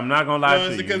saying? Bro, I'm not gonna lie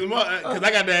to you. Because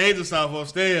I got that angel soft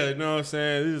upstairs, you know what I'm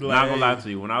saying? This is like, Not gonna lie to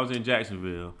you. When I was in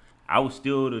Jacksonville, I was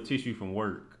still the tissue from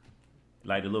work,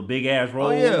 like the little big ass roll.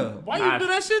 Oh, yeah. Why you do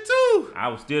that shit too? I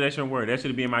was still that shit from work. That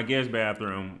should be in my guest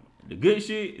bathroom. The good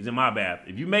shit is in my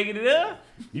bathroom. If you make it there,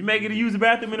 you make it to use the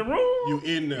bathroom in the room. You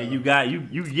in there. and you got you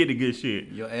can get the good shit.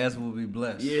 Your ass will be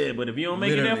blessed. Yeah, but if you don't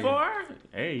make it that Literally. far,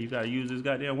 hey, you gotta use this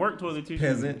goddamn work toilet tissue.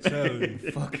 Peasant.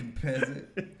 Fucking peasant.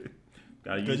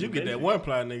 Gotta use Because you the get good that shit. one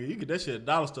ply, nigga. You get that shit at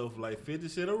dollar store for like 50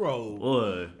 cent a roll.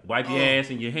 Boy, wipe your ass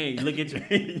in your hand. You look at your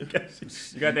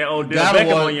you got that Odell Gotta Beckham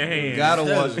wash, on your hand. Gotta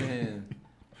wash your hands.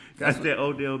 Got that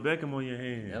Odell Beckham on your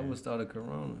hand. That would start a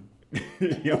corona.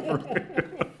 Yeah, for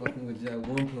real. Fucking with that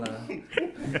one ply.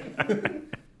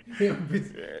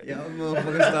 Y'all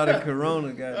motherfuckers started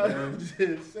corona, goddamn.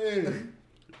 Just saying.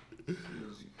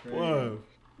 Wow.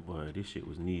 Boy, this shit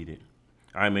was needed.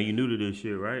 All right, man, you new to this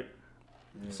shit, right?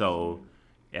 So,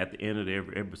 at the end of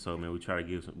every episode, man, we try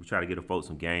to get a folks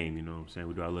some game. You know what I'm saying?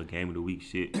 We do our little game of the week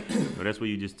shit. So that's where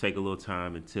you just take a little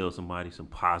time and tell somebody some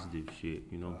positive shit.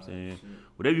 You know what I'm saying?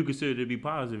 Whatever you consider to be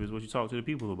positive is what you talk to the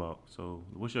people about. So,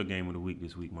 what's your game of the week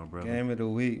this week, my brother? Game of the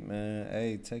week, man.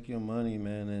 Hey, take your money,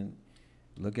 man, and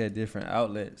look at different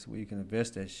outlets where you can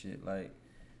invest that shit. Like,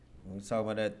 when we talk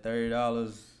about that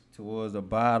 $30 towards a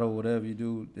bottle, whatever you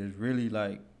do, there's really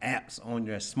like apps on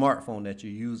your smartphone that you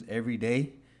use every day.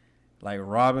 Like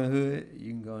Robinhood, you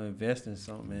can go invest in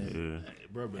something, Yeah.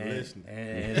 Bro, but and, listen.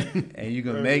 and you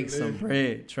can make some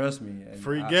bread. Trust me. And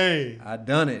Free game. I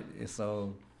done it. And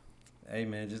so, hey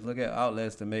man, just look at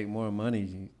outlets to make more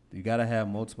money. You gotta have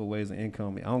multiple ways of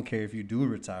income. I don't care if you do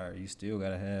retire, you still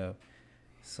gotta have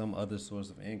some other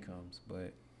source of incomes.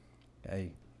 But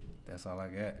hey, that's all I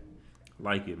got.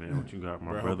 Like it, man. What you got,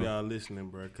 my Bro, I hope brother? y'all listening,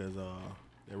 bro, because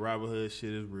that Robinhood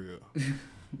shit is real.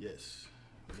 Yes.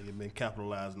 Nigga been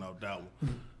capitalizing off that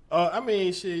one. I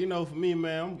mean, shit, you know, for me,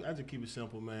 man, I just keep it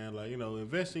simple, man. Like, you know,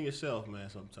 invest in yourself, man,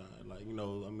 sometimes. Like, you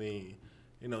know, I mean,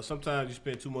 you know, sometimes you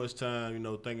spend too much time, you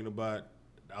know, thinking about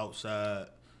the outside.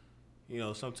 You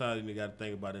know, sometimes you got to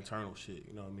think about internal shit,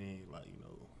 you know what I mean? Like, you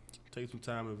know, take some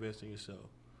time and invest in yourself.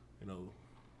 You know,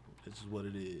 this is what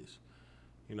it is.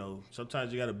 You know,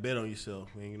 sometimes you got to bet on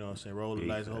yourself, man. You know what I'm saying? Roll the Big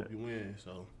dice and fact. hope you win.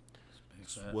 So,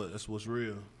 that's what's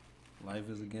real. Life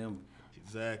is a gamble.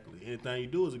 Exactly. Anything you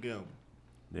do is a gamble.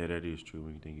 Yeah, that is true.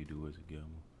 Anything you do is a gamble.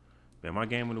 Man, my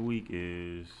game of the week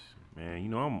is, man, you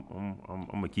know, I'm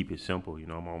gonna keep it simple. You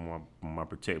know, I'm on my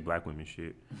protect black women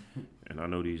shit, and I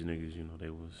know these niggas. You know,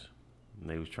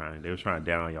 they was trying to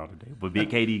down y'all today, but Big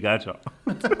KD got y'all.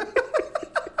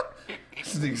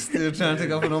 This nigga still trying to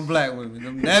take off on them black women.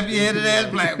 Them nappy-headed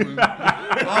ass black women.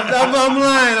 I'm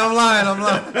lying.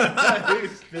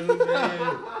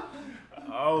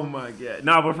 Oh my god.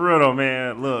 Nah, but for real though,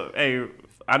 man. Look, hey,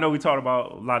 I know we talked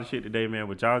about a lot of shit today, man,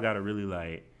 but y'all gotta really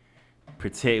like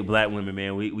protect black women,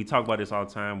 man. We talk about this all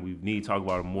the time. We need to talk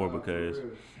about it more because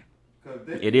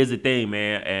it is a thing,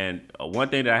 man. And one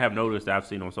thing that I have noticed that I've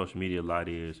seen on social media a lot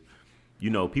is, you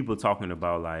know, people talking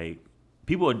about like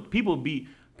people be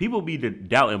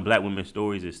doubting black women's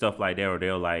stories and stuff like that, or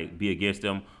they'll like be against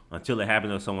them until it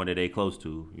happens to someone that they close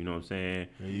to. You know what I'm saying?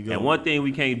 And one thing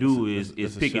we can't do is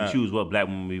pick and choose what black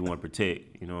women we want to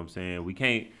protect. You know what I'm saying? We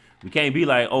can't be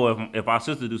like, oh, if our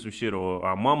sister do some shit or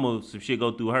our mama some shit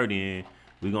go through her, then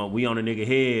we on a nigga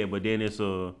head. But then it's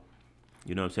a,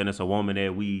 you know what I'm saying, it's a woman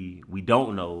that we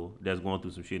don't know that's going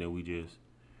through some shit and we just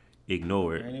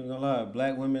ignore it. I ain't even gonna lie,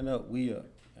 black women up, we up.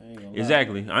 I ain't gonna lie.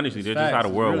 Exactly. Honestly, that's just how the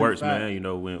It's world really works, fact. man. You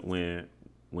know,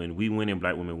 when we winning,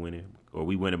 black women winning, or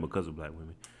we winning because of black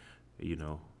women. You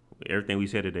know, everything we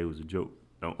said today was a joke.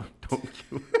 Don't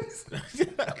kill us.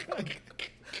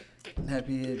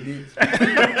 Nappy-head bitch.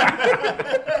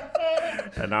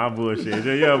 And I'm bullshit.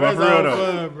 Yeah, but for real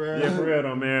though. Yeah, for real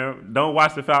though, man. Don't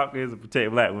watch the Falcons and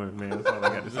protect black women, man. That's all I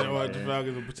got to say. Don't watch the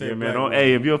Falcons and protect Yeah, man. black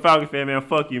Hey, if you're a Falcons fan, man,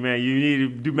 fuck you, man. You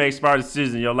need to make smart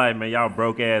decisions in your life, man. Y'all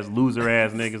broke ass, loser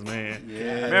ass niggas, man.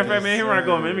 Matter of fact, man, here I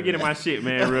go, man. Let me get in my shit,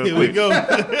 man, real Here quick. we go.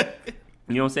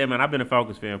 You know what I'm saying, man? I've been a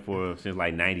Falcons fan since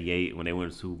like '98 when they won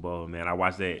the Super Bowl, man. I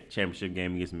watched that championship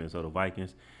game against the Minnesota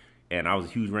Vikings, and I was a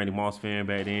huge Randy Moss fan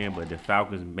back then. But the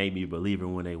Falcons made me a believer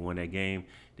when they won that game.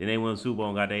 Then they won the Super Bowl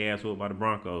and got their ass whooped by the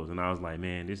Broncos, and I was like,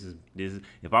 man, this is.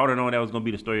 If I would have known that was gonna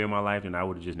be the story of my life, then I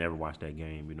would have just never watched that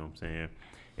game. You know what I'm saying?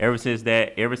 Ever since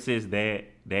that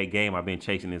game, I've been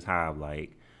chasing this high of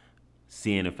like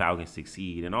seeing the Falcons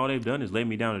succeed, and all they've done is let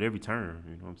me down at every turn.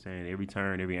 You know what I'm saying? Every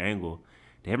turn, every angle.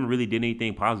 They haven't really did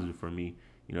anything positive for me.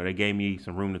 You know, they gave me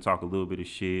some room to talk a little bit of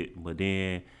shit, but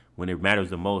then when it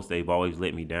matters the most, they've always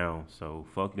let me down. So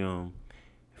fuck them.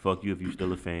 Fuck you if you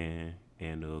still a fan.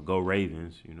 And go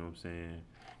Ravens, you know what I'm saying?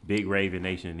 Big Raven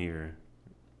Nation here.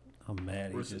 I'm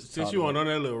mad. Since you on that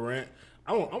little rant,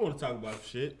 I want to talk about some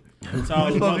shit. You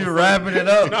supposed to be wrapping it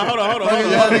up. No, hold on. What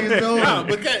y'all niggas doing? No,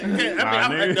 but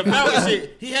the Falcons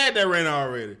shit, he had that rant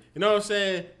already. You know what I'm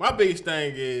saying? My biggest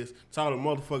thing is to all the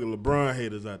motherfucking LeBron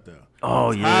haters out there.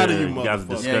 Oh, I'm yeah. tired of you You guys are motherfuckers.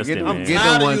 disgusting, get man. them- I'm Get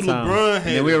tired them of one you time. LeBron And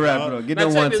haters. then we'll wrap it dog. up. Get Now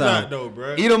them check one this time. out, though,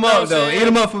 bro. Eat them up, though. Eat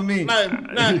them up for me.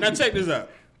 Now check this out.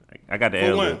 I got the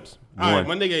For one, ad-libs. all right,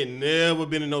 my nigga ain't never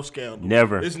been in no scandal.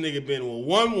 Never. This nigga been with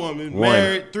one woman, One.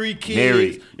 married, 3 kids.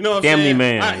 Married. You know what Family I'm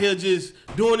saying? man. Out here just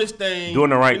doing this thing.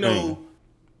 Doing the right you know, thing.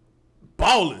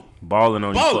 Balling. Balling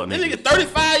on you fuck This nigga niggas.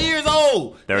 35 years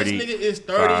old. 30, This nigga is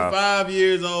 35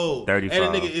 years old. 35.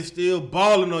 And the nigga is still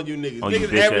balling on you niggas. On you Niggas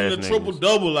bitch averaging ass a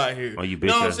triple-double out here. On you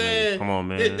know what I'm bitch ass saying? niggas. Come on,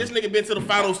 man. This nigga been to the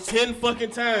finals 10 fucking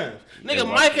times. Nigga, Yeah,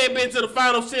 Mike ain't been to the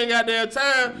finals 10 goddamn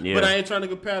time, Yeah. but I ain't trying to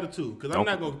compare the two. Because I'm Don't-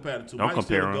 not going to compare the two. don't Mike's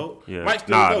compare still them. the GOAT. Yeah. Mike's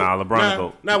still Nah, the GOAT. nah, LeBron the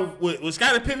GOAT. Now, with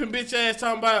Scottie Pippen bitch ass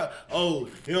talking about, oh,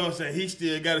 you know what I'm saying, he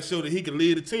still got to show that he can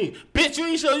lead a team. Bitch, you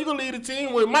ain't show you can lead a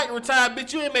team. When Mike retired,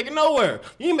 bitch, you ain't making nowhere.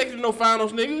 You ain't making no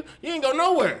finals, nigga. You ain't go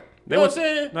nowhere. You know what I'm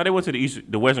saying? No, they went to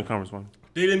the Western Conference one.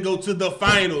 They didn't go to the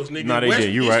finals, nigga. Nah, they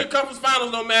did. You Eastern right. Conference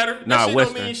finals don't matter. That Nah, shit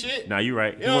Western. don't mean shit. Nah, you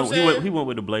right. You know what I'm saying? He went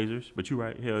with the Blazers, but you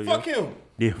right. Hell yeah. Fuck him.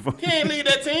 Yeah, fuck He ain't lead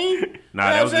that team. Nah, You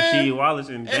know that was what I'm saying? Rasheed Wallace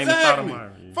and James Exactly.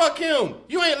 Stoudemire. Yeah. Fuck him.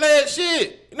 You ain't led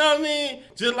shit. You know what I mean?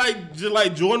 Just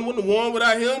like Jordan wouldn't have won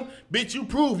without him. Bitch, you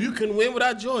prove you can win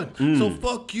without Jordan. So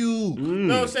fuck you. You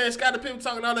know what I'm saying? Scottie Pippen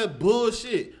talking all that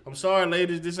bullshit. I'm sorry,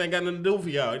 ladies. This ain't got nothing to do for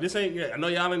y'all. This ain't. I know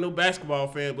y'all ain't no basketball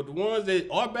fan, but the ones that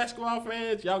are basketball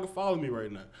fans, y'all can follow me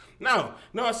right now. Now, you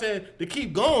know what I'm saying? To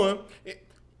keep going.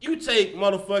 You take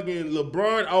motherfucking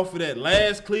LeBron off of that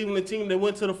last Cleveland team that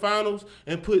went to the finals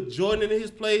and put Jordan in his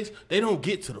place, they don't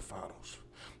get to the finals.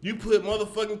 You put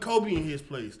motherfucking Kobe in his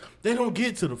place, they don't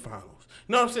get to the finals.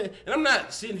 You know what I'm saying? And I'm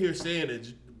not sitting here saying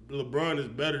that LeBron is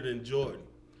better than Jordan.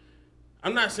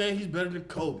 I'm not saying he's better than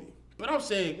Kobe. But I'm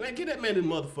saying, man, give that man his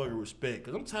motherfucking respect.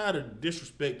 Because I'm tired of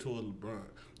disrespect toward LeBron.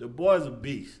 The boy's a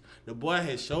beast. The boy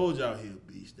has showed y'all he's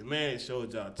a beast. The man has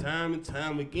showed y'all time and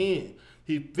time again.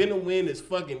 He finna win his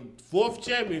fucking 4th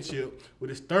championship with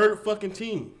his 3rd fucking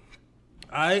team.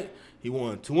 All right? He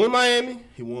won 2 in Miami.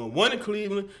 He won 1 in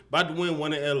Cleveland. About to win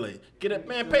 1 in L.A. Get that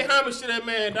man. Pay homage to that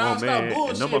man, dog. Come on, Stop man.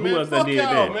 bullshit, Nobody- who man. else done Fuck did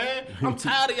y'all, that? man. I'm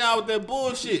tired of y'all with that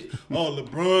bullshit. Oh,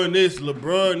 LeBron this,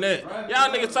 LeBron that.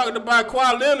 Y'all niggas talking about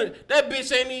Kawhi Leonard. That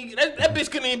bitch ain't even. That bitch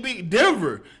couldn't even beat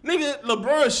Denver. Nigga,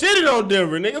 LeBron shitted on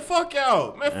Denver. Nigga, fuck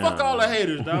y'all. Man, fuck all the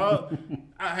haters, dog.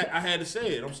 I had to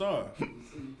say it. I'm sorry.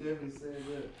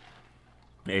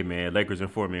 Hey man, Lakers in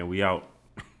 4, man. We out.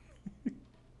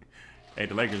 Hey,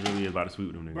 the Lakers really is about to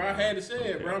sweep them niggas. Bro, I had to say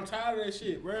it, bro. I'm tired of that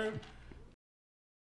shit, bro.